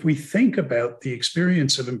 look, if we think about the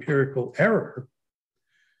experience of empirical error,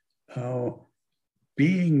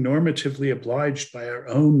 being normatively obliged by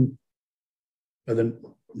by the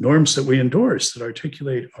norms that we endorse, that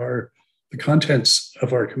articulate the contents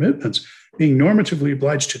of our commitments, being normatively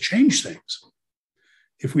obliged to change things.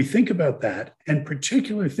 If we think about that, and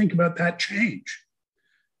particularly think about that change,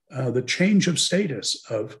 the change of status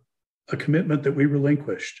of a commitment that we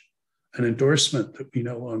relinquished, an endorsement that we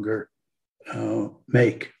no longer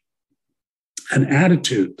make, an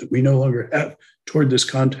attitude that we no longer have toward this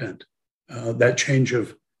content, that change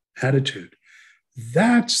of attitude.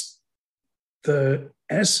 That's the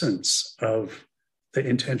essence of the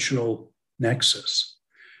intentional nexus.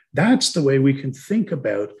 That's the way we can think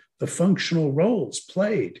about the functional roles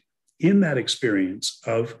played in that experience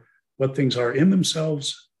of what things are in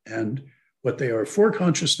themselves and what they are for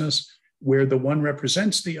consciousness, where the one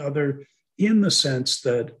represents the other in the sense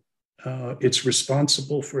that it's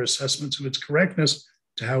responsible for assessments of its correctness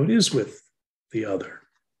to how it is with the other.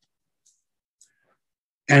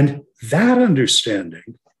 And that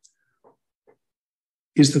understanding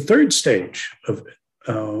is the third stage of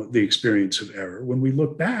the experience of error, when we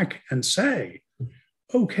look back and say,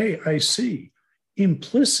 okay, I see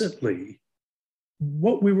implicitly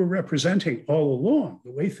what we were representing all along,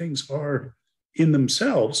 the way things are in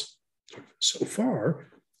themselves so far,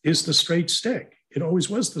 is the straight stick. It always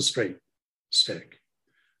was the straight stick.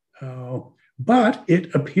 But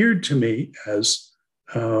it appeared to me as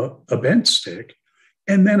a bent stick.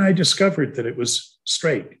 And then I discovered that it was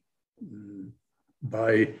straight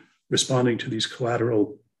by responding to these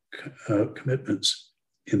collateral commitments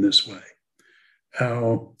in this way.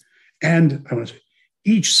 And I want to say,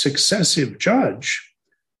 each successive judge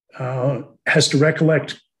has to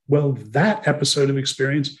recollect, well, that episode of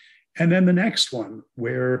experience, and then the next one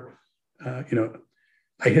where,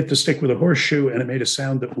 I hit the stick with a horseshoe and it made a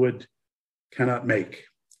sound that wood cannot make.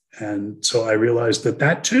 And so I realized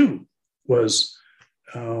that too was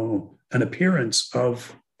an appearance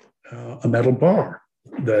of a metal bar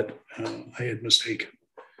that I had mistaken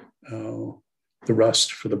the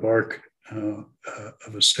rust for the bark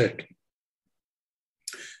of a stick.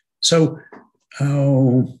 So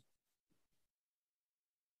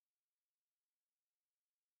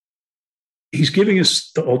he's giving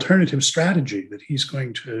us the alternative strategy that he's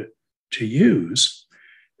going to use.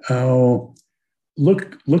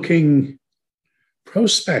 Looking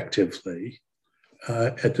prospectively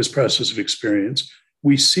at this process of experience,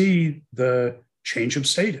 we see the change of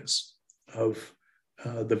status of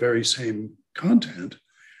the very same content.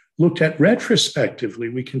 Looked at retrospectively,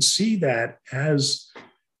 we can see that as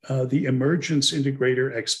the emergence into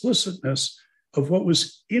greater explicitness of what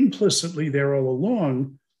was implicitly there all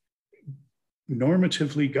along,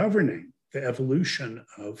 normatively governing the evolution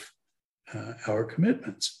of our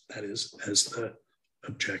commitments. That is, as the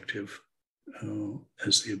objective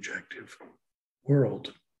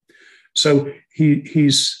world. So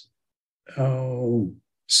he's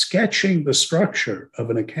sketching the structure of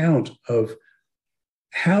an account of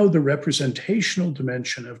how the representational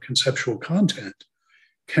dimension of conceptual content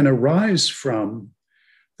can arise from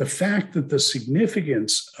the fact that the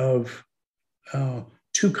significance of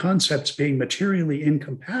two concepts being materially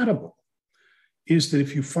incompatible is that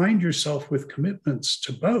if you find yourself with commitments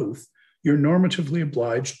to both, you're normatively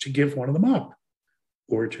obliged to give one of them up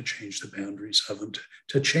or to change the boundaries of them,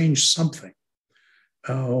 to change something.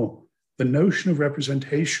 The notion of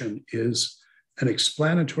representation is an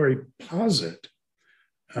explanatory posit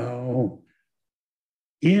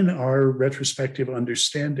in our retrospective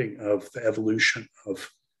understanding of the evolution of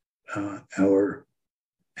our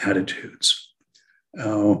attitudes.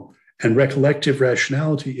 And recollective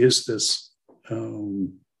rationality is this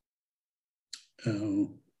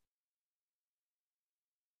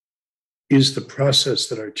is the process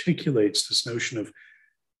that articulates this notion of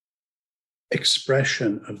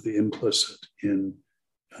expression of the implicit in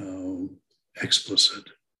explicit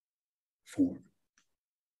form.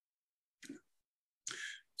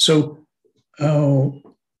 So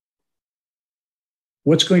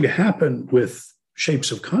what's going to happen with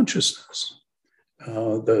shapes of consciousness?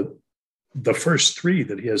 The first three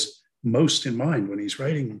that he has most in mind when he's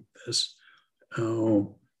writing this,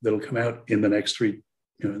 that'll come out in the next three,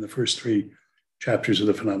 in the first three chapters of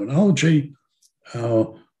the Phenomenology,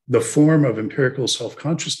 the form of empirical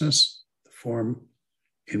self-consciousness, the form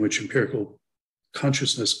in which empirical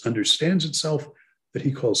consciousness understands itself, that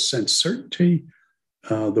he calls sense certainty,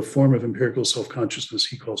 the form of empirical self-consciousness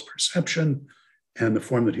he calls perception, and the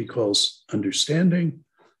form that he calls understanding.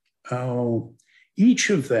 Each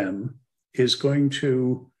of them is going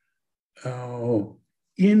to,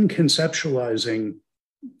 in conceptualizing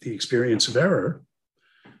the experience of error,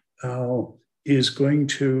 is going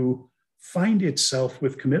to find itself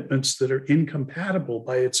with commitments that are incompatible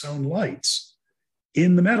by its own lights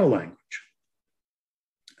in the meta language,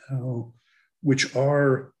 which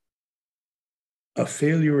are a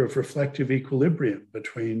failure of reflective equilibrium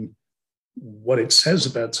between what it says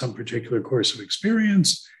about some particular course of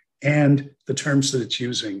experience and the terms that it's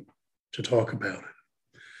using to talk about it.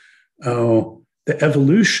 The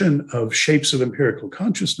evolution of shapes of empirical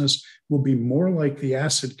consciousness will be more like the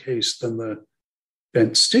acid case than the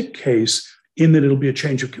bent stick case, in that it'll be a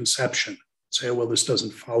change of conception. Say, oh, well, this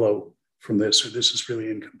doesn't follow from this, or this is really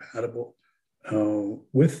incompatible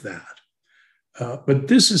with that. But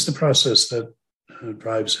this is the process that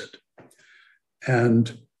drives it.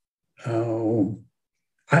 And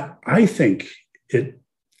I think it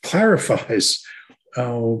clarifies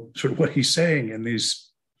sort of what he's saying in these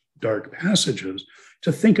dark passages,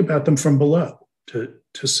 to think about them from below,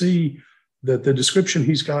 to see that the description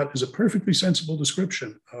he's got is a perfectly sensible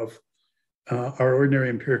description of our ordinary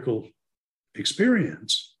empirical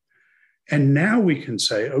experience. And now we can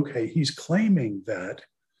say, okay, he's claiming that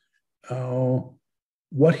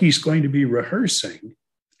what he's going to be rehearsing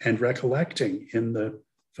and recollecting in the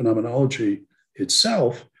phenomenology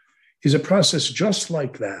itself is a process just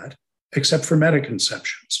like that, except for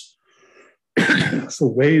metaconceptions, for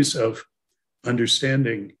ways of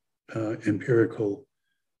understanding empirical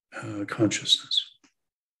consciousness.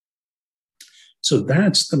 So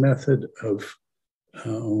that's the method of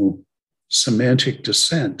semantic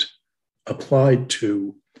descent applied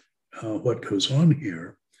to what goes on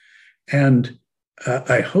here. And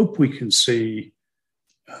I hope we can see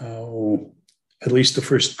at least the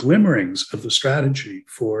first glimmerings of the strategy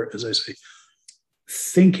for, as I say,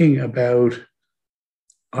 thinking about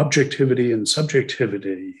objectivity and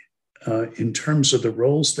subjectivity in terms of the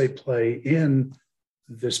roles they play in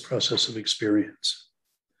this process of experience,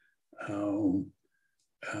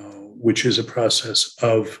 which is a process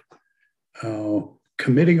of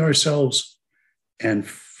committing ourselves and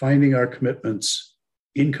finding our commitments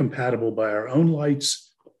incompatible by our own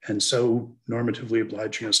lights, and so normatively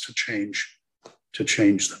obliging us to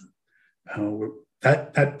change them.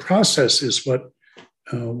 That process is what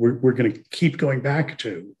we're going to keep going back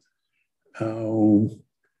to.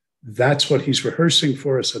 That's what he's rehearsing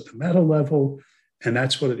for us at the meta level. And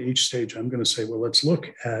that's what at each stage I'm going to say, well, let's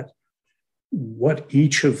look at what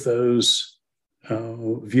each of those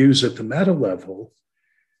views at the meta level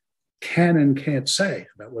can and can't say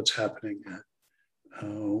about what's happening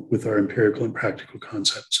with our empirical and practical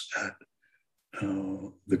concepts at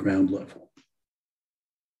the ground level.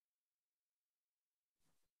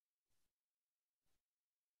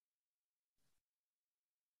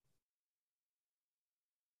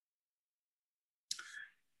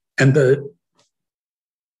 And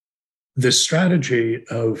the strategy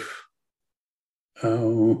of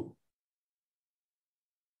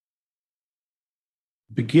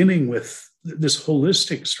beginning with this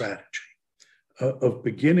holistic strategy of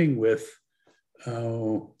beginning with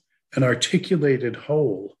an articulated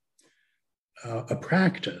whole, a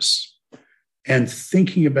practice, and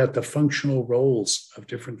thinking about the functional roles of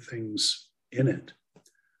different things in it,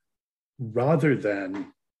 rather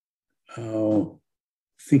than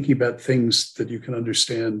thinking about things that you can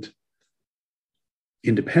understand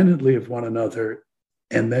independently of one another,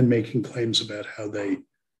 and then making claims about how they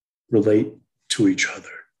relate to each other.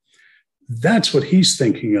 That's what he's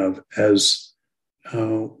thinking of as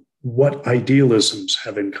what idealisms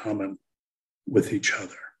have in common with each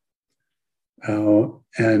other.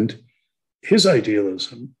 And his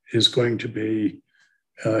idealism is going to be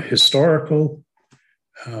historical,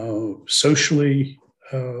 socially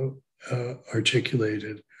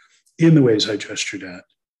articulated in the ways I gestured at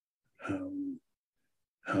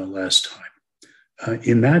last time.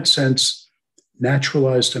 In that sense,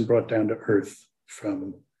 naturalized and brought down to earth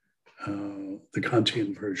from the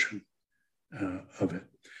Kantian version of it.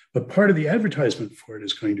 But part of the advertisement for it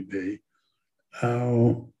is going to be,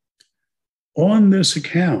 on this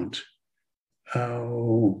account,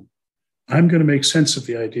 I'm going to make sense of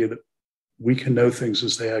the idea that we can know things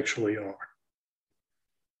as they actually are.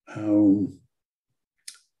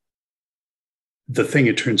 The thing,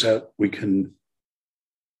 it turns out, we can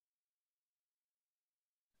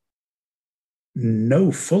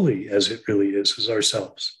know fully as it really is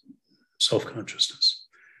ourselves, self-consciousness,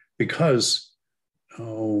 because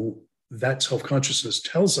that self-consciousness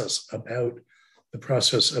tells us about the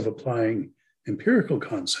process of applying empirical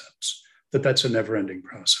concepts, that's a never-ending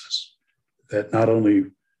process, that not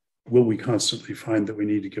only will we constantly find that we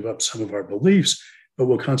need to give up some of our beliefs, but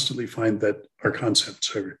we'll constantly find that our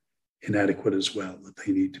concepts are inadequate as well, that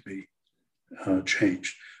they need to be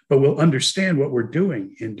changed. But we'll understand what we're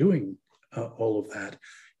doing in doing all of that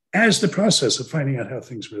as the process of finding out how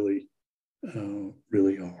things really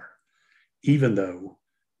are, even though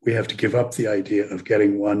we have to give up the idea of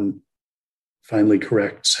getting one finally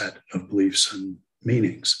correct set of beliefs and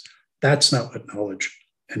meanings. That's not what knowledge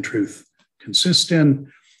and truth consist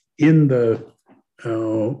in. In the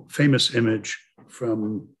famous image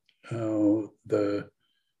from the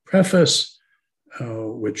preface,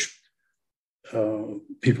 which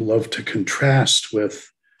people love to contrast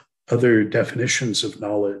with other definitions of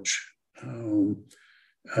knowledge,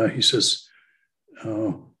 he says,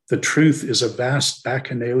 the truth is a vast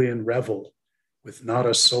bacchanalian revel with not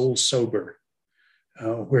a soul sober,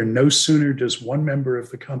 where no sooner does one member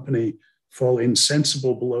of the company fall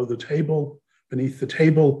insensible beneath the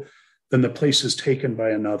table, than the place is taken by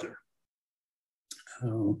another.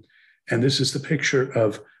 And this is the picture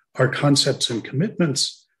of our concepts and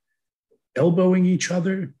commitments elbowing each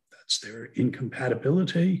other. That's their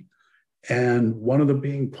incompatibility. And one of them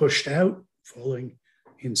being pushed out, falling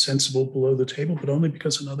insensible below the table, but only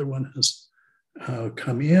because another one has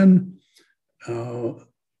come in.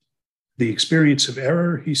 The experience of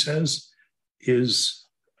error, he says, is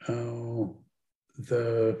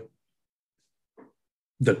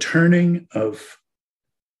the turning of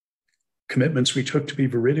commitments we took to be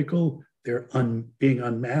veridical. They're being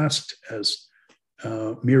unmasked as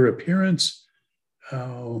mere appearance,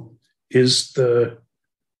 is the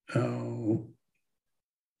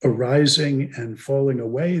arising and falling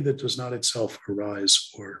away that does not itself arise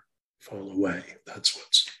or fall away. That's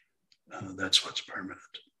what's permanent.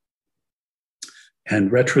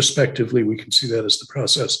 And retrospectively, we can see that as the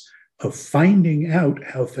process of finding out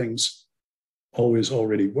how things always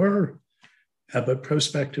already were, but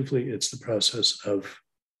prospectively, it's the process of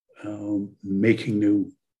making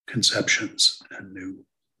new conceptions and new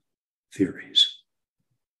theories.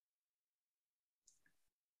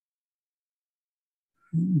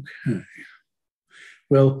 Okay.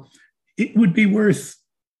 Well, it would be worth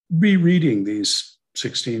rereading these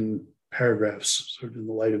 16 paragraphs, sort of in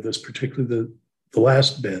the light of this, particularly the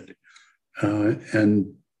last bit,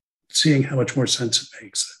 and seeing how much more sense it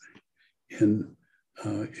makes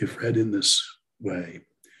if read in this way.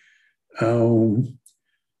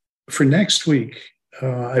 For next week,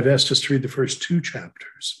 I've asked us to read the first two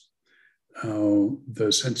chapters,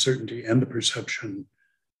 the sense certainty and the perception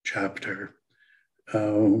chapter.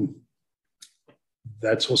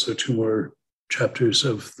 That's also two more chapters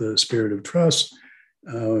of the Spirit of Trust.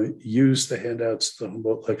 Use the handouts, the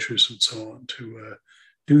Humboldt lectures, and so on to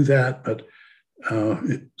do that. But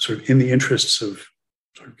sort of in the interests of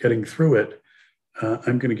sort of getting through it,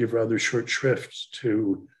 I'm going to give rather short shrift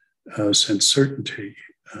to sense certainty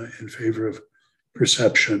in favor of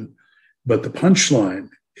perception. But the punchline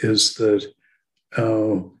is that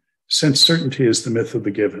sense certainty is the myth of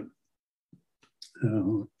the given.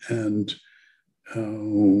 And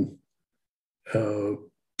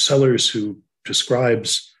Sellers, who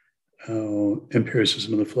describes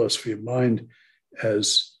empiricism and the philosophy of mind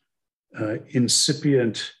as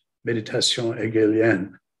incipient méditation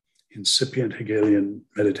hegelienne, incipient Hegelian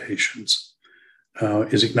meditations,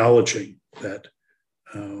 is acknowledging that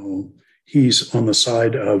he's on the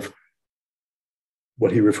side of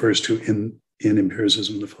what he refers to in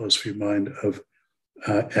empiricism and the philosophy of mind of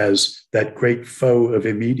as that great foe of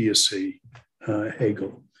immediacy,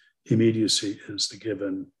 Hegel. Immediacy is the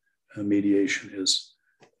given, mediation is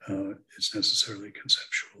necessarily a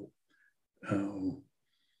conceptual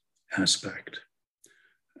aspect.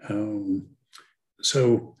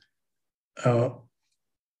 So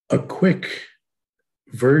a quick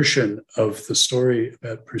version of the story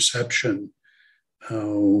about perception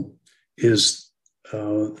is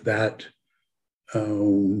that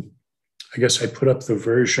I guess I put up the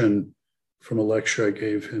version from a lecture I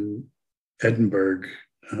gave in Edinburgh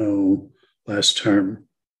last term,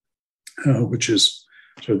 which is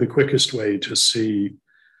sort of the quickest way to see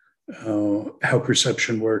how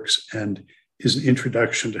perception works and is an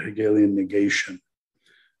introduction to Hegelian negation.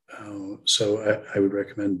 So I would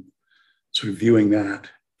recommend sort of viewing that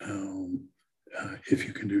if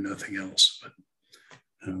you can do nothing else. But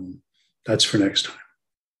that's for next time.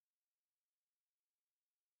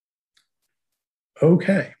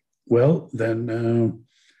 Okay, well, then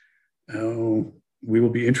we will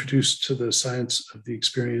be introduced to the science of the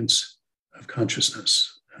experience of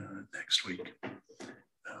consciousness next week.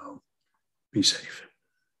 Be safe.